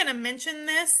I'm just going to mention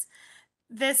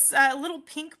this little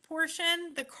pink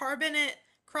portion, the carbonate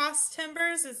cross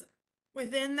timbers, is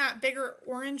within that bigger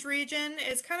orange region,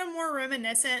 is kind of more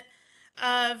reminiscent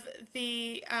of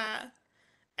the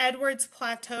Edwards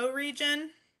Plateau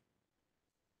region.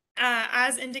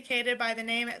 As indicated by the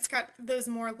name, it's got those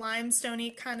more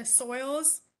limestoney kind of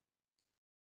soils.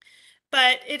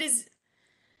 But it is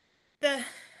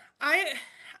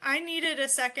I needed a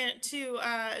second to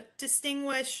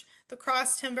distinguish the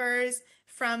cross timbers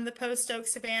from the post oak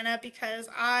savanna because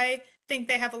I think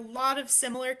they have a lot of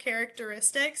similar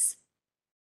characteristics.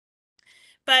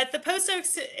 But the post oak,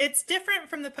 it's different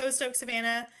from the post oak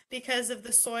savanna because of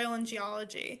the soil and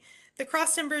geology. The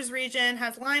Cross Timbers region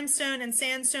has limestone and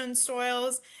sandstone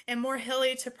soils and more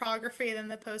hilly topography than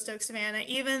the post oak savanna,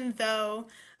 even though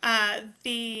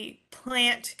the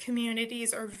plant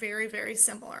communities are very, very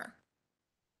similar.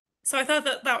 So I thought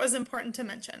that was important to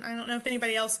mention. I don't know if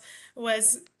anybody else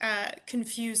was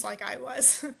confused like I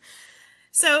was.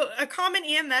 So a common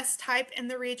EMS type in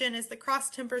the region is the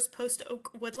Cross Timbers post oak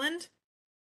woodland.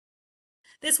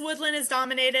 This woodland is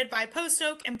dominated by post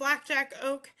oak and blackjack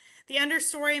oak. The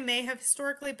understory may have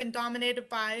historically been dominated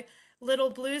by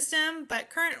little bluestem,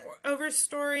 but current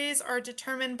overstories are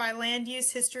determined by land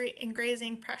use history and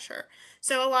grazing pressure.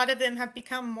 So a lot of them have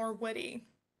become more woody.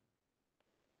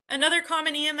 Another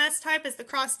common EMS type is the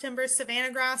cross timber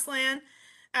savanna grassland.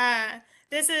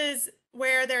 This is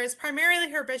where there is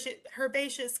primarily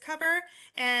herbaceous cover,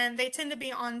 and they tend to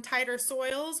be on tighter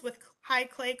soils with high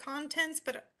clay contents,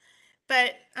 but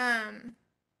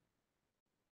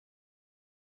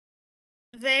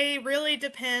they really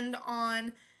depend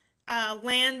on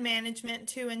land management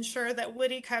to ensure that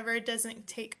woody cover doesn't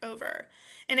take over.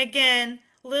 And again,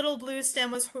 little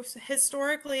bluestem was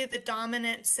historically the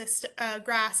dominant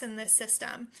grass in this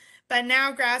system, but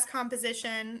now grass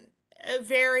composition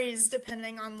varies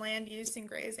depending on land use and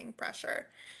grazing pressure.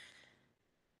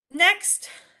 Next,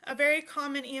 a very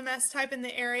common EMS type in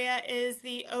the area is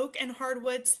the oak and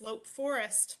hardwood slope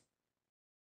forest.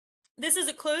 This is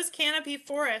a closed canopy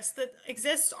forest that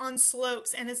exists on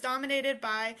slopes and is dominated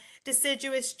by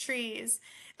deciduous trees.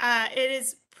 It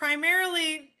is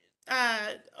primarily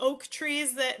oak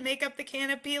trees that make up the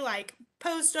canopy, like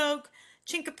post oak,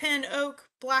 chinkapin oak,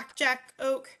 blackjack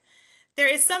oak.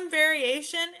 There is some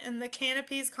variation in the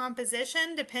canopy's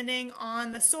composition depending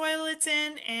on the soil it's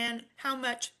in and how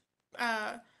much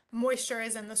moisture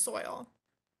is in the soil.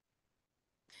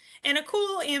 And a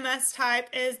cool EMS type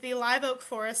is the live oak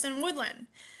forest and woodland.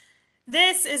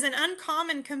 This is an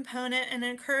uncommon component and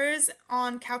occurs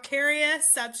on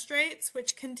calcareous substrates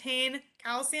which contain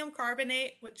calcium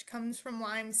carbonate, which comes from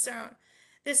limestone.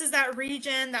 This is that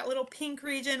region, that little pink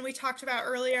region we talked about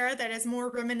earlier that is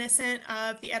more reminiscent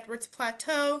of the Edwards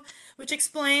Plateau, which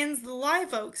explains the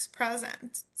live oak's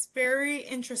presence. It's very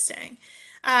interesting.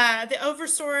 The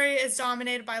overstory is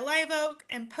dominated by live oak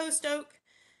and post oak,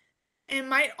 and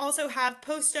might also have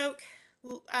post oak,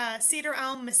 cedar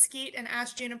elm, mesquite, and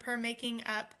ash juniper making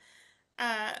up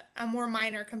a more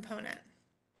minor component.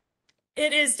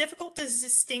 It is difficult to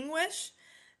distinguish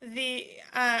the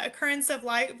occurrence of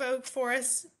live oak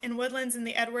forests and woodlands in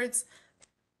the Edwards.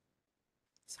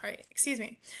 Sorry, excuse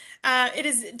me. It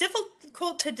is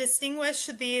difficult to distinguish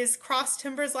these cross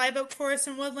timbers live oak forests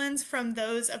and woodlands from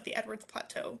those of the Edwards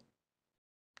Plateau.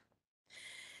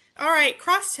 All right,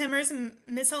 cross timbers and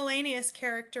miscellaneous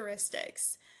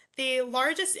characteristics. The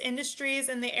largest industries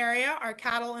in the area are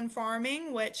cattle and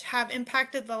farming, which have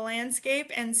impacted the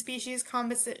landscape and species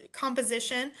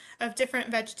composition of different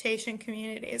vegetation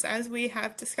communities, as we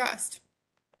have discussed.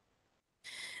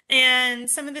 And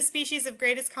some of the species of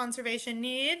greatest conservation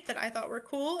need that I thought were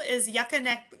cool is Yucca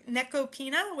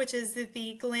necopina, which is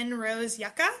the Glen Rose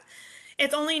yucca.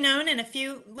 It's only known in a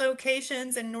few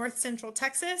locations in north central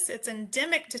Texas. It's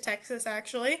endemic to Texas,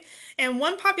 actually, and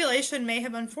one population may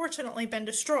have unfortunately been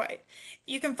destroyed.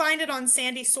 You can find it on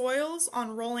sandy soils,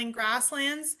 on rolling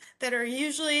grasslands that are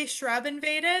usually shrub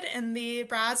invaded in the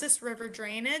Brazos River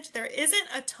drainage. There isn't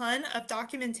a ton of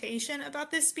documentation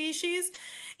about this species,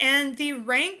 and the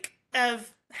rank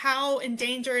of how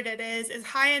endangered it is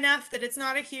high enough that it's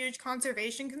not a huge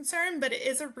conservation concern, but it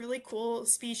is a really cool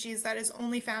species that is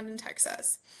only found in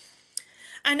Texas.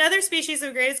 Another species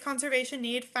of greatest conservation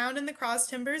need found in the cross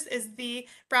timbers is the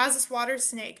Brazos water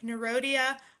snake,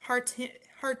 Nerodia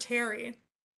harteri.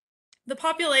 The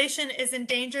population is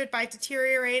endangered by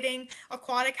deteriorating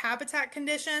aquatic habitat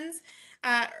conditions,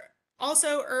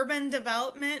 also urban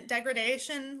development,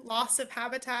 degradation, loss of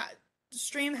habitat,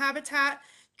 stream habitat,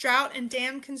 drought and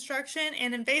dam construction,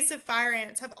 and invasive fire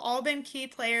ants have all been key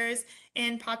players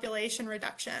in population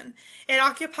reduction. It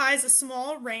occupies a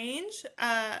small range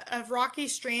of rocky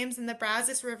streams in the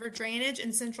Brazos River drainage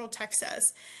in central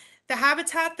Texas. The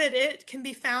habitat that it can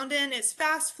be found in is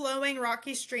fast-flowing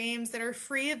rocky streams that are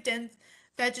free of dense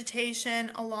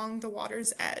vegetation along the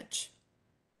water's edge.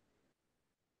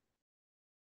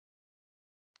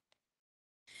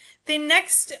 The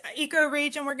next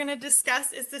ecoregion we're going to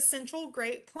discuss is the Central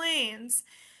Great Plains.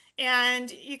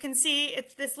 And you can see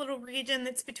it's this little region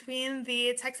that's between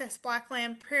the Texas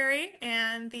Blackland Prairie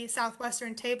and the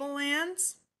southwestern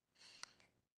tablelands.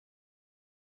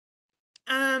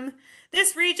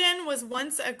 This region was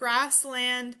once a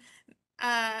grassland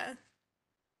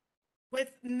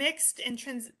with mixed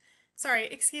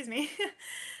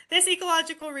This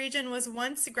ecological region was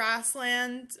once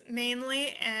grassland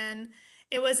mainly, and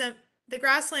the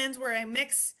grasslands were a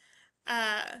mix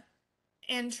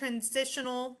and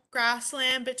transitional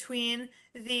grassland between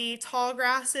the tall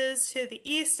grasses to the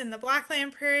east and the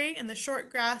Blackland Prairie and the short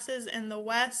grasses in the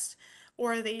west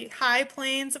or the high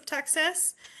plains of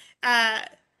Texas. And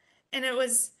it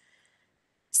was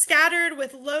scattered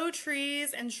with low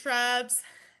trees and shrubs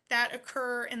that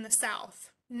occur in the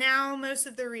south. Now most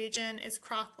of the region is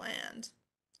cropland,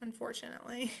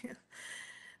 unfortunately.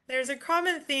 There's a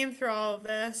common theme through all of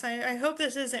this. I hope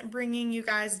this isn't bringing you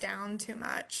guys down too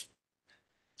much.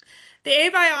 The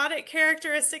abiotic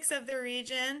characteristics of the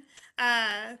region,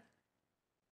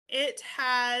 it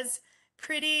has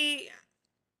pretty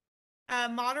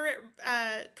moderate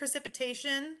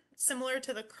precipitation, similar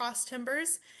to the cross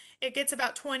timbers. It gets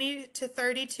about 20 to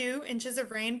 32 inches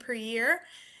of rain per year,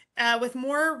 with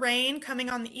more rain coming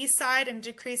on the east side and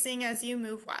decreasing as you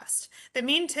move west. The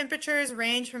mean temperatures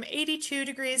range from 82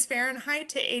 degrees Fahrenheit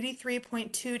to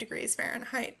 83.2 degrees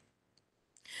Fahrenheit.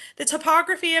 The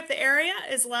topography of the area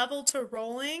is level to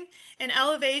rolling, and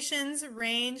elevations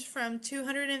range from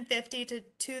 250 to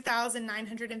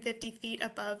 2,950 feet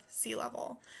above sea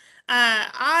level.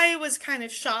 I was kind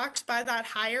of shocked by that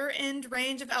higher end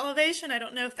range of elevation. I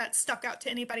don't know if that stuck out to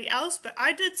anybody else, but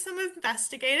I did some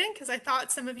investigating because I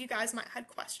thought some of you guys might have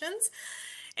questions.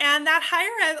 And that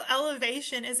higher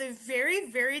elevation is a very,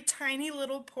 very tiny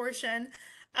little portion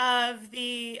of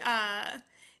the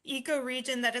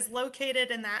ecoregion that is located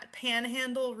in that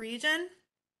panhandle region,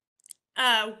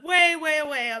 way, way,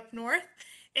 way up north.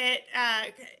 It's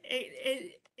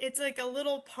like a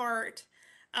little part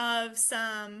of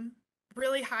some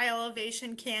really high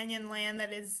elevation canyon land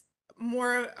that is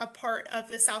more a part of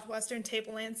the southwestern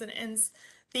tablelands than in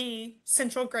the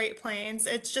central Great Plains.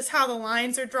 It's just how the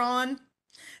lines are drawn.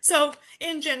 So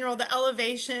in general, the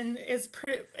elevation is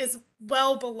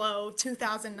well below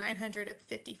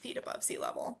 2,950 feet above sea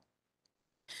level.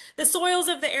 The soils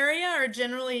of the area are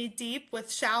generally deep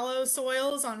with shallow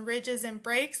soils on ridges and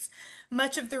breaks.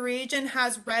 Much of the region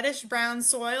has reddish brown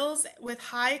soils with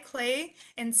high clay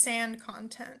and sand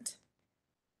content.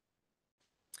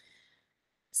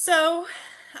 So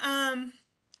the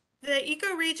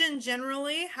ecoregion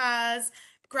generally has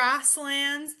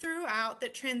grasslands throughout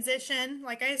that transition,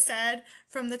 like I said,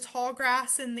 from the tall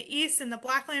grass in the east and the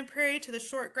blackland prairie to the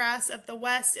short grass of the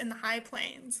west and the high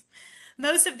plains.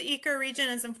 Most of the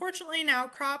ecoregion is unfortunately now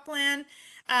cropland.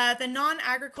 The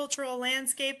non-agricultural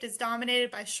landscape is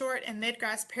dominated by short and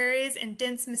mid-grass prairies and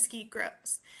dense mesquite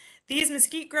groves. These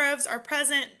mesquite groves are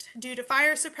present due to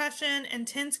fire suppression,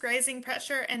 intense grazing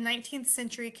pressure, and 19th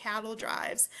century cattle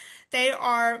drives. They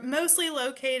are mostly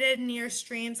located near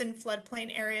streams and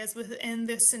floodplain areas within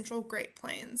the central Great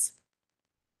Plains.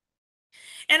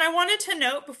 And I wanted to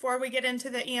note before we get into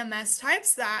the EMS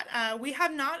types that we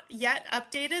have not yet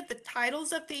updated the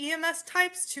titles of the EMS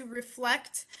types to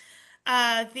reflect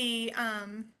the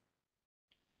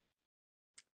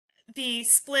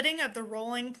splitting of the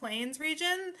rolling plains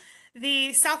region.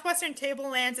 The southwestern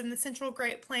tablelands and the central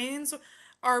Great Plains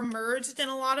are merged in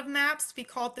a lot of maps to be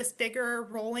called this bigger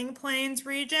rolling plains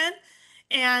region.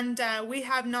 And we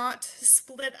have not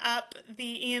split up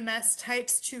the EMS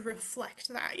types to reflect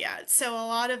that yet. So a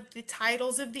lot of the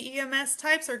titles of the EMS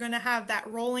types are going to have that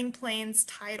rolling plains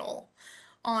title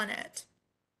on it.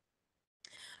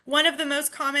 One of the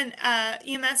most common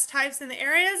EMS types in the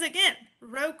area is, again,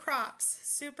 row crops.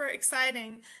 Super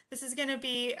exciting. This is going to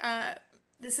be,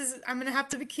 I'm going to have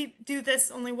to do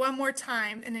this only one more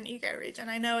time in an ecoregion.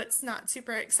 I know it's not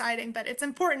super exciting, but it's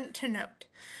important to note.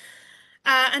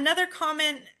 Another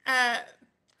common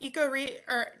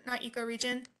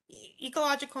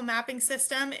ecological mapping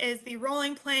system is the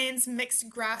rolling plains mixed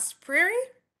grass prairie.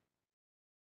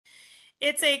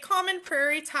 It's a common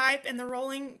prairie type in the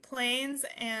rolling plains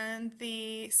and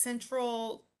the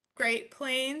central Great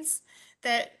Plains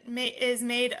that is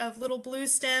made of little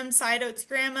bluestem, side oats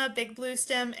grama, big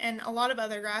bluestem, and a lot of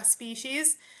other grass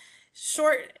species.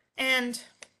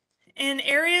 In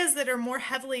areas that are more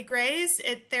heavily grazed,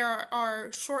 there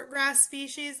are short grass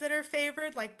species that are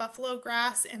favored, like buffalo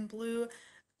grass and blue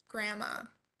grama.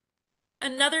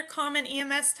 Another common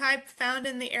EMS type found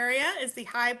in the area is the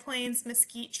high plains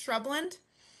mesquite shrubland.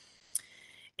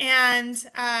 And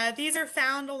these are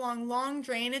found along long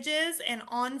drainages and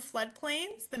on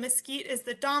floodplains. The mesquite is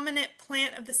the dominant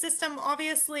plant of the system,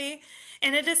 obviously,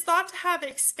 and it is thought to have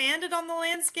expanded on the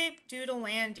landscape due to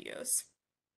land use.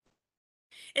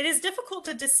 It is difficult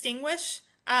to distinguish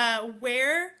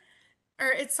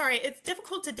it's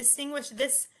difficult to distinguish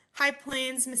this high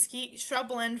plains mesquite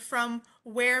shrubland from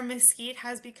where mesquite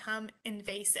has become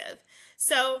invasive.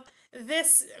 So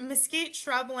this mesquite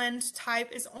shrubland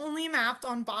type is only mapped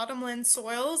on bottomland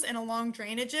soils and along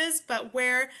drainages, but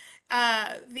where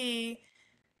the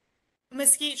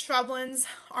mesquite shrublands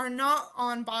are not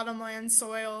on bottomland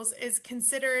soils is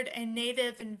considered a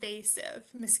native invasive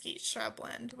mesquite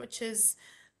shrubland, which is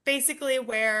basically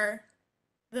where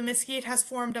the mesquite has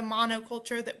formed a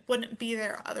monoculture that wouldn't be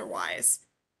there otherwise.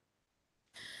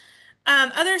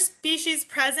 Other species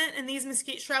present in these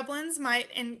mesquite shrublands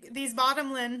these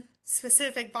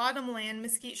specific bottomland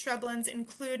mesquite shrublands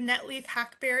include netleaf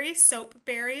hackberry,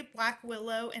 soapberry, black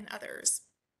willow, and others.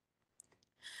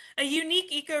 A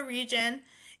unique ecoregion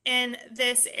in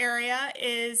this area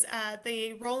is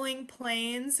the rolling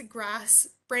plains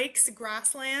breaks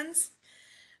grasslands.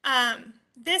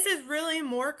 This is really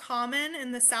more common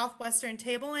in the southwestern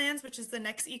tablelands, which is the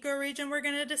next ecoregion we're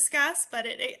going to discuss, but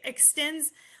it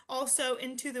extends also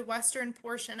into the western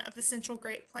portion of the central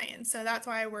Great Plains. So that's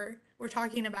why we're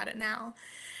talking about it now.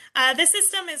 This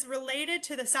system is related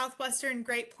to the southwestern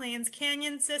Great Plains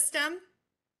Canyon system,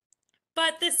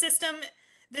 but this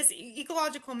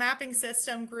ecological mapping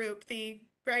system group, the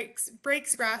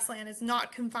breaks grassland, is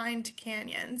not confined to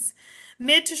canyons.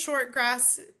 Mid to short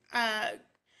grass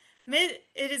It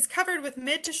is covered with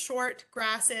mid to short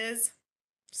grasses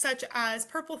such as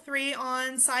purple three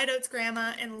on, side oats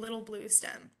grama, and little blue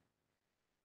stem.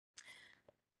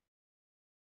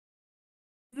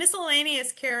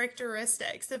 Miscellaneous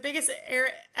characteristics. The biggest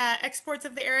exports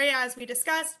of the area, as we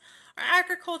discussed, are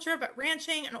agriculture, but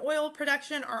ranching and oil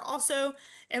production are also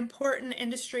important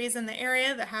industries in the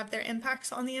area that have their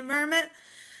impacts on the environment.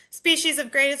 Species of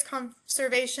greatest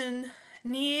conservation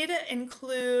need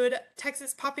include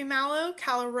Texas poppy mallow,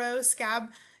 caloroe,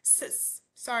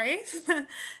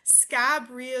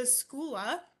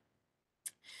 scabrioscula.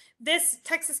 This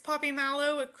Texas poppy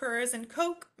mallow occurs in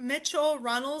Coke, Mitchell,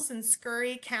 Runnels, and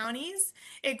Scurry counties.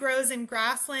 It grows in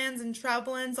grasslands and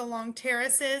shrublands along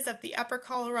terraces of the upper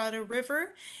Colorado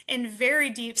River in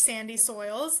very deep sandy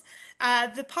soils.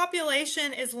 The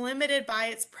population is limited by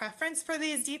its preference for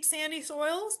these deep sandy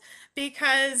soils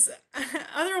because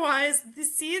otherwise the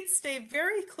seeds stay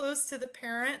very close to the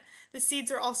parent. The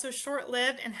seeds are also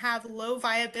short-lived and have low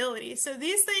viability. So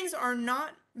these things are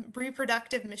not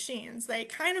reproductive machines. They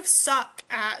kind of suck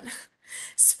at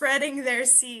spreading their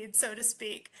seed, so to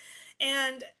speak.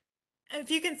 And if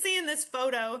you can see in this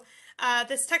photo,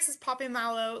 this Texas poppy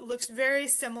mallow looks very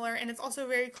similar, and it's also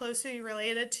very closely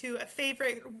related to a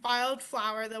favorite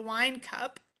wildflower, the wine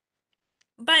cup.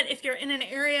 But if you're in an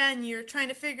area and you're trying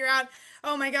to figure out,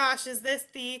 oh my gosh, is this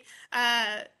the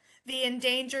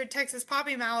endangered Texas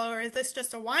poppy mallow, or is this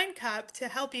just a wine cup, to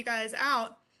help you guys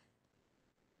out?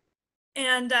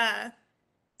 And the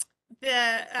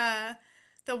uh,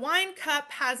 the wine cup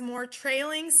has more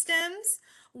trailing stems,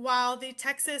 while the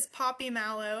Texas poppy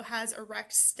mallow has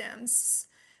erect stems.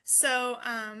 So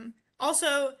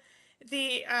also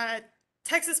the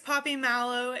Texas poppy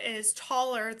mallow is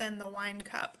taller than the wine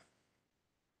cup.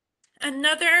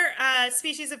 Another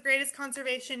species of greatest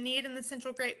conservation need in the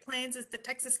Central Great Plains is the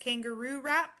Texas kangaroo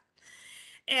rat,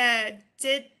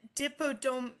 Dipodomus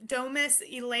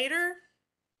elater.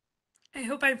 I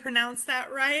hope I pronounced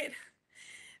that right.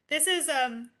 This is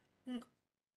a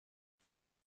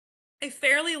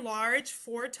fairly large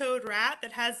four-toed rat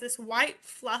that has this white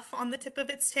fluff on the tip of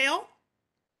its tail.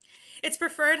 Its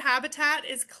preferred habitat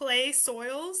is clay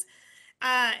soils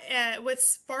with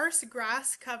sparse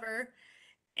grass cover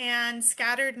and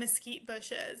scattered mesquite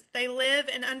bushes. They live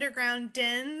in underground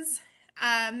dens,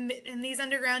 and these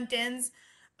underground dens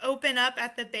open up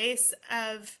at the base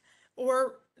of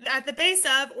or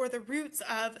the roots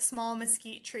of small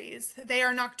mesquite trees. They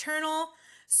are nocturnal,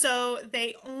 so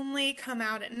they only come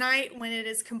out at night when it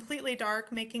is completely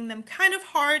dark, making them kind of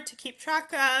hard to keep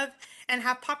track of and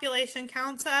have population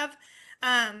counts of.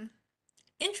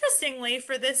 Interestingly,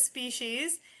 for this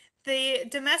species, the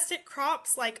domestic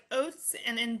crops like oats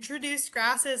and introduced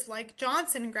grasses like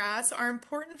Johnson grass are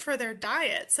important for their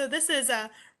diet. So this is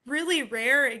a really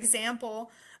rare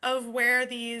example of where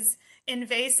these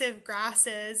invasive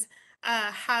grasses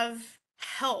have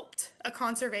helped a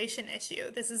conservation issue.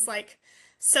 This is like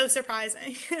so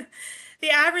surprising.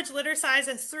 The average litter size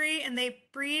is 3, and they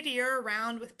breed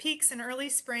year-round with peaks in early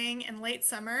spring and late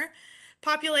summer.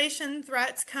 Population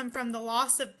threats come from the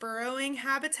loss of burrowing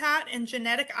habitat and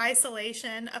genetic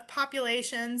isolation of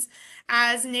populations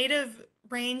as native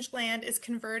rangeland is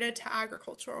converted to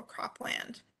agricultural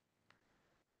cropland.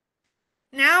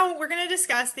 Now we're going to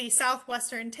discuss the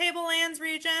southwestern tablelands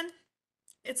region.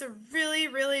 It's a really,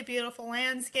 really beautiful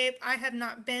landscape. I have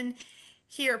not been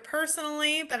here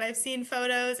personally, but I've seen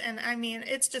photos, and I mean,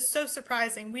 it's just so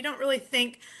surprising. We don't really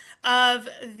think of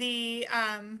the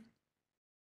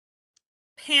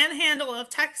panhandle of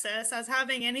Texas as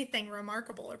having anything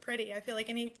remarkable or pretty. I feel like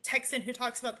any Texan who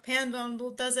talks about the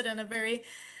panhandle does it in a very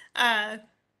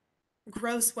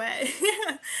gross way.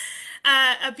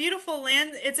 A beautiful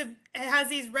land. It has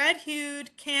these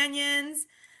red-hued canyons,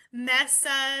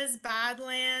 mesas,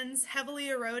 badlands, heavily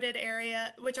eroded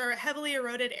area, which are heavily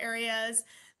eroded areas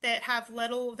that have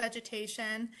little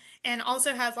vegetation, and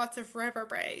also has lots of river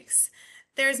breaks.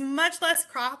 There's much less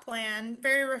cropland,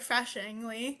 very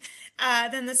refreshingly,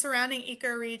 than the surrounding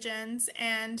ecoregions,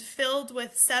 and filled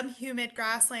with subhumid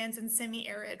grasslands and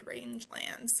semi-arid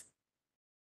rangelands.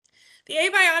 The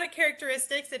abiotic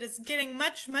characteristics, it is getting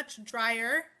much, much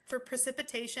drier for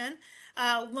precipitation.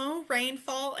 Low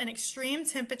rainfall and extreme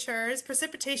temperatures.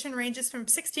 Precipitation ranges from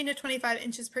 16 to 25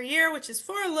 inches per year, which is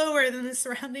far lower than the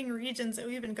surrounding regions that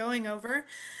we've been going over.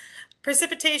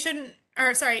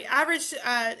 Average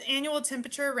annual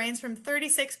temperature ranges from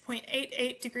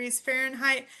 36.88 degrees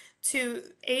Fahrenheit to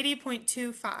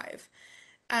 80.25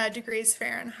 degrees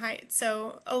Fahrenheit.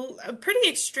 So a pretty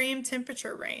extreme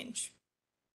temperature range.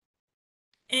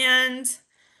 And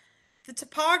the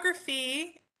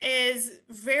topography is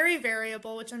very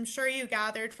variable, which I'm sure you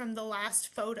gathered from the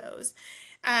last photos.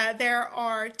 There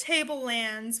are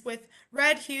tablelands with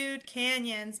red-hued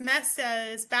canyons,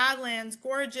 mesas, badlands,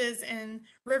 gorges, and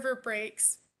river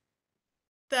breaks.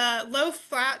 The low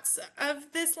flats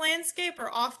of this landscape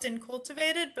are often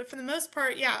cultivated, but for the most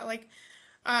part, yeah, like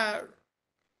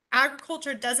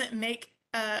agriculture doesn't make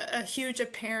a huge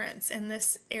appearance in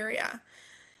this area.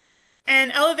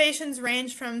 And elevations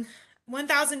range from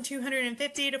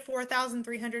 1,250 to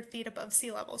 4,300 feet above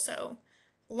sea level. So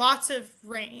lots of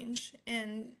range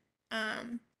in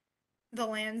the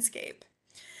landscape.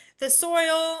 The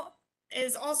soil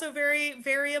is also very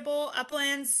variable.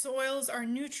 Upland soils are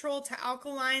neutral to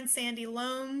alkaline sandy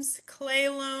loams, clay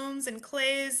loams and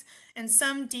clays, and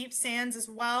some deep sands as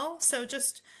well. So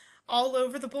just all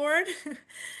over the board.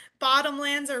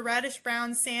 Bottomlands are reddish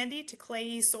brown sandy to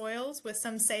clayey soils with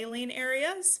some saline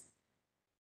areas.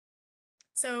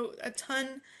 So a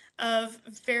ton of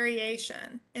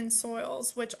variation in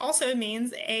soils, which also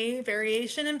means a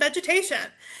variation in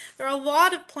vegetation. There are a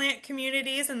lot of plant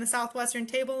communities in the southwestern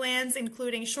tablelands,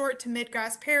 including short to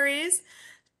midgrass prairies,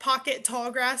 pocket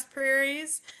tallgrass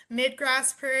prairies,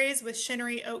 midgrass prairies with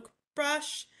shinnery oak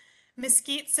brush,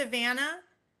 mesquite savanna,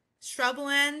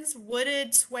 shrublands,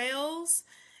 wooded swales,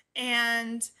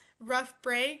 and rough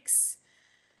breaks,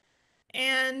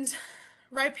 and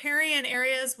riparian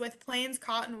areas with plains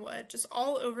cottonwood, just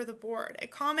all over the board. A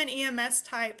common EMS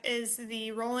type is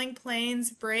the rolling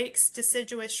plains breaks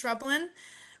deciduous shrubland,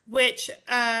 which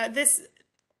this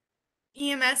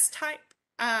EMS type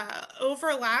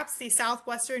overlaps the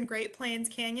southwestern Great Plains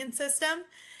Canyon system.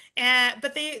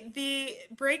 But the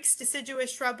breaks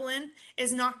deciduous shrubland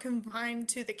is not confined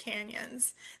to the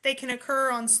canyons. They can occur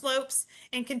on slopes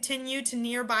and continue to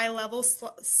nearby level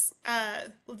sites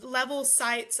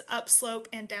upslope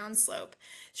and downslope.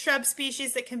 Shrub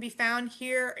species that can be found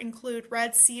here include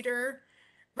red cedar,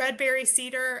 redberry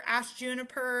cedar, ash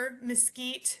juniper,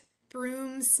 mesquite,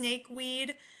 broom,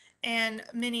 snakeweed, and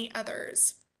many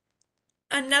others.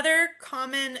 Another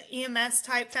common EMS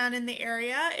type found in the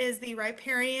area is the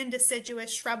riparian deciduous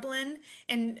shrubland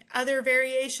and other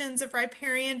variations of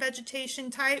riparian vegetation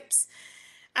types.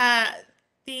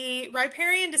 The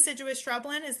riparian deciduous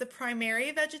shrubland is the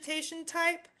primary vegetation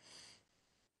type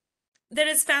that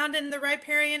is found in the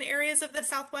riparian areas of the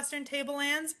southwestern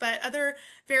tablelands, but other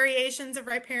variations of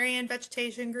riparian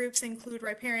vegetation groups include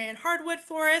riparian hardwood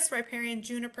forests, riparian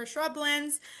juniper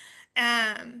shrublands,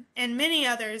 and many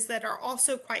others that are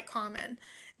also quite common.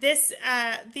 These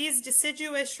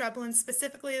deciduous shrublands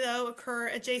specifically, though, occur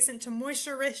adjacent to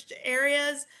moisture-rich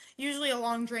areas, usually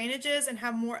along drainages, and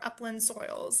have more upland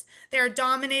soils. They are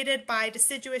dominated by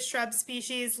deciduous shrub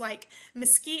species like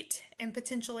mesquite and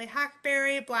potentially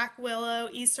hackberry, black willow,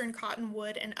 eastern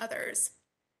cottonwood, and others.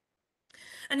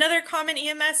 Another common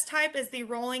EMS type is the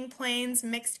rolling plains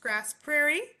mixed grass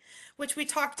prairie, which we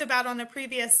talked about on a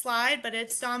previous slide, but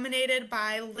it's dominated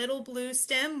by little blue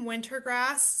stem,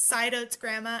 wintergrass, side oats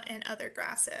grama, and other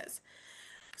grasses.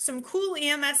 Some cool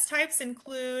EMS types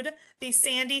include the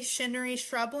sandy shinnery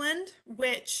shrubland,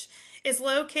 which is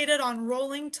located on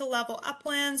rolling to level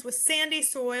uplands with sandy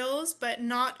soils, but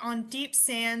not on deep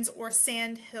sands or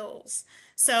sand hills.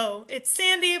 So it's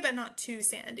sandy, but not too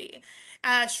sandy.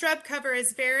 Shrub cover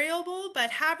is variable,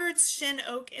 but Havard's shin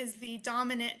oak is the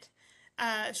dominant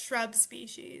shrub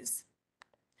species.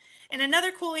 And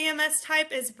another cool EMS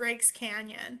type is Breaks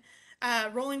Canyon.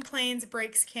 Rolling Plains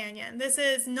Breaks Canyon. This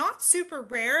is not super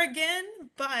rare again,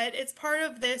 but it's part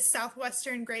of this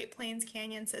southwestern Great Plains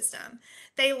Canyon system.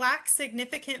 They lack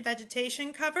significant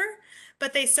vegetation cover,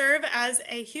 but they serve as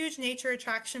a huge nature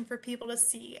attraction for people to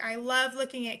see. I love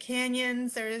looking at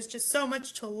canyons. There is just so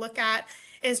much to look at.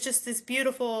 It's just this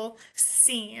beautiful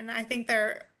scene. I think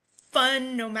they're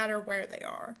fun no matter where they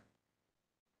are.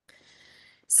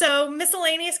 So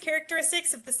miscellaneous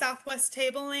characteristics of the Southwest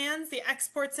Tablelands, the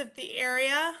exports of the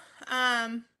area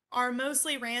are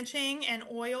mostly ranching and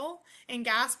oil and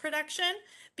gas production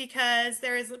because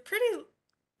there is a pretty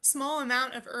small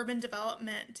amount of urban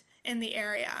development in the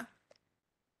area.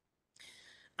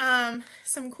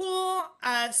 Some cool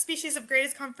species of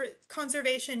greatest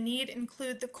conservation need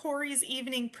include the Corey's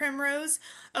evening primrose,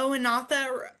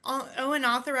 Oenothera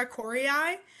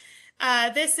corei.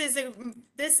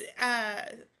 This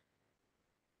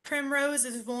primrose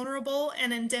is vulnerable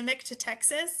and endemic to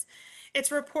Texas.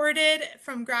 It's reported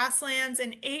from grasslands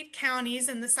in 8 counties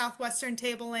in the southwestern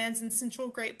tablelands and central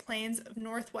Great Plains of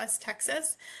northwest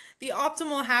Texas. The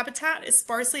optimal habitat is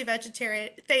sparsely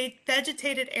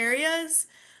vegetated areas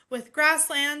with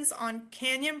grasslands on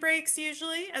canyon breaks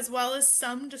usually, as well as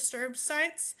some disturbed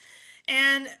sites.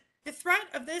 And The threat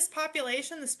of this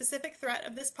population, the specific threat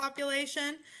of this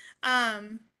population,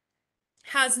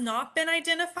 has not been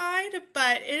identified,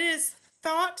 but it is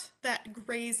thought that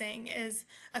grazing is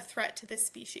a threat to this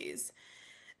species.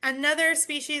 Another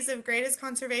species of greatest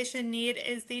conservation need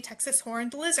is the Texas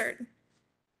horned lizard.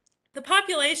 The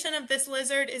population of this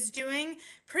lizard is doing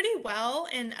pretty well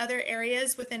in other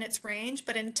areas within its range,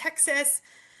 but in Texas,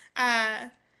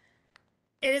 it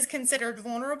is considered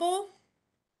vulnerable.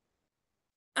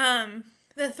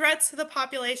 The threats to the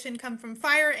population come from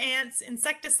fire ants,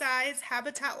 insecticides,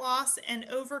 habitat loss, and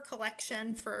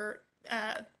overcollection for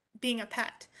being a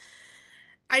pet.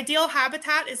 Ideal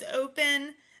habitat is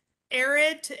open,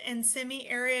 arid and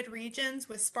semi-arid regions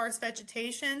with sparse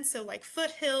vegetation, so like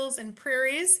foothills and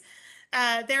prairies.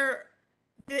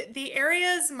 The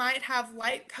areas might have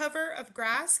light cover of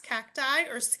grass, cacti,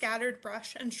 or scattered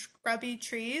brush and scrubby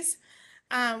trees.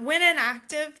 When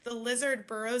inactive, the lizard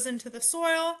burrows into the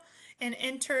soil and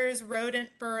enters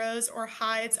rodent burrows or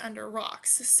hides under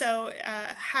rocks. So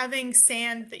having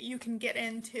sand that you can get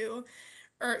into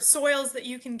or soils that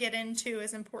you can get into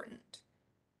is important.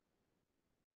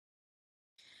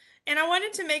 And I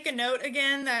wanted to make a note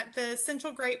again that the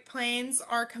Central Great Plains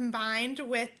are combined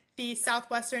with the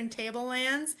southwestern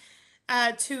tablelands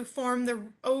to form the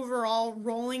overall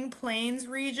rolling plains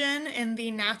region in the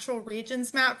natural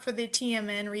regions map for the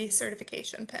TMN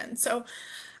recertification pin. So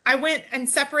I went and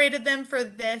separated them for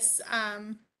this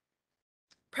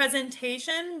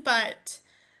presentation, but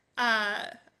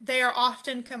they are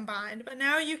often combined. But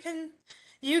now you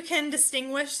can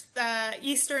distinguish the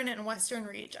eastern and western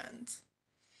regions.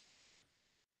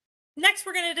 Next,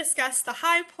 we're going to discuss the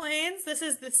High Plains. This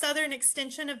is the southern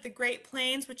extension of the Great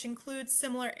Plains, which includes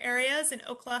similar areas in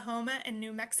Oklahoma and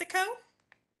New Mexico.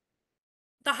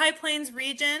 The High Plains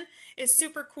region is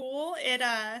super cool. It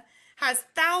has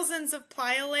thousands of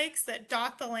playa lakes that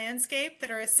dot the landscape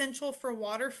that are essential for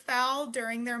waterfowl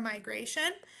during their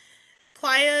migration.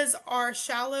 Playas are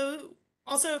shallow.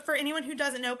 Also, for anyone who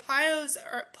doesn't know, playas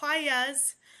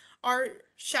are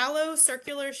shallow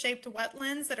circular shaped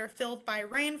wetlands that are filled by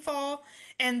rainfall,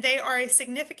 and they are a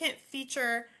significant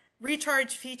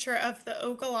recharge feature of the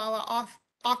Ogallala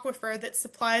aquifer that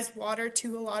supplies water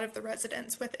to a lot of the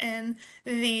residents within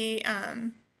the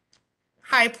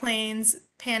High Plains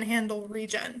Panhandle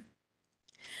region.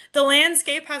 The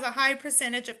landscape has a high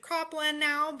percentage of cropland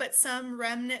now, but some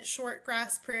remnant short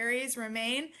grass prairies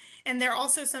remain, and there are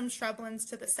also some shrublands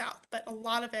to the south, but a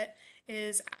lot of it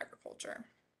is agriculture.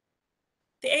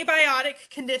 The abiotic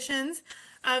conditions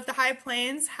of the High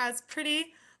Plains has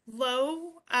pretty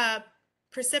low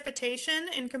precipitation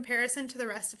in comparison to the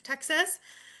rest of Texas.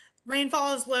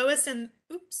 Rainfall is lowest in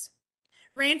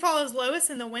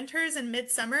the winters and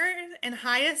midsummer and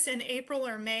highest in April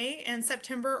or May and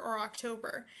September or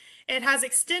October. It has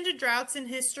extended droughts in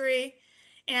history,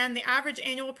 and the average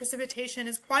annual precipitation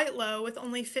is quite low with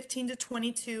only 15 to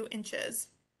 22 inches.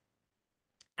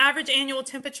 Average annual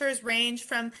temperatures range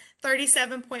from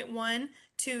 37.1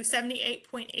 to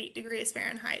 78.8 degrees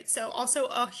Fahrenheit. So also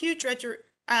a huge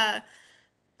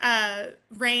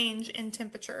range in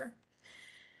temperature.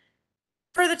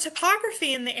 For the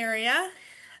topography in the area,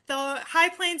 the High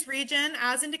Plains region,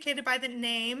 as indicated by the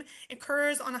name,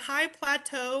 occurs on a high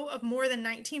plateau of more than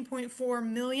 19.4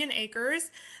 million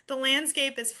acres. The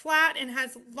landscape is flat and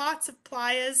has lots of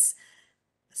playas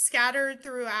scattered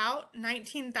throughout.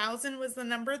 19,000 was the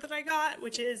number that I got,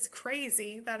 which is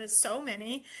crazy. That is so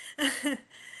many.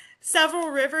 Several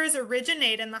rivers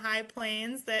originate in the High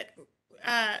Plains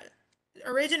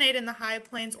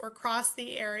or cross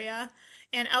the area,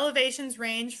 and elevations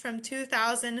range from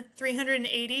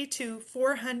 2,380 to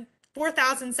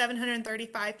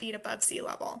 4,735 feet above sea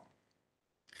level.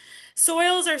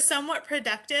 Soils are somewhat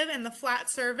productive, and the flat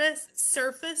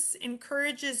surface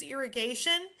encourages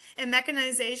irrigation and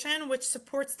mechanization, which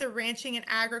supports the ranching and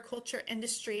agriculture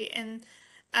industry in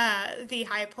the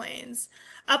High Plains.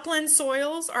 Upland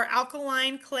soils are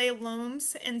alkaline clay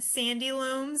loams and sandy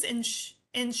loams in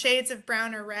shades of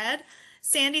brown or red.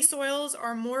 Sandy soils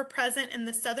are more present in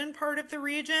the southern part of the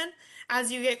region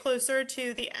as you get closer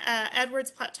to the Edwards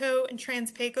Plateau and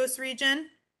Trans-Pecos region.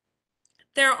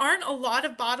 There aren't a lot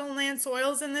of bottomland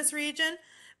soils in this region,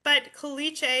 but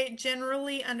caliche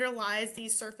generally underlies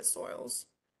these surface soils.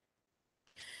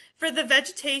 For the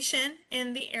vegetation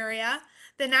in the area,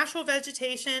 the natural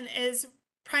vegetation is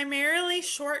primarily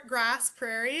short grass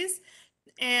prairies,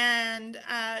 and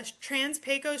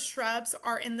Trans-Pecos shrubs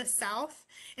are in the south,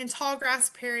 and tall grass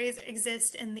prairies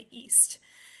exist in the east.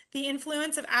 The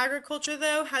influence of agriculture,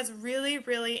 though, has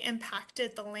really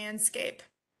impacted the landscape.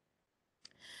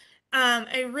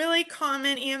 A really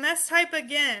common EMS type,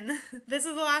 again, this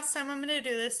is the last time I'm going to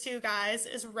do this to you guys,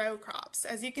 is row crops.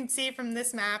 As you can see from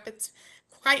this map, it's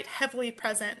quite heavily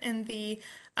present in the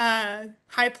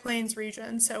High Plains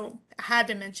region, so I had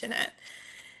to mention it.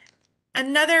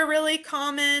 Another really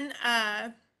common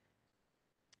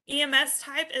EMS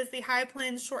type is the High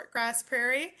Plains shortgrass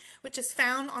prairie, which is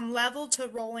found on level to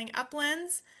rolling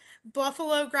uplands.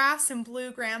 Buffalo grass and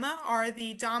blue grama are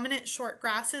the dominant short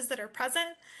grasses that are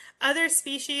present. Other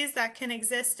species that can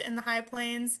exist in the High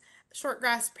Plains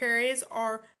shortgrass prairies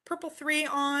are purple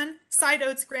 3-on, side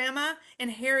oats grama,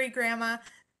 and hairy grama,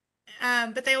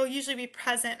 but they will usually be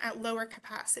present at lower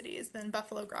capacities than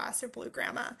buffalo grass or blue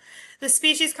grama. The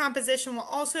species composition will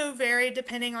also vary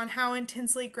depending on how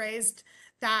intensely grazed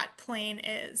that plain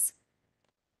is.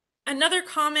 Another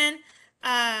common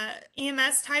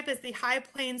EMS type is the High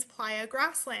Plains playa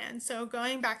grassland. So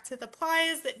going back to the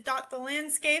playas that dot the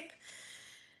landscape,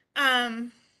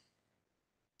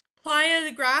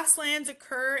 playa grasslands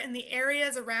occur in the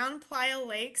areas around playa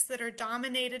lakes that are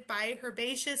dominated by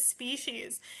herbaceous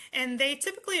species, and they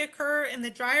typically occur in the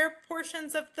drier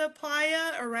portions of the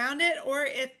playa around it, or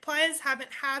if playas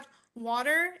haven't had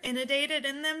water inundated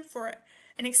in them for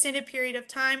an extended period of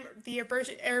time, the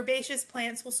herbaceous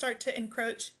plants will start to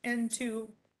encroach into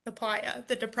the playa,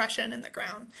 the depression in the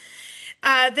ground.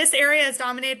 This area is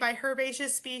dominated by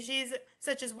herbaceous species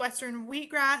such as western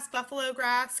wheatgrass, buffalo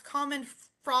grass, common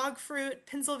frog fruit,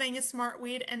 Pennsylvania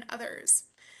smartweed, and others.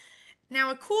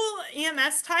 Now, a cool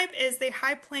EMS type is the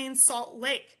High Plains Salt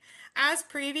Lake. As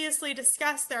previously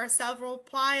discussed, there are several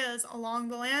playas along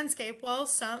the landscape. Well,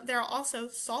 there are also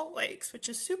salt lakes, which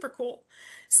is super cool.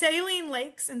 Saline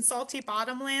lakes and salty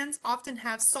bottomlands often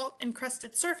have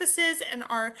salt-encrusted surfaces and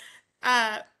are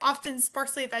often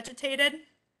sparsely vegetated.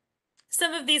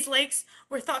 Some of these lakes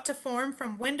were thought to form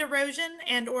from wind erosion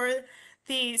and or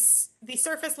the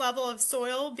surface level of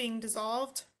soil being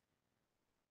dissolved.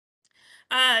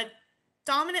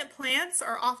 Dominant plants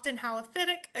are often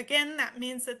halophytic. Again, that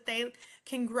means that they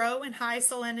can grow in high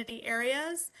salinity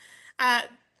areas.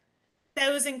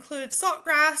 Those include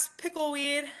saltgrass,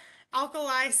 pickleweed,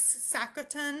 alkali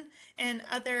sacoton, and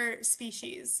other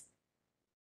species.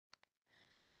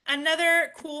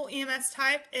 Another cool EMS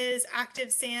type is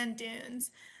active sand dunes.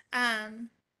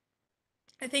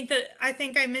 I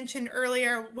think I mentioned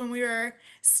earlier when we were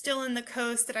still in the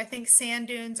coast that I think sand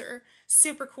dunes are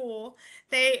super cool.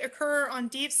 They occur on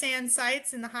deep sand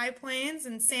sites in the high plains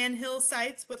and sand hill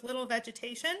sites with little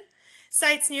vegetation.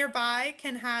 Sites nearby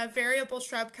can have variable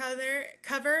shrub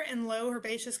cover and low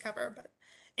herbaceous cover, but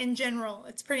in general,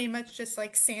 it's pretty much just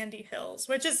like sandy hills,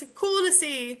 which is cool to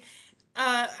see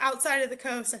outside of the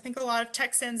coast. I think a lot of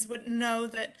Texans wouldn't know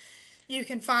that you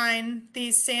can find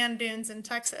these sand dunes in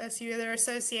Texas. You either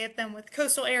associate them with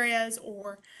coastal areas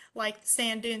or like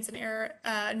sand dunes in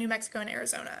New Mexico and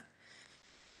Arizona.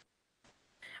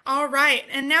 All right,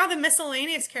 and now the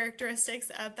miscellaneous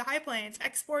characteristics of the high plains.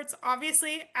 Exports,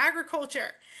 obviously,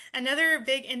 agriculture. Another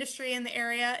big industry in the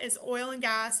area is oil and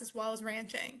gas as well as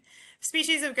ranching.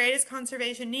 Species of greatest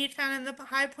conservation need found in the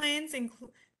high plains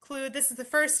include, this is the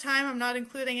first time I'm not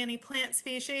including any plant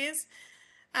species.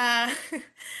 I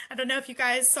don't know if you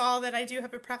guys saw that I do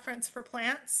have a preference for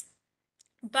plants,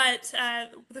 but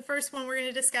the first one we're going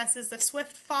to discuss is the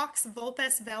swift fox,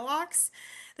 Vulpes velox.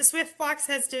 The swift fox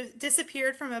has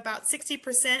disappeared from about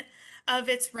 60% of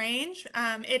its range.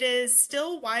 It is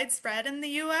still widespread in the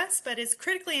U.S., but is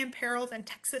critically imperiled in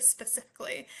Texas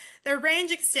specifically. Their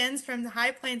range extends from the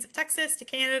high plains of Texas to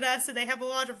Canada, so they have a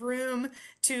lot of room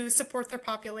to support their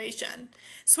population.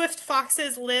 Swift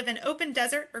foxes live in open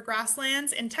desert or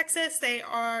grasslands. In Texas, they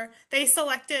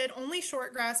selected only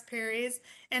shortgrass prairies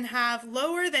and have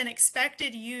lower than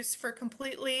expected use for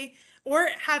completely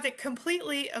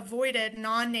avoided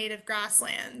non-native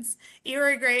grasslands.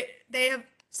 They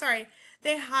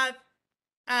have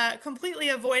completely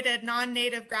avoided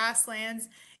non-native grasslands,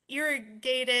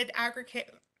 irrigated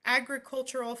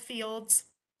agricultural fields,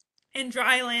 and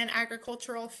dryland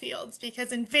agricultural fields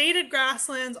because invaded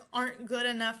grasslands aren't good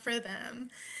enough for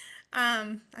them.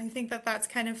 I think that that's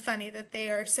kind of funny that they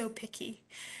are so picky.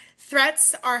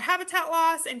 Threats are habitat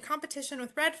loss and competition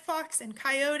with red fox and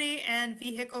coyote and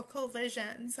vehicle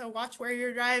collision. So watch where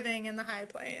you're driving in the high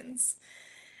plains.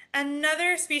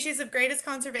 Another species of greatest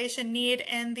conservation need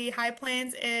in the high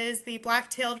plains is the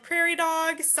black-tailed prairie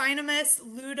dog, Cynomus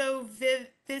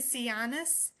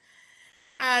ludovicianus.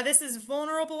 This is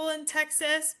vulnerable in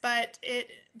Texas, but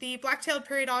the black-tailed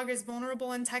prairie dog is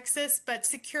vulnerable in Texas, but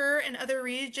secure in other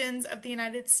regions of the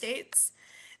United States.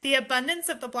 The abundance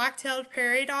of the black-tailed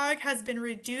prairie dog has been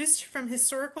reduced from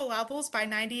historical levels by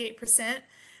 98%,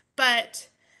 but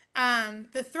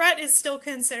The threat is still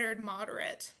considered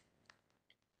moderate.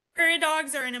 Prairie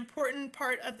dogs are an important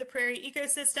part of the prairie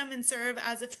ecosystem and serve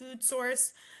as a food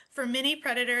source for many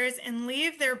predators and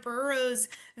leave their burrows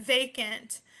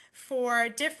vacant for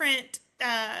different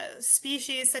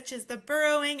species such as the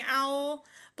burrowing owl,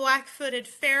 black-footed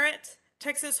ferret,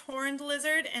 Texas horned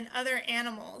lizard, and other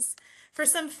animals. For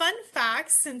some fun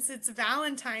facts, since it's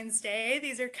Valentine's Day,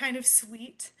 these are kind of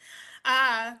sweet.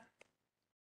 Uh,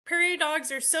 Prairie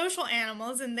dogs are social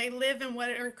animals and they live in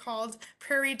what are called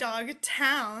prairie dog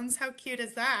towns. How cute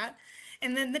is that?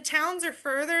 And then the towns are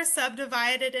further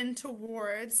subdivided into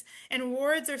wards, and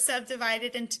wards are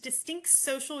subdivided into distinct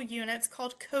social units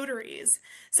called coteries.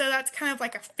 So that's kind of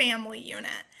like a family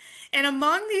unit. And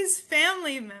among these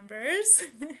family members,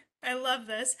 I love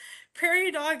this,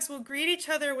 prairie dogs will greet each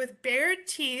other with bared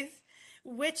teeth,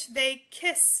 which they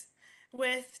kiss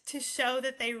with to show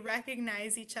that they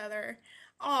recognize each other.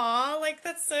 Aw, like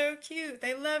that's so cute.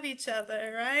 They love each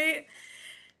other, right?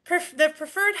 The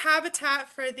preferred habitat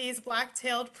for these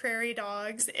black-tailed prairie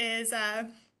dogs is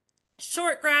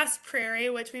shortgrass prairie,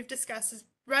 which we've discussed is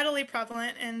readily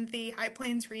prevalent in the High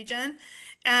Plains region.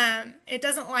 It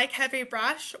doesn't like heavy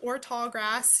brush or tall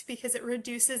grass because it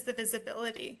reduces the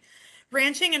visibility.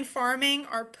 Ranching and farming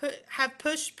have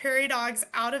pushed prairie dogs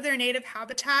out of their native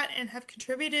habitat and have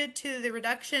contributed to the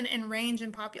reduction in range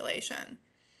and population.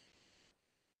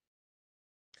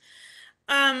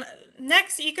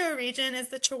 Next ecoregion is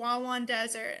the Chihuahuan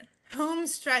Desert. Home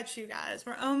stretch, you guys.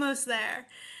 We're almost there.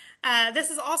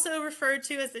 This is also referred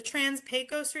to as the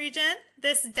Trans-Pecos region.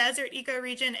 This desert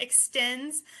ecoregion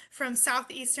extends from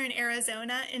southeastern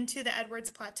Arizona into the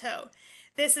Edwards Plateau.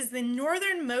 This is the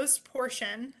northernmost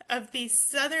portion of the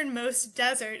southernmost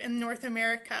desert in North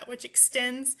America, which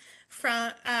extends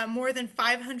from more than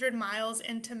 500 miles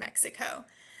into Mexico.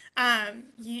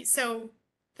 So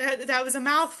that was a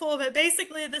mouthful, but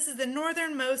basically this is the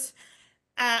northernmost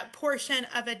portion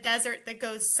of a desert that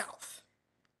goes south.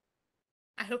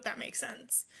 I hope that makes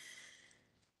sense.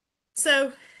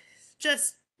 So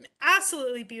just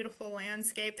absolutely beautiful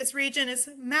landscape. This region is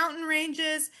mountain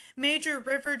ranges, major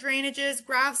river drainages,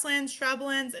 grasslands,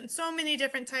 shrublands, and so many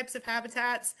different types of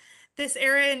habitats. This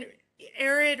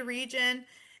arid region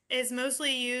is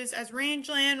mostly used as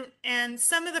rangeland, and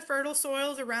some of the fertile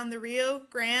soils around the Rio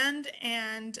Grande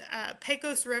and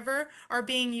Pecos River are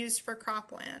being used for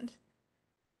cropland,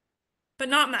 but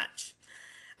not much.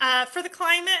 For the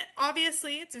climate,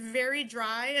 obviously, it's very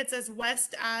dry. It's as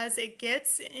west as it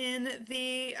gets in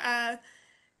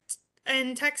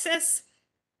Texas.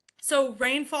 So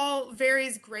rainfall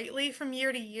varies greatly from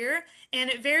year to year, and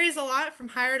it varies a lot from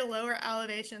higher to lower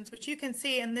elevations, which you can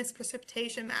see in this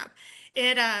precipitation map.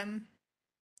 It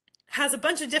has a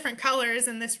bunch of different colors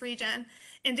in this region,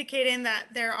 indicating that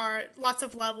there are lots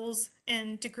of levels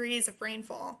and degrees of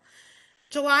rainfall.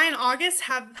 July and August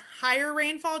have higher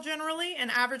rainfall generally, and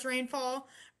average rainfall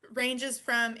ranges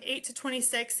from 8 to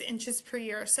 26 inches per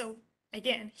year. So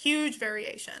again, huge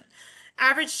variation.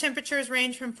 Average temperatures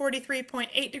range from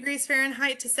 43.8 degrees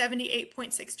Fahrenheit to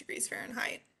 78.6 degrees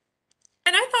Fahrenheit.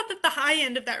 And I thought that the high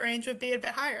end of that range would be a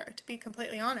bit higher, to be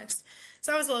completely honest.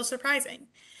 So that was a little surprising.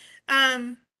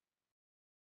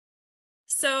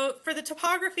 So for the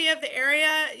topography of the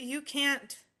area, you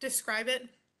can't describe it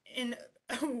in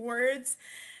words.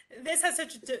 This has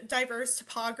such a diverse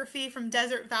topography from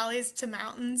desert valleys to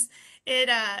mountains. It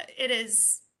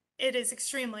is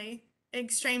extremely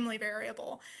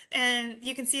variable, and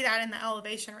you can see that in the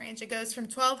elevation range. It goes from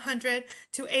 1,200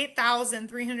 to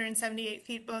 8,378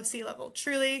 feet above sea level.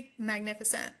 Truly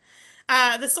magnificent.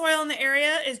 The soil in the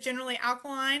area is generally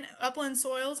alkaline. Upland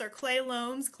soils are clay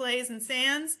loams, clays, and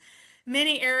sands.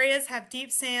 Many areas have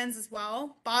deep sands as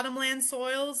well. Bottomland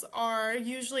soils are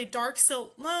usually dark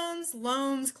silt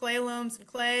loams, clay loams, and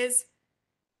clays.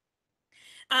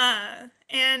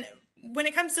 And when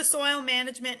it comes to soil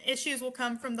management, issues will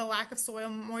come from the lack of soil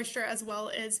moisture as well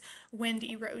as wind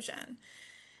erosion.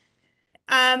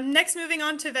 Next, moving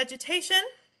on to vegetation.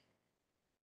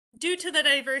 Due to the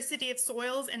diversity of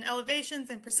soils and elevations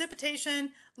and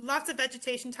precipitation, lots of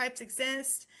vegetation types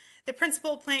exist. The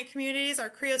principal plant communities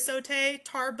are creosote,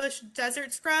 tarbush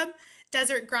desert scrub,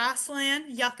 desert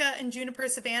grassland, yucca and juniper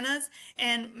savannas,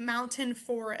 and mountain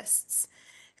forests.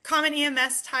 Common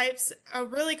EMS types, a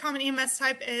really common EMS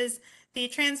type is the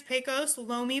Trans-Pecos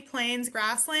loamy plains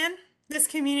grassland. This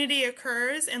community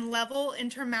occurs in level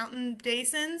intermountain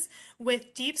basins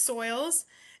with deep soils.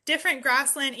 Different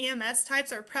grassland EMS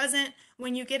types are present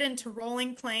when you get into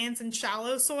rolling plains and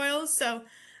shallow soils. So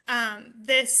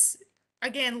this,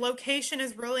 again, location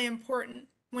is really important.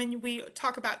 when we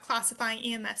talk about classifying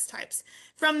EMS types.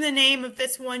 From the name of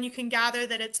this one, you can gather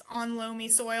that it's on loamy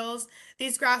soils.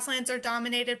 These grasslands are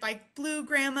dominated by blue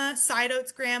grama, side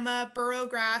oats grama, burrow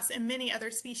grass, and many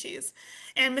other species.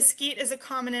 And mesquite is a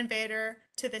common invader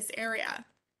to this area.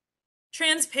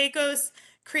 Trans-Pecos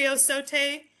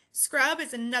creosote scrub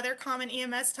is another common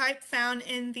EMS type found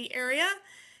in the area.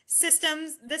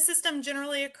 This system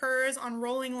generally occurs on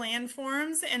rolling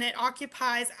landforms, and it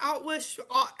occupies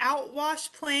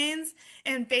outwash plains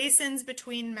and basins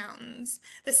between mountains.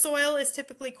 The soil is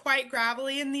typically quite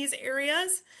gravelly in these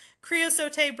areas.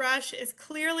 Creosote brush is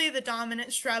clearly the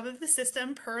dominant shrub of the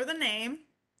system per the name.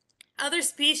 Other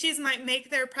species might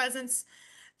make their presence,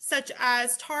 such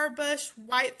as tarbush,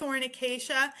 whitethorn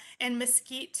acacia, and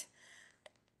mesquite,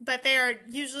 but they are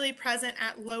usually present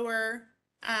at lower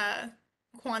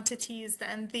quantities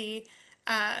than the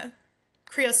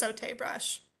creosote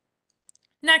brush.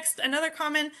 Next, another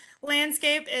common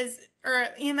landscape is, or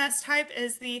EMS type,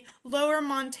 is the lower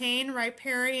montane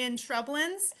riparian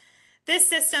shrublands. This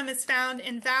system is found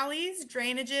in valleys,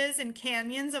 drainages, and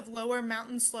canyons of lower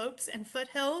mountain slopes and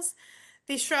foothills.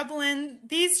 These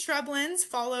shrublands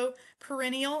follow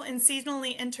perennial and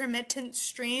seasonally intermittent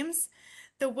streams.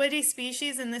 The woody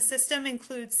species in the system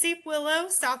include seep willow,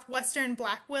 southwestern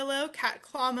black willow,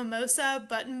 catclaw mimosa,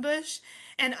 buttonbush,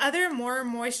 and other more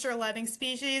moisture-loving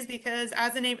species because,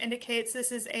 as the name indicates,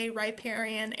 this is a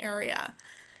riparian area.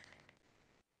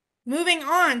 Moving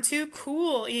on to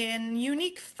cool and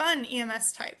unique fun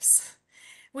EMS types.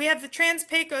 We have the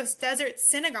Trans-Pecos Desert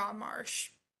Synagogue Marsh.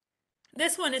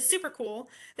 This one is super cool.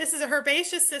 This is a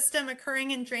herbaceous system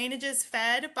occurring in drainages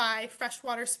fed by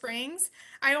freshwater springs.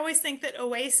 I always think that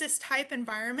oasis type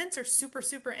environments are super,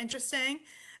 super interesting.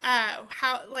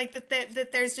 How like that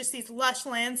there's just these lush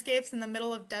landscapes in the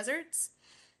middle of deserts.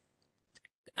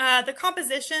 The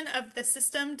composition of the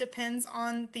system depends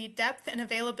on the depth and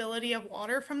availability of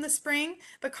water from the spring.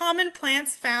 The common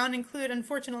plants found include,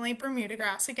 unfortunately, Bermuda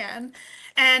grass again,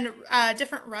 and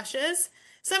different rushes.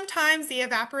 Sometimes the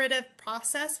evaporative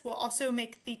process will also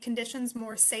make the conditions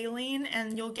more saline,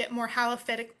 and you'll get more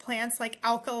halophytic plants like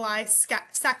alkali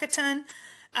sacaton,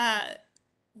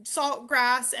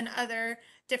 saltgrass, and other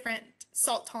different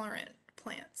salt-tolerant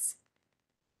plants.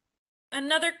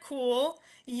 Another cool,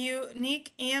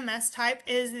 unique EMS type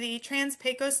is the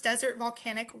Trans-Pecos Desert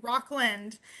Volcanic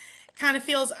Rockland. Kind of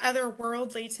feels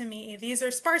otherworldly to me. These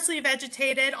are sparsely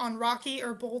vegetated on rocky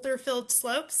or boulder-filled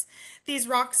slopes. These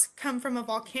rocks come from a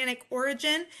volcanic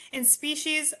origin, and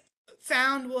species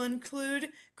found will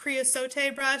include creosote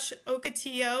brush,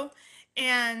 ocotillo,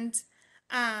 and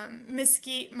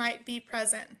mesquite might be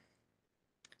present.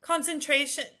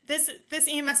 Concentration, this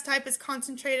EMS type is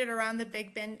concentrated around the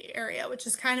Big Bend area, which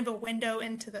is kind of a window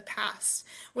into the past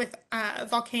with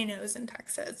volcanoes in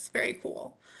Texas. Very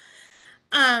cool.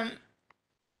 And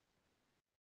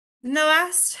the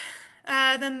last,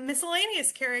 the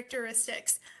miscellaneous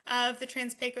characteristics of the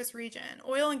Trans-Pecos region.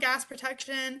 Oil and gas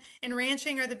production and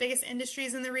ranching are the biggest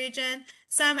industries in the region.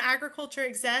 Some agriculture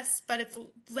exists, but it's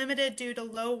limited due to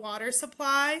low water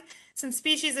supply. Some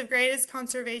species of greatest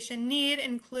conservation need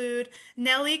include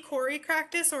Nelly Cory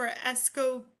cactus or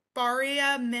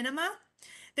Escobaria minima.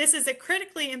 This is a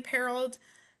critically imperiled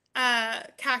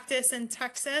cactus in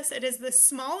Texas. It is the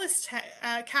smallest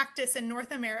cactus in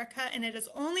North America, and it is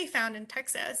only found in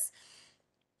Texas.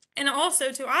 And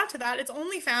also, to add to that, it's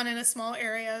only found in a small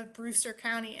area of Brewster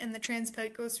County in the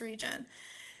Trans-Pecos region.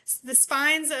 The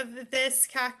spines of this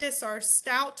cactus are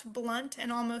stout, blunt,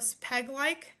 and almost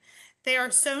peg-like. They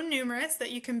are so numerous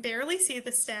that you can barely see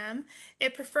the stem.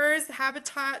 It prefers the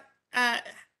habitat.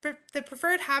 The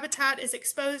preferred habitat is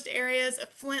exposed areas of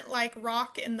flint-like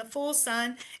rock in the full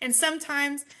sun, and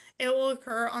sometimes it will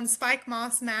occur on spike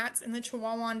moss mats in the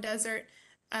Chihuahuan Desert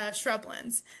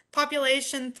shrublands.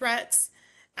 Population threats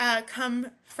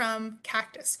come from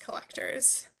cactus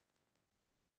collectors.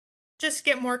 Just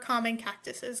get more common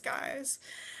cactuses, guys.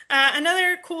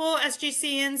 Another cool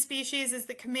SGCN species is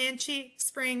the Comanche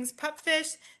Springs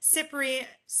pupfish,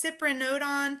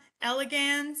 Cyprinodon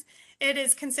elegans. It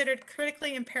is considered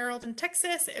critically imperiled in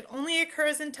Texas. It only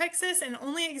occurs in Texas and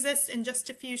only exists in just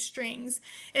a few strings.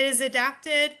 It is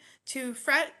adapted to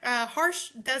harsh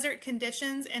desert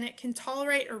conditions, and it can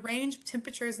tolerate a range of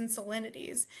temperatures and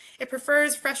salinities. It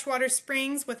prefers freshwater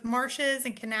springs with marshes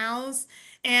and canals,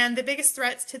 and the biggest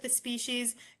threats to the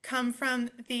species come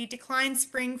from the declined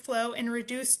spring flow and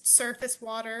reduced surface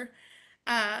water.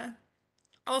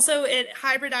 Also, it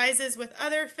hybridizes with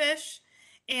other fish,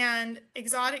 and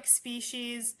exotic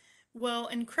species will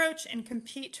encroach and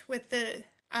compete with the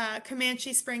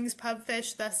Comanche Springs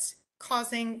pupfish, thus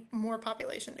causing more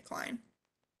population decline.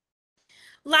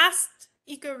 Last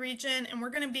ecoregion, and we're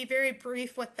going to be very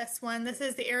brief with this one. This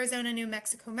is the Arizona-New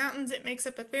Mexico mountains. It makes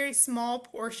up a very small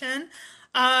portion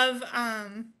of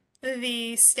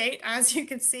the state. As you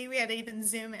can see, we had to even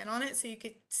zoom in on it so you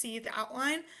could see the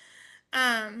outline.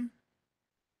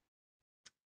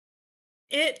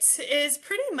 It is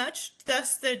pretty much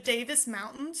thus the Davis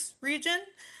Mountains region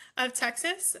of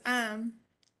Texas.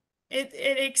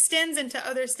 It extends into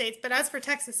other states, but as for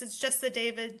Texas, it's just the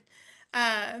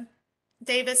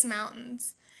Davis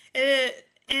Mountains.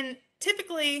 And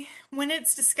typically, when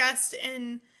it's discussed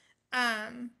in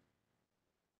um,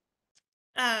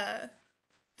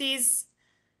 these,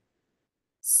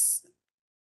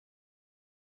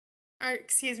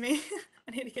 excuse me,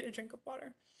 I need to get a drink of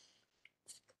water.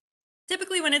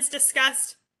 Typically, when it's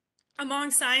discussed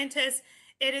among scientists,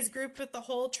 it is grouped with the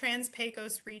whole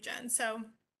Trans-Pecos region. So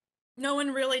no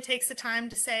one really takes the time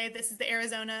to say this is the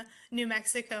Arizona, New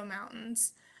Mexico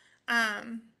mountains.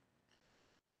 And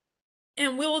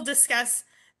we'll discuss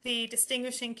the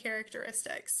distinguishing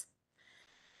characteristics.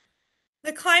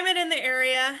 The climate in the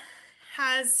area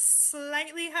has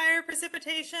slightly higher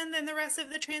precipitation than the rest of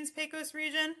the Trans-Pecos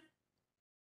region.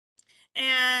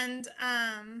 And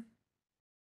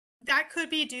that could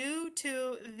be due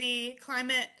to the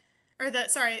climate, or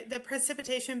the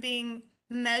precipitation being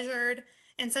measured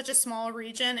in such a small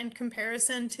region in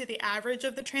comparison to the average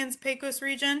of the Trans-Pecos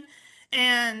region.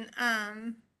 And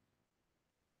I'm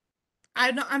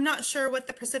not sure what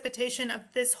the precipitation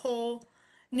of this whole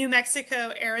New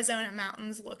Mexico, Arizona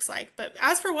mountains looks like. But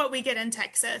as for what we get in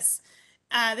Texas,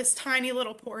 this tiny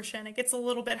little portion, it gets a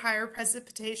little bit higher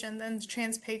precipitation than the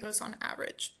Trans-Pecos on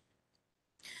average.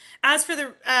 As for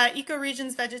the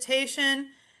ecoregions vegetation,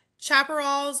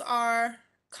 chaparrals are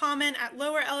common at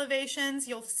lower elevations.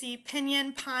 You'll see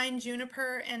pinyon, pine,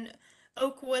 juniper, and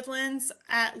oak woodlands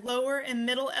at lower and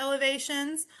middle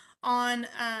elevations on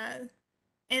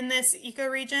in this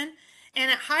ecoregion. And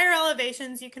at higher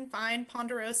elevations, you can find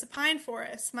ponderosa pine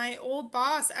forests. My old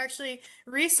boss actually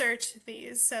researched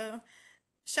these, so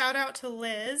shout out to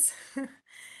Liz.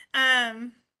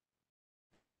 And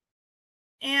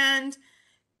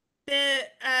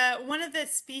one of the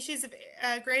species of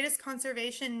greatest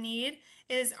conservation need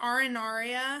is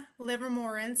Arenaria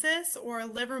livermorensis, or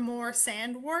livermore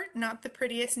sandwort, not the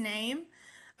prettiest name.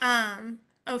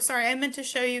 Oh, sorry, I meant to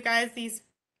show you guys these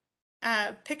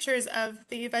pictures of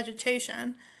the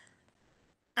vegetation.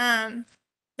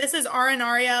 This is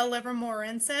Arenaria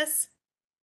livermorensis.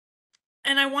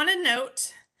 And I want to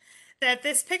note that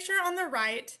this picture on the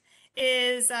right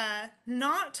is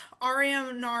not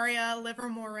Arenaria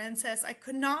livermorensis. I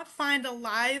could not find a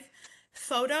live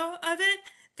photo of it.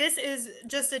 This is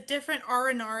just a different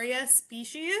Arenaria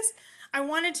species. I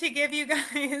wanted to give you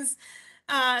guys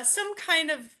some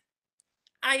kind of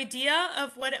idea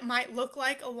of what it might look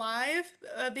like alive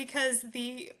because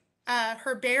the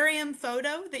herbarium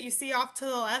photo that you see off to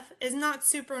the left is not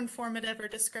super informative or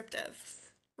descriptive,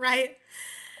 right?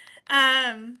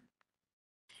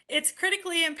 It's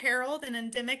critically imperiled and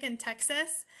endemic in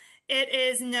Texas. It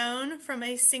is known from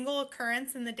a single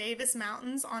occurrence in the Davis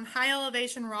Mountains on high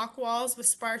elevation rock walls with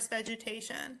sparse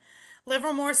vegetation.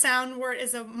 Livermore soundwort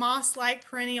is a moss-like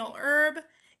perennial herb,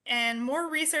 and more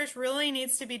research really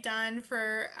needs to be done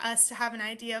for us to have an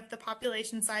idea of the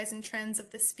population size and trends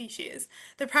of this species.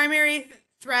 The primary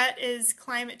threat is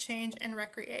climate change and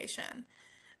recreation.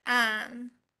 And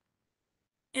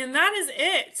that is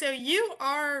it. So you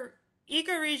are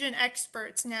ecoregion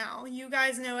experts now. You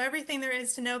guys know everything there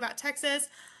is to know about Texas.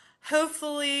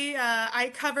 Hopefully,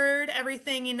 I covered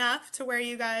everything enough to where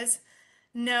you guys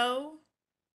know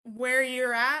where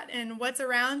you're at and what's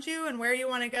around you and where you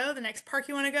want to go, the next park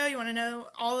you want to go. You want to know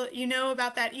all you know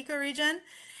about that ecoregion.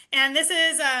 And this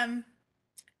is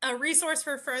a resource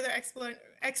for further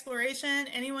exploration.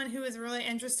 Anyone who is really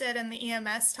interested in the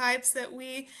EMS types that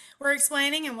we were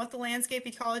explaining and what the landscape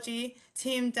ecology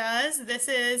team does, this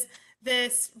is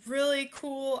this really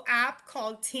cool app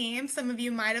called Team. Some of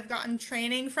you might have gotten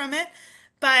training from it,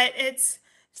 but it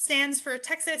stands for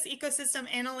Texas Ecosystem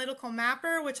Analytical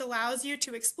Mapper, which allows you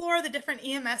to explore the different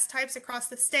EMS types across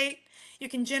the state. You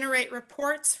can generate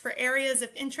reports for areas of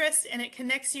interest, and it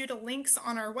connects you to links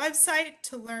on our website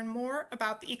to learn more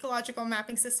about the ecological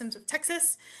mapping systems of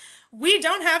Texas. We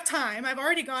don't have time. I've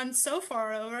already gone so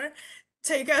far over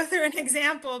to go through an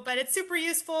example, but it's super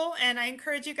useful, and I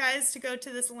encourage you guys to go to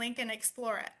this link and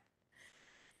explore it.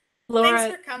 Laura,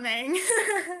 thanks for coming.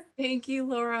 thank you,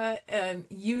 Laura.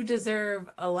 You deserve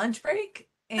a lunch break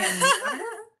and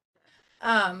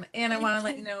and I want to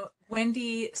let you know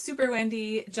Super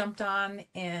Wendy jumped on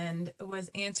and was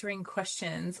answering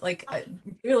questions. Like,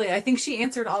 really, I think she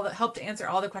helped answer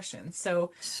all the questions.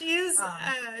 So, she's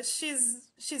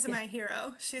my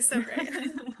hero. She's so great.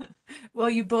 well,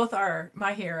 you both are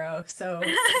my hero. So,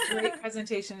 great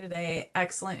presentation today.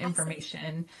 Excellent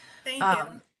information. Thank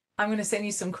you. I'm going to send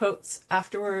you some quotes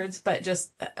afterwards, but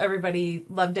just everybody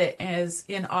loved it and is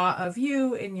in awe of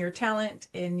you and your talent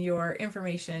and your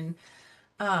information.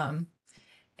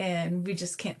 And we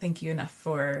just can't thank you enough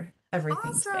for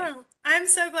everything today. Awesome. I'm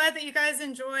so glad that you guys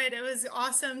enjoyed. It was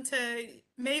awesome to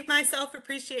make myself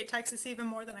appreciate Texas even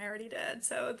more than I already did.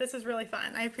 So this is really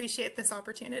fun. I appreciate this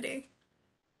opportunity.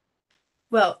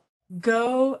 Well,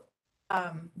 go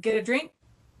get a drink.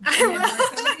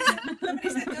 Somebody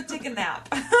said go take a nap.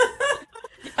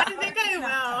 I think I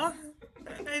will.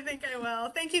 I think I will.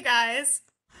 Thank you guys.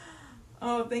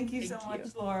 Oh, thank you so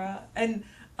much, Laura. And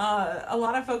a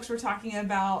lot of folks were talking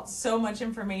about so much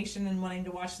information and wanting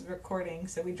to watch the recording.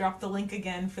 So we dropped the link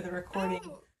again for the recording.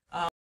 Oh.